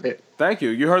impression of it. Thank you.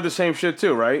 You heard the same shit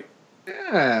too, right?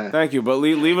 Yeah. Thank you. But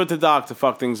leave it to Doc to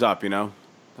fuck things up, you know?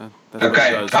 That's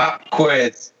Okay, pop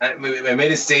quiz. I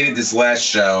made it stated this last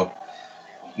show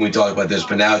when we talked about this,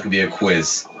 but now it can be a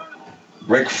quiz.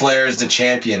 Ric Flair is the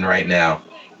champion right now.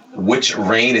 Which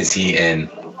reign is he in?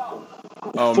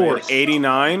 Oh, man.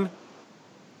 89?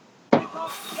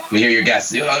 Let me hear your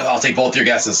guess. I'll take both your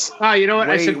guesses. Oh, you know what?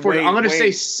 I said 40. I'm going to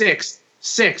say sixth.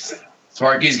 Sixth.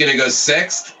 Sparky's going to go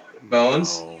sixth.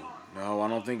 Bones? No, I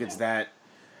don't think it's that.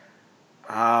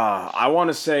 I want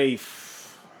to say...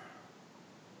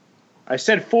 I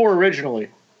said 4 originally.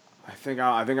 I think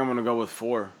I'm going to go with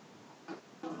 4.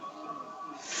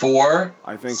 4?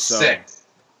 I think so. 6.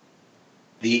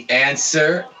 The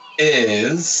answer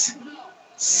is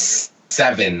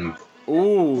 7.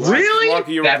 Ooh, really?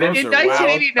 Lucky you were 7 closer. in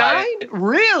 1989?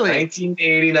 Really?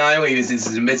 1989, when he was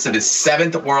in the midst of his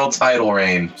 7th world title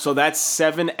reign. So that's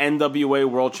 7 NWA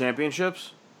World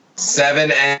Championships?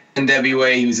 7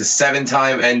 NWA. He was a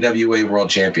 7-time NWA World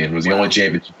Champion. It was the only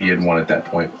championship he had won at that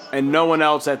point. And no one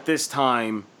else at this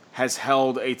time has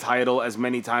held a title as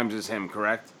many times as him,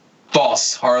 correct?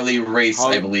 False. Harley Race,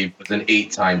 I believe, was an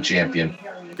 8-time champion.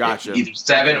 Gotcha. Either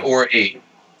 7 or 8.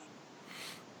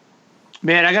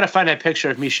 Man, I got to find that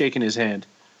picture of me shaking his hand.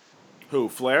 Who,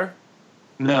 Flair?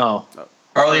 No.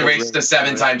 Harley Race is the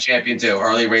 7-time champion, too.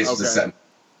 Harley Race is the 7.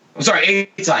 I'm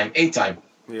sorry, 8-time. 8-time.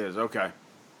 He is, okay.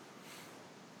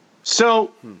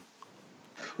 So...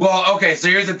 Well, okay, so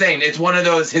here's the thing. It's one of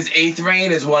those, his 8th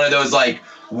reign is one of those, like,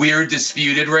 weird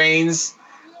disputed reigns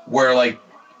where, like,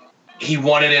 he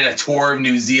won it in a tour of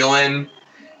New Zealand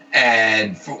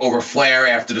and over Flair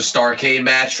after the Starrcade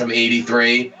match from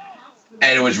 83.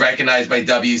 And it was recognized by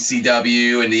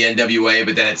WCW and the NWA,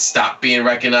 but then it stopped being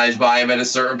recognized by him at a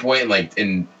certain point, like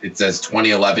it says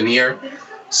 2011 here.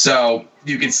 So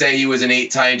you could say he was an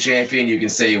 8-time champion. You can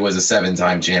say he was a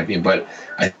 7-time champion. But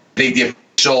I think the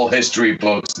official history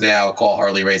books now call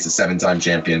Harley Race a 7-time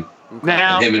champion.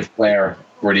 Now, and him and Flair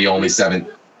were the only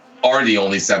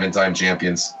 7-time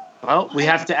champions. Well, we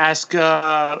have to ask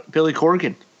Billy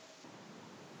Corgan.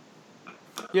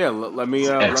 Yeah, let me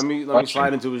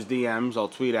slide into his DMs. I'll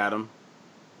tweet at him.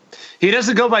 He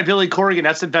doesn't go by Billy Corgan.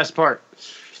 That's the best part.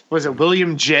 Was it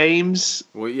William James?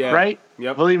 Well, yeah. Right?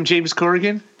 Yep. William James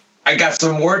Corgan. I got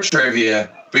some more trivia.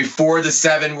 Before the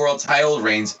 7 world title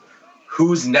reigns,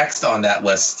 who's next on that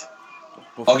list?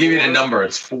 I'll give you the number.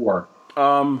 It's 4.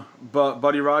 But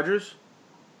Buddy Rogers?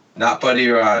 Not Buddy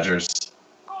Rogers.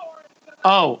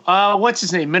 Oh, what's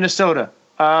his name? Minnesota.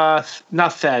 Not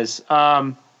Thez.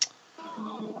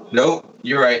 Nope,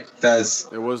 you're right. Thez.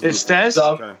 It's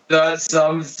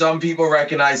Thez? Some people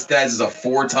recognize Thez as a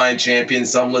 4-time champion.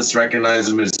 Some lists recognize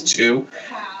him as 2.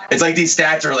 It's like these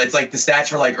stats are. It's like the stats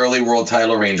for like early world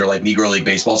title range are like Negro League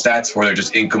baseball stats, where they're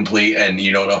just incomplete and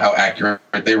you don't know how accurate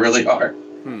they really are.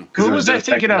 Who was I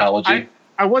thinking of?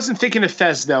 I wasn't thinking of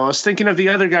Thez though. I was thinking of the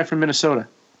other guy from Minnesota.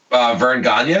 Vern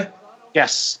Gagne.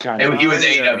 Yes, Gagne. And he was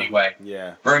AWA.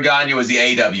 Yeah. Vern Gagne was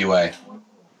the AWA.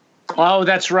 Oh,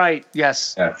 that's right.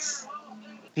 Yes. Yes.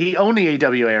 He owned the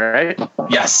AWA, right?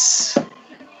 Yes.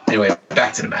 Anyway,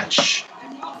 back to the match.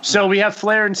 So we have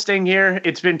Flair and Sting here.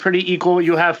 It's been pretty equal.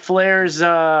 You have Flair's,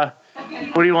 what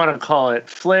do you want to call it?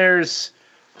 Flair's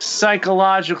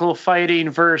psychological fighting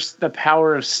versus the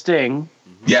power of Sting.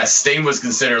 Yes, Sting was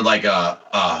considered like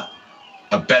a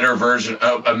better version,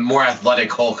 a more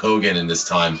athletic Hulk Hogan in this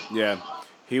time. Yeah.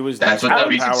 He was. That's what I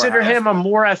would consider him a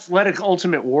more athletic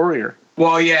Ultimate Warrior.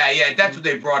 Well, yeah, that's what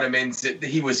they brought him in.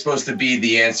 He was supposed to be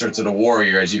the answer to the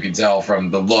Warrior, as you can tell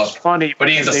from the look. It's funny, but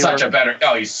he's such a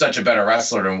better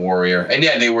wrestler than Warrior. And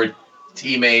yeah, they were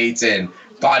teammates and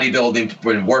bodybuilding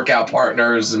and workout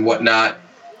partners and whatnot.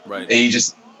 Right.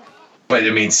 And but I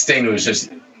mean, Sting was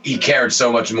he cared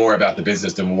so much more about the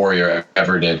business than Warrior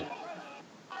ever did.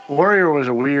 Warrior was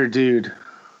a weird dude.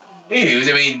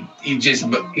 He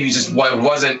just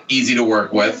wasn't easy to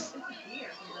work with.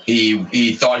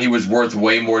 He thought he was worth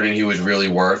way more than he was really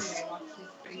worth.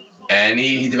 And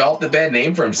he developed a bad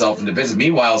name for himself in the business.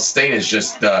 Meanwhile, Sting is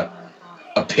just the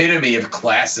epitome of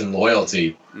class and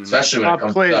loyalty, especially when it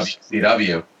comes to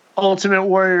WCW. Ultimate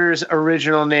Warrior's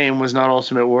original name was not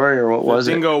Ultimate Warrior. What was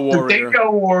it? Dingo Warrior. The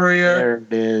Dingo Warrior. There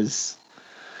it is.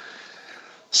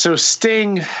 So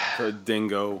Sting. The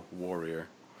Dingo Warrior.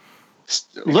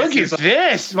 Look at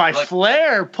this.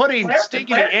 Flair putting Sting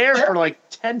in the air for like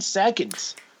 10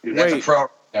 seconds. Dude, that's a pro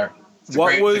there.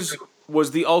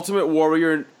 Was the Ultimate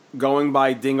Warrior going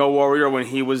by Dingo Warrior when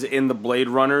he was in the Blade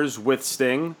Runners with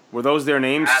Sting? Were those their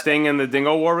names, Sting and the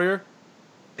Dingo Warrior?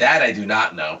 That I do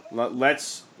not know.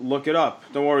 Let's look it up.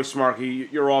 Don't worry, Smarky.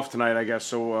 You're off tonight, I guess,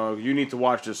 so you need to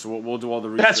watch this. So we'll do all the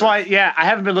research. That's why, I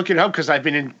haven't been looking it up because I've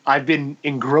been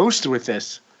engrossed with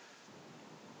this.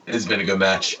 It's been a good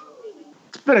match.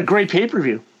 It's been a great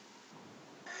pay-per-view.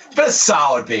 It's been a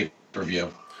solid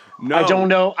pay-per-view. No. I don't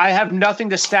know. I have nothing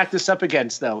to stack this up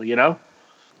against, though, you know?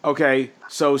 Okay,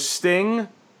 so Sting...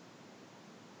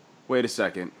 Wait a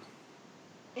second.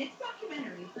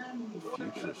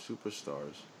 Future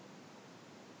Superstars.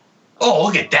 Oh,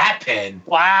 look at that pin.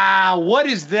 Wow, what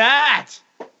is that?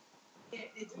 Oh,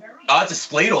 that's a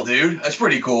spladle, dude. That's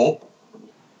pretty cool.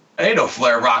 I didn't know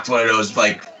Flair rocked one of those,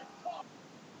 I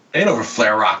didn't know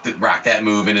Flair rocked that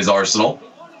move in his arsenal.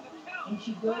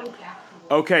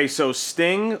 Okay, so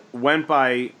Sting went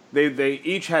by... They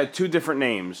each had two different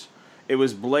names. It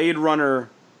was Blade Runner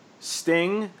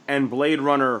Sting and Blade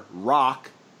Runner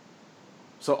Rock.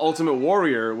 So Ultimate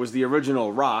Warrior was the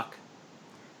original Rock.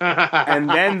 And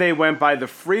then they went by the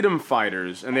Freedom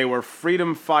Fighters, and they were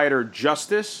Freedom Fighter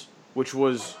Justice, which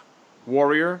was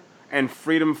Warrior, and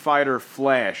Freedom Fighter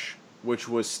Flash, which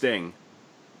was Sting.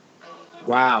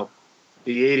 Wow.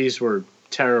 The 80s were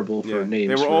terrible for names.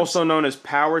 They were also known as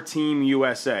Power Team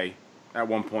USA at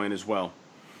one point as well.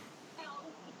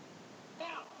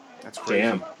 That's crazy.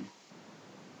 Damn.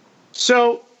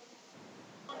 So,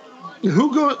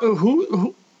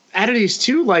 who out of these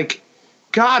two,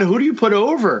 God, who do you put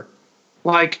over?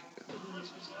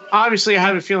 Obviously I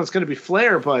have a feeling it's going to be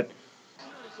Flair, but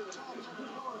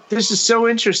this is so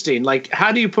interesting.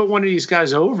 How do you put one of these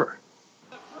guys over?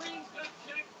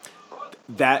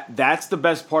 That's the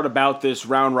best part about this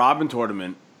round robin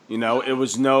tournament. You know, it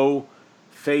was no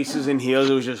faces and heels.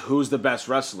 It was just who's the best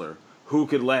wrestler, who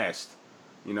could last.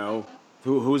 You know,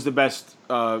 who's the best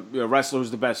wrestler,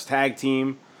 who's the best tag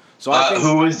team. So I think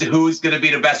who's going to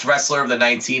be the best wrestler of the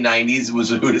 1990s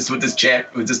was who this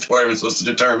tournament was supposed to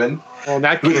determine.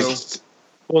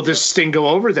 Well, does Sting go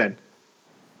over then?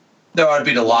 That would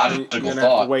be the logical You're gonna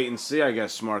thought. have to wait and see, I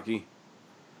guess, Smarky.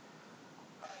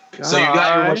 God. So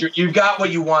you've got what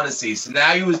you want to see. So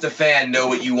now you, as the fan, know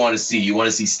what you want to see. You want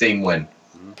to see Sting win.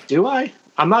 Do I?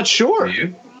 I'm not sure. Do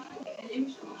you?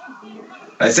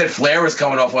 I said Flair was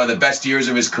coming off one of the best years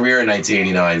of his career in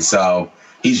 1989, so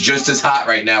he's just as hot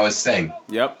right now as Sting.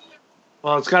 Yep.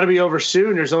 Well, it's got to be over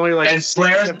soon. There's only and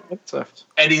Flair's left.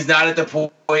 And he's not at the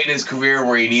point in his career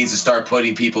where he needs to start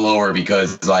putting people over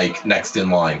because next in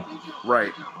line.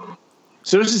 Right.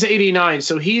 So this is 89.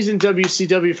 So he's in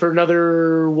WCW for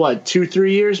another 2-3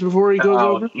 years before he goes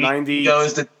over. 90. He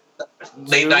goes to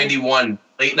late 91.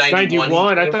 Late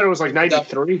 91. I thought it was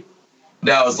 93.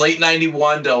 No, it was late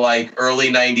 91 to early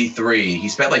 93. He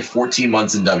spent 15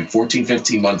 months in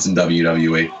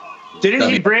WWE. Didn't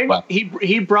he bring?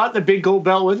 He brought the big gold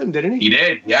belt with him, didn't he? He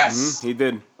did. Yes, mm-hmm, he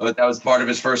did. But that was part of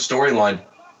his first storyline.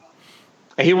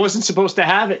 He wasn't supposed to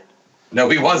have it. No,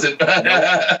 he wasn't.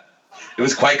 It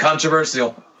was quite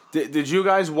controversial. Did you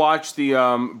guys watch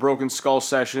the Broken Skull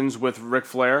sessions with Ric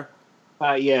Flair?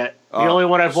 Yeah. The only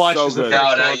one I've watched is the first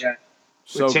not one yet.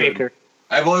 with Taker. Good.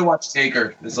 I've only watched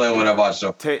Taker. That's the only one I've watched.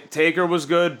 So. Taker was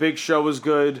good. Big Show was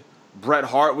good. Bret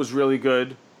Hart was really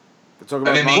good. They're talking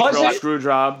about Montreal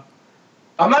Screwjob.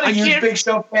 I'm not a huge Big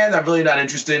Show fan. I'm really not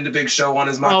interested in the Big Show one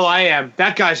as much. Oh, I am.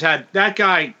 That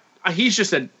guy, he's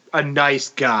just a nice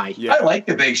guy. Yeah. I like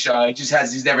the Big Show.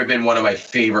 He's never been one of my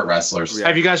favorite wrestlers. Yeah.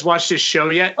 Have you guys watched his show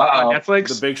yet on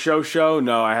Netflix? The Big Show?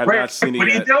 No, I have not seen it yet. What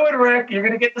are you doing, Rick? You're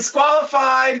going to get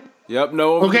disqualified. Yep,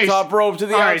 no over the top rope to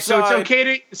the outside.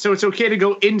 Right, so it's okay to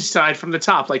go inside from the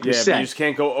top, like you said. But you just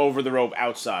can't go over the rope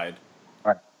outside.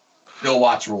 All right. Bill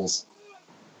Watts rules.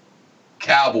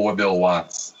 Cowboy Bill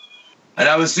Watts. And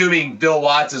I'm assuming Bill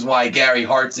Watts is why Gary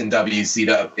Hart's in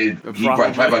WCW. He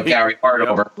brought Gary Hart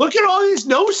over. Look at all these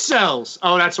no cells.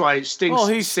 Oh, that's why Sting's. Oh,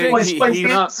 he's he's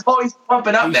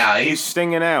pumping up now. He's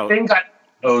stinging out. Sting got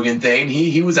Hogan thing.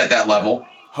 He was at that level.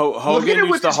 Hogan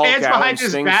used to Hulk out and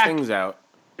Sting stings out.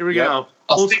 Here we go.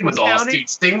 Oh, Sting was awesome.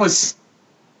 Sting was.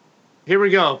 Here we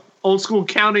go. Old school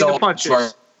counting the punches.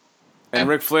 Smart. And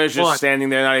Ric Flair's just standing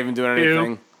there, not even doing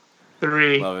anything. 2,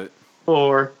 3, love it.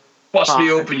 4. Bust me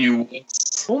open, you.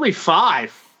 Only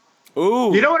 5.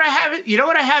 Ooh. You know what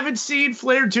I haven't seen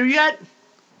Flair do yet?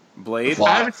 Blade.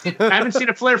 I haven't seen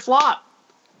a Flair flop.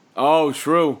 Oh,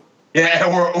 true. Yeah,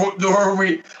 or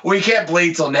we can't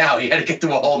blade till now. He had to get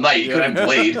through a whole night. He couldn't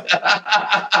blade.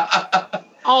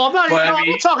 I'm not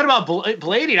talking about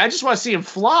blading. I just want to see him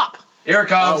flop. Here it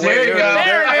comes. Here you go.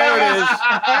 There it is.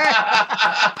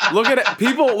 Look at it.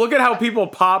 Look at how people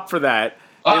pop for that.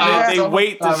 They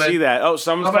wait to see that. Oh,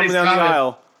 someone's coming down the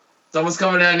aisle. Someone's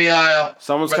coming down the aisle.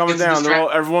 Someone's coming down.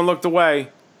 Everyone looked away.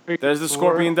 There's the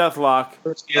Scorpion Deathlock.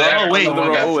 Wait.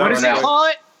 What does he call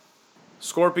it?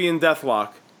 Scorpion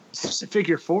Deathlock. It's just a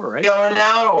figure 4, right? Going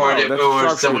out,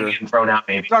 or someone getting thrown out,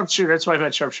 maybe. Sharpshooter. That's why I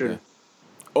meant sharpshooter. Yeah.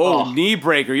 Oh, knee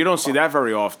breaker. You don't see that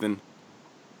very often.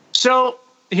 So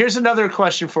here's another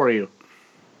question for you.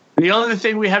 The only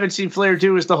thing we haven't seen Flair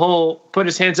do is the whole put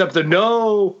his hands up the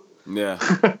no. Yeah.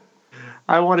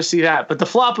 I want to see that. But the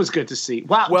flop was good to see.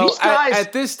 Wow. Well, these guys,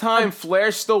 at this time,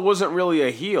 Flair still wasn't really a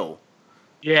heel.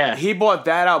 Yeah. He bought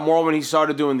that out more when he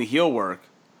started doing the heel work.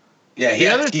 Yeah, he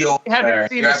had heel Flair.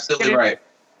 You're absolutely right.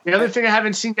 The other thing I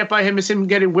haven't seen yet by him is him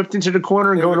getting whipped into the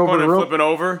corner and going over the rope. Flipping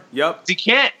over. Yep. He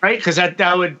can't, right? Because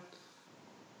that would,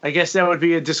 I guess that would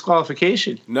be a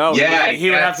disqualification. No. Yeah. He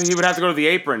would have to go to the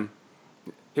apron.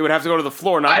 He would have to go to the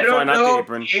floor, not the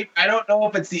apron. I don't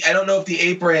know if the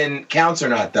apron counts or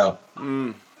not, though.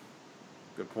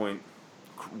 Good point.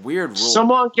 Weird rule.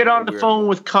 Someone get on the phone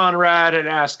with Conrad and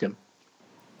ask him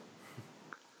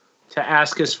to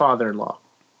ask his father-in-law.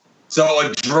 So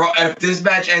a draw. If this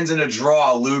match ends in a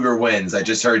draw, Luger wins. I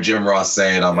just heard Jim Ross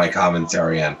say it on my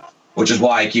commentary end, which is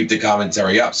why I keep the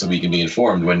commentary up so we can be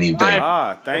informed when need be.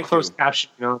 Thank you. Closed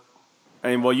caption, you know.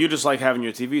 And well, you just like having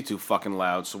your TV too fucking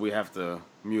loud, so we have to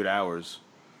mute ours.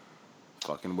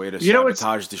 Fucking way to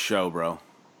sabotage the show, bro.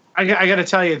 I got to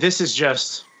tell you, this is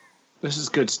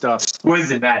good stuff. Wins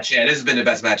the match. Yeah, this has been the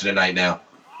best match of the night now.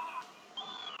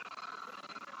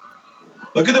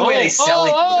 Look at the way they sell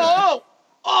it.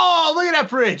 Oh, look at that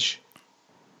bridge.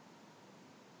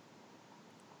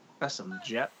 That's some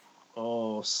jet.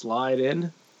 Oh, slide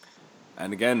in.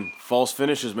 And again, false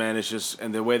finishes, man. It's just,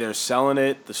 and the way they're selling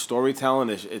it, the storytelling,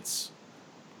 it's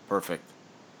perfect.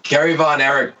 Kerry Von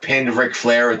Erich pinned Ric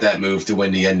Flair with that move to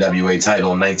win the NWA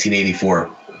title in 1984.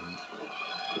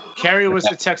 Kerry was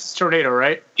the Texas Tornado,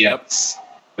 right? Yep.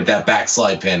 With that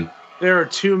backslide pin. There are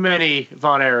too many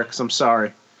Von Erichs. I'm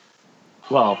sorry.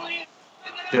 Well,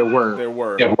 there were.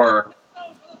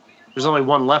 There's only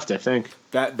one left, I think.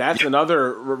 That's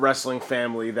another wrestling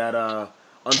family that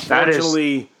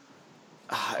unfortunately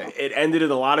it ended in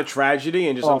a lot just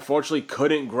unfortunately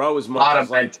couldn't grow as much.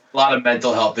 A lot of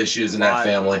mental health issues in that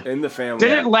family. In the family.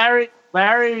 Didn't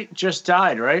Larry just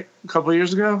died, right? A couple of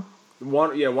years ago?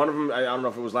 One of them, I don't know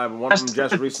if it was live, but one of them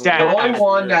just recently. The only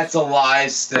one that's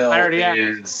alive still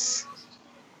is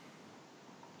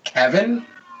Kevin?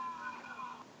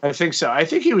 I think so. I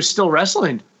think he was still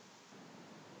wrestling.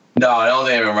 No, I don't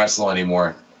think he wrestle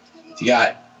anymore. You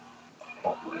got.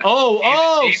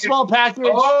 Small package.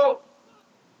 Oh,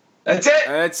 that's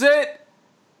it.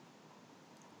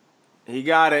 He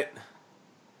got it.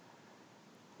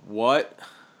 What?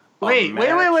 Wait.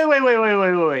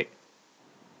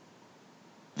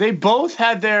 They both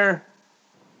had their.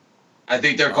 I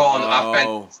think they're calling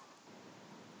offense.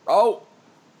 Oh,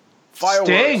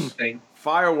 fireworks! Sting.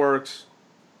 Fireworks!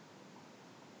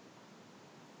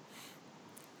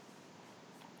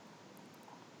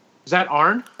 Is that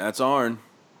Arn? That's Arn.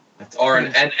 That's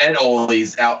Arn, and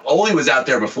Ole's out. Ole was out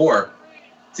there before.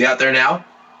 Is he out there now?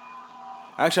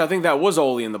 Actually, I think that was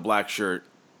Ole in the black shirt.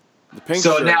 The pink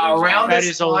shirt. So is now around Arn.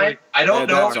 this time, I don't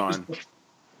know.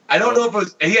 I don't know if it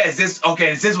was. Yeah, is this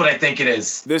okay? Is this what I think it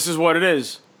is? This is what it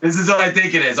is. This is what I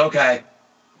think it is. Okay.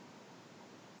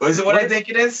 Is it what I think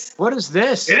it is? What is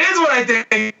this? It is what I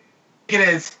think it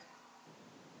is.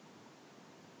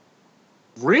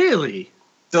 Really?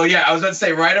 So yeah, I was about to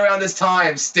say right around this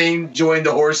time, Sting joined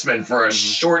the Horsemen for a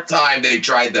short time. They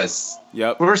tried this.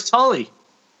 Yep. Where's Tully?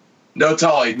 No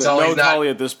Tully. No Tully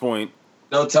at this point.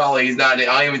 No Tully. He's not. I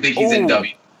don't even think he's in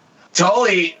W.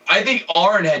 Tully, I think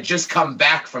Arn had just come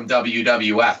back from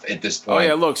WWF at this point. Oh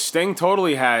yeah, look, Sting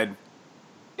totally had.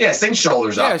 Yeah, Sting's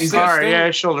shoulders up. He's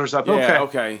his shoulders up. Yeah,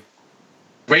 okay.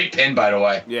 Great pin, by the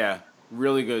way. Yeah,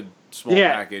 really good small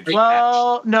package.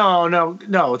 Well, no.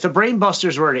 The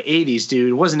Brainbusters were in the 80s,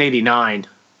 dude. It wasn't 89.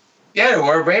 Yeah, they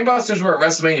were. Brainbusters were at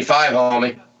WrestleMania 5,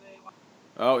 homie.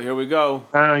 Oh, here we go.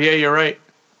 Oh, yeah, you're right.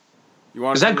 You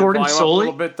want is that Gordon Solie? A Solie?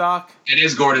 little bit, Doc? It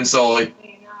is Gordon Solie.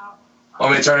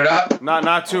 Want me to turn it up?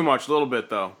 Not too much, a little bit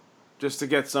though, just to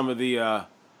get some of the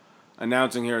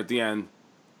announcing here at the end.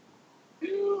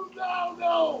 You now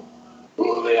know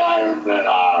who the Iron Men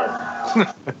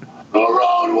are. The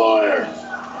Road Warriors.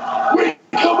 We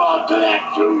come out to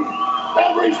that tune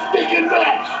every stinking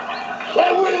match,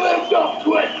 and we lived up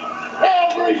to it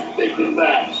every stinking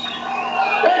match.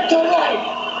 And tonight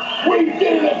we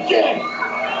did it again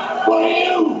for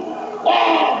you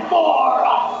and for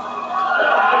us.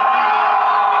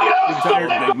 I'm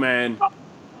tired, big man.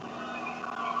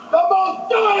 The most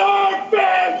die-hard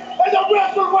fans in the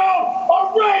wrestling world are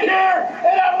right here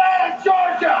in Atlanta,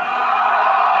 Georgia.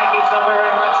 Thank you so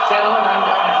very much, gentlemen. I'm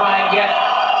going to try and get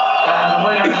the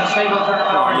winner of the single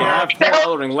tournament. You have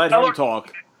Paul Ellering. Let him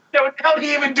talk. What the hell did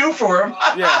he even do for him?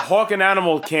 Yeah, Hawk and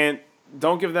Animal can't.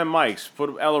 Don't give them mics. Put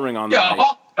Ellering on. Yeah,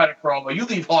 Hawk got a promo. You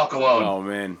leave Hawk alone. Oh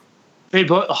man. Hey,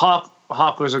 but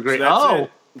Hawk was a great. So that's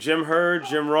it. Jim Hurd,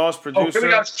 Jim Ross, producer. Here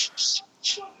we go.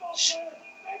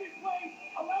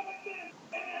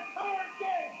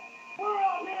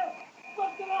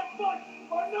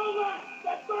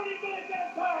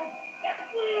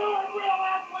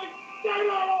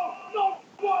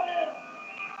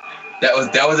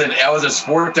 That was a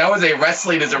sport. That was a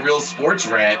wrestling as a real sports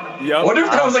rant. Yep. I wonder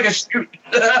if that was like a shoot.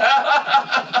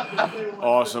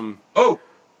 Awesome. Oh,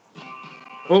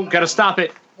 gotta stop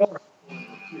it. All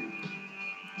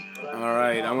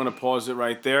right, I'm gonna pause it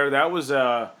right there. That was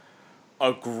a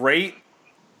great.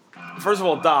 First of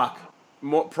all, Doc,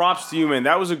 props to you, man.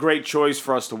 That was a great choice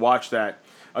for us to watch that.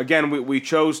 Again, we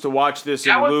chose to watch this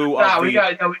in lieu of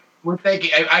the. We're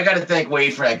thanking. I got to thank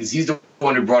Wade for that because he's the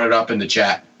one who brought it up in the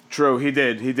chat. True, he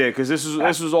did, because this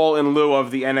was all in lieu of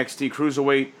the NXT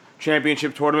Cruiserweight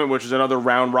Championship tournament, which is another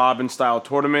round robin style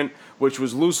tournament, which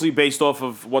was loosely based off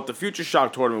of what the Future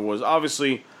Shock tournament was.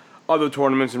 Obviously, other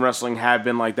tournaments in wrestling have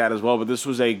been like that as well, but this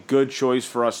was a good choice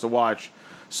for us to watch.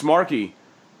 Smarky,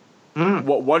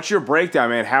 what's your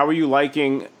breakdown, man? How are you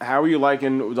liking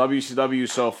WCW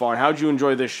so far? How'd you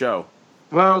enjoy this show?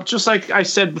 Well, just like I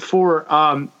said before,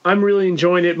 I'm really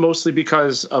enjoying it mostly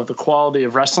because of the quality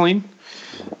of wrestling.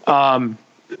 Like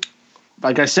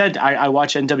I said, I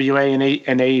watch NWA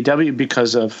and AEW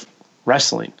because of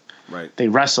wrestling. Right. They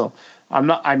wrestle.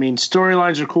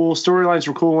 Storylines are cool. Storylines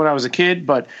were cool when I was a kid,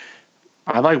 but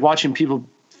I like watching people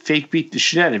fake beat the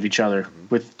shit out of each other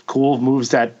with cool moves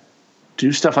that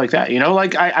do stuff like that.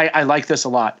 I like this a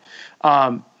lot.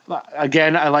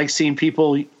 Again, I like seeing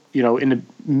people, in the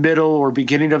middle or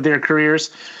beginning of their careers.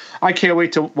 I can't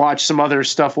wait to watch some other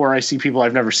stuff where I see people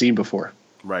I've never seen before.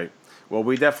 Right. Well,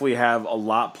 we definitely have a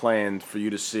lot planned for you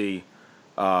to see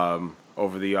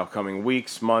over the upcoming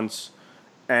weeks, months,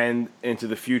 and into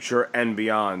the future and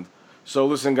beyond. So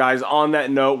listen, guys, on that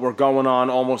note, we're going on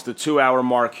almost the 2-hour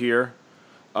mark here.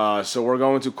 So we're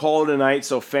going to call it a night.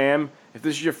 So fam, if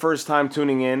this is your first time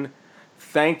tuning in,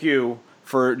 thank you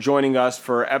for joining us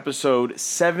for episode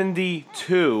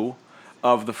 72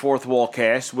 of the Fourth Wall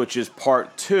Cast, which is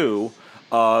part 2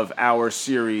 of our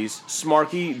series,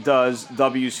 Smarky Does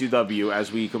WCW,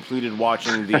 as we completed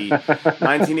watching the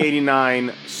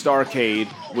 1989 Starrcade,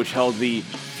 which held the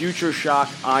Future Shock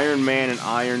Iron Man and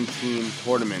Iron Team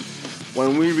tournament.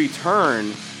 When we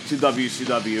return to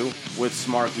WCW with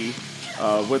Smarky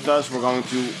with us, we're going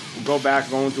to go back,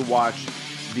 to watch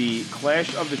the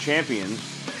Clash of the Champions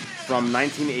from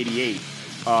 1988.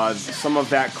 Some of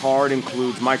that card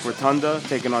includes Mike Rotunda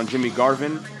taking on Jimmy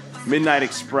Garvin, Midnight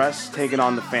Express taking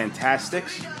on the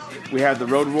Fantastics. We have the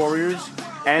Road Warriors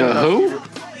and who?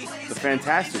 The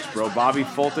Fantastics, bro. Bobby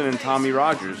Fulton and Tommy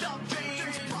Rogers.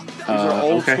 These are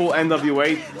old school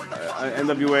NWA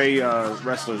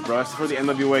wrestlers, bro. That's for the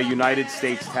NWA United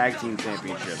States Tag Team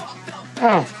Championship.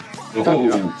 Oh.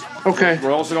 Okay.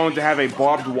 We're also going to have a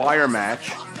barbed wire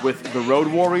match with the Road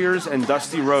Warriors and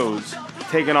Dusty Rhodes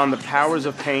taking on the Powers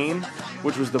of Pain,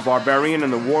 which was the Barbarian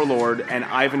and the Warlord, and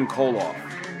Ivan Koloff.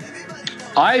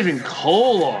 Ivan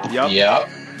Koloff? Yep.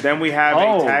 Then we have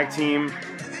a tag team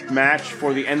match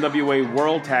for the NWA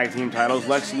World Tag Team titles.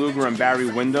 Lex Luger and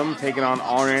Barry Windham taking on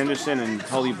Arn Anderson and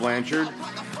Tully Blanchard.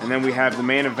 And then we have the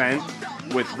main event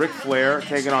with Ric Flair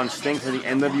taking on Sting for the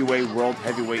NWA World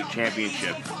Heavyweight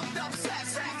Championship.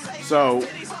 So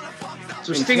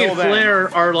Sting and Flair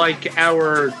are like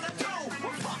our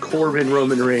Corbin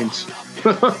Roman Reigns.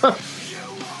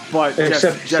 But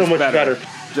except so much better.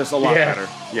 Just a lot better.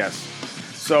 Yes.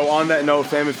 So on that note,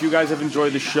 fam, if you guys have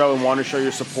enjoyed the show and want to show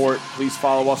your support, please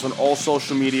follow us on all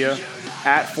social media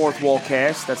at Fourth Wall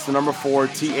Cast. That's the number 4,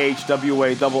 THWALLCAST.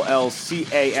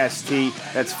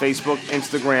 That's Facebook,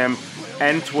 Instagram,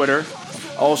 and Twitter.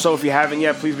 Also, if you haven't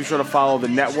yet, please be sure to follow the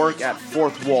network at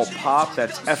Fourth Wall Pop.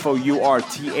 That's FOURTHWALL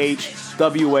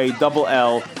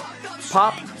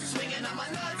Pop.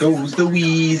 Goes the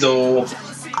weasel.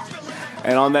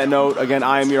 And on that note, again,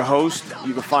 I am your host.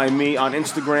 You can find me on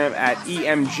Instagram at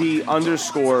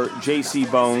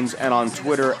EMG_JCBones and on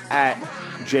Twitter at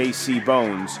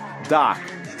JCBones. Doc,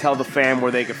 tell the fam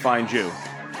where they can find you.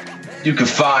 You can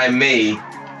find me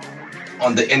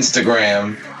on the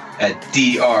Instagram at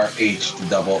DRHAASE,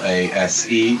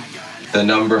 the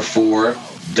number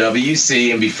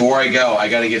 4WC. And before I go, I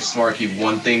got to give Smarky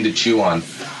one thing to chew on.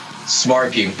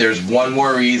 Smarky, there's one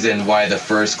more reason why the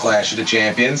first Clash of the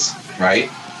Champions,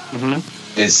 right,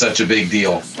 is such a big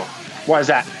deal. Why is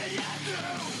that?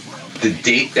 The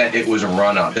date that it was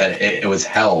run on, that it was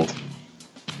held,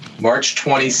 March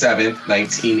 27th,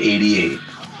 1988.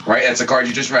 Right? That's the card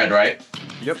you just read, right?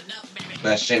 Yep.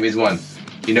 Clash of Champions 1.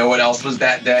 You know what else was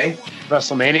that day?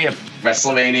 WrestleMania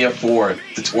 4,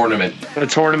 the tournament. The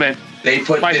tournament. They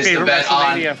put this event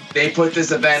on. They put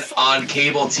this event on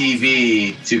cable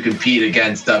TV to compete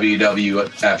against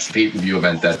WWF's pay-per-view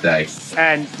event that day.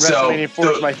 And WrestleMania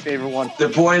 4 is my favorite one. The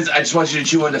point is, I just want you to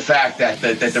chew on the fact that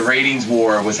the ratings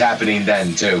war was happening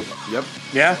then too. Yep.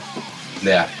 Yeah.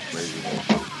 Yeah.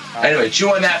 Anyway,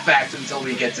 chew on that fact until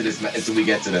we get to this.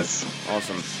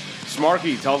 Awesome.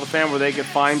 Smarky, tell the fam where they can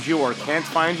find you or can't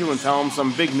find you, and tell them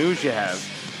some big news you have.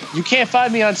 You can't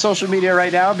find me on social media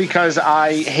right now because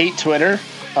I hate Twitter,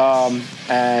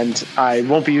 and I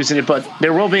won't be using it, but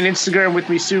there will be an Instagram with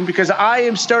me soon because I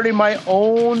am starting my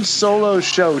own solo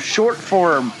show, short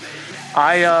form.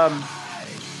 My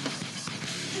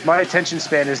attention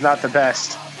span is not the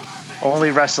best.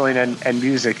 Only wrestling and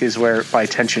music is where my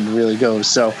attention really goes.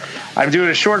 So I'm doing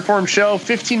a short form show,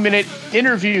 15-minute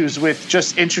interviews with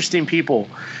just interesting people.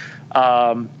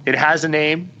 It has a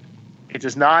name. It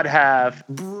does not have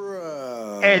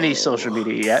any social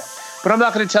media yet, but I'm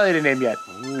not going to tell you the name yet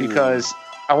because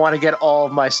I want to get all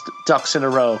of my ducks in a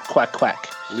row. Quack, quack.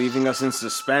 Leaving us in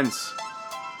suspense.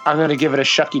 I'm going to give it a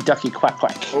shucky ducky quack,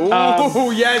 quack.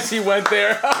 Oh, yes, he went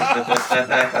there.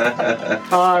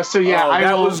 So, yeah,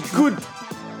 that was good.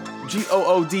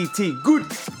 GOODT, good.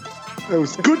 That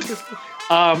was good.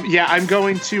 Yeah, I'm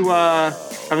going to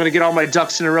get all my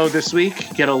ducks in a row this week,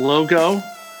 get a logo,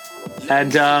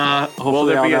 and hopefully will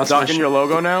there be a duck in your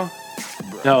logo now?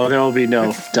 No, there will be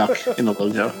no duck in the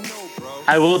logo.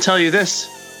 I will tell you this.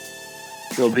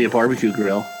 There will be a barbecue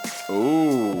grill.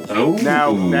 Ooh. Oh.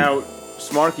 Now,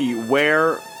 Smarky,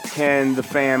 where can the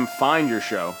fam find your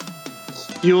show?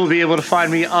 You will be able to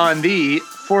find me on the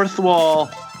Fourth Wall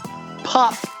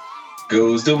Pop.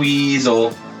 Goes the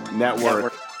Weasel.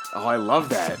 Network. Oh, I love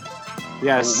that.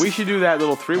 Yes. We should do that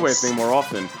little three-way thing more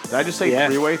often. Did I just say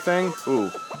three-way thing?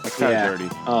 Ooh, that's kind of dirty.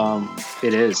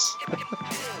 It is.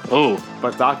 Oh.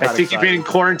 But Doc, I think you've been in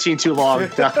quarantine too long.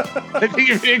 I think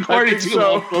you've been in quarantine too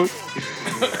long.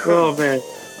 Oh, man.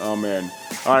 Oh, man.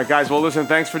 All right, guys. Well, listen,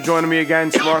 thanks for joining me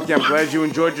again. Smarky, I'm glad you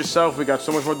enjoyed yourself. We got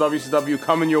so much more WCW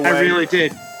coming your way. I really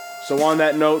did. So on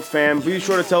that note, fam, be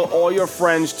sure to tell all your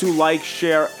friends to like,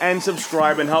 share, and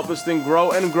subscribe and help this thing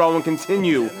grow and grow and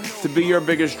continue to be your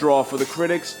biggest draw for the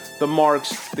critics, the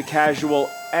marks, the casual,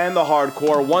 and the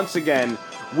hardcore. Once again,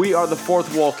 we are the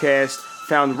Fourth Wall Cast,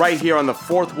 found right here on the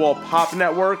Fourth Wall Pop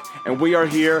Network, and we are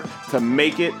here to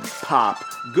make it pop.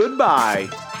 Goodbye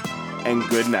and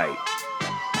good night.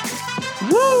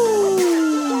 Woo!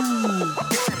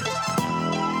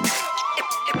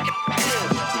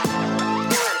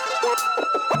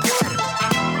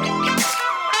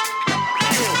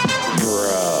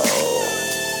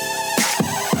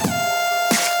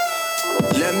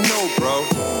 Let him know, bro.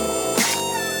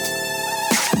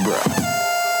 Bruh.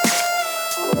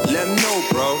 Let him know,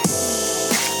 bro.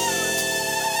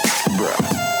 Bruh.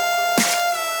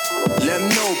 Let him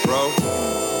know, bro.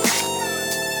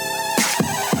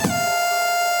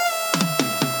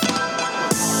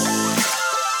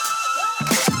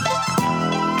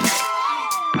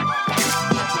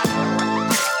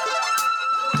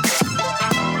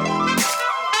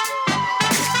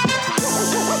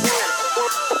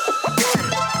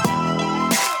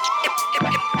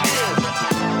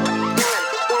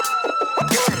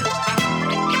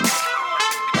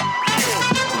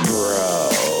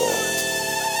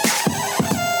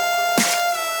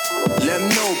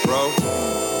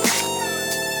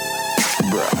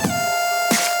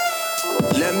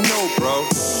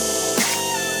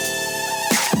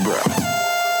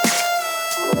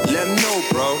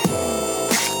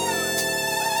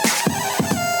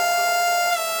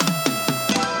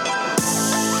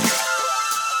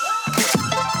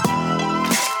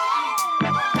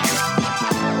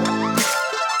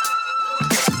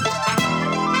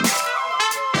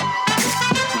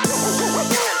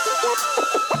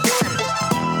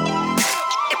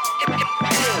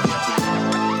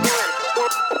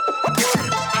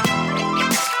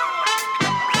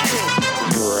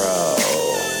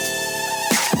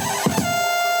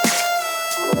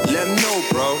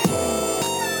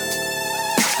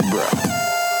 Bruh.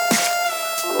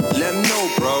 Let him know,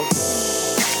 bro.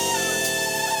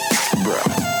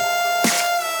 Bruh.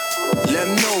 Let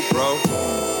him know, bro.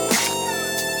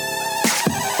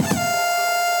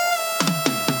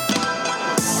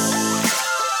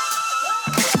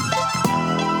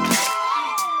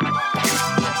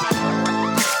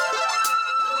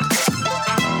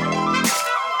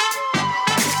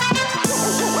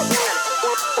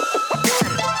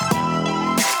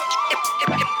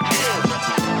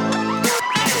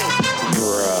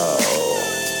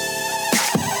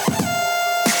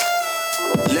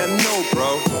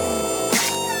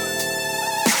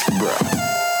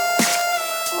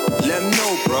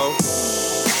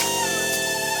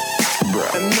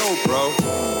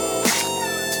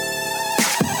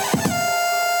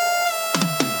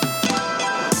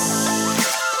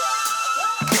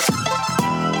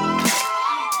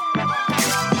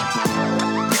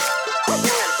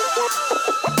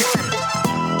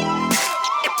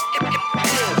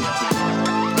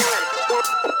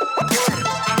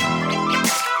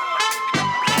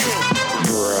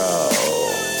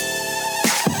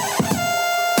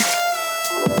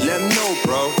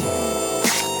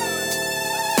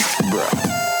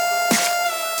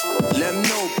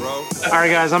 All right,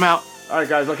 guys, I'm out. All right,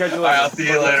 guys, I'll catch you later. All right, I'll see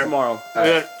you later tomorrow. All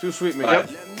right. Too sweet, man. Bye. Yep.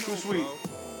 Too sweet.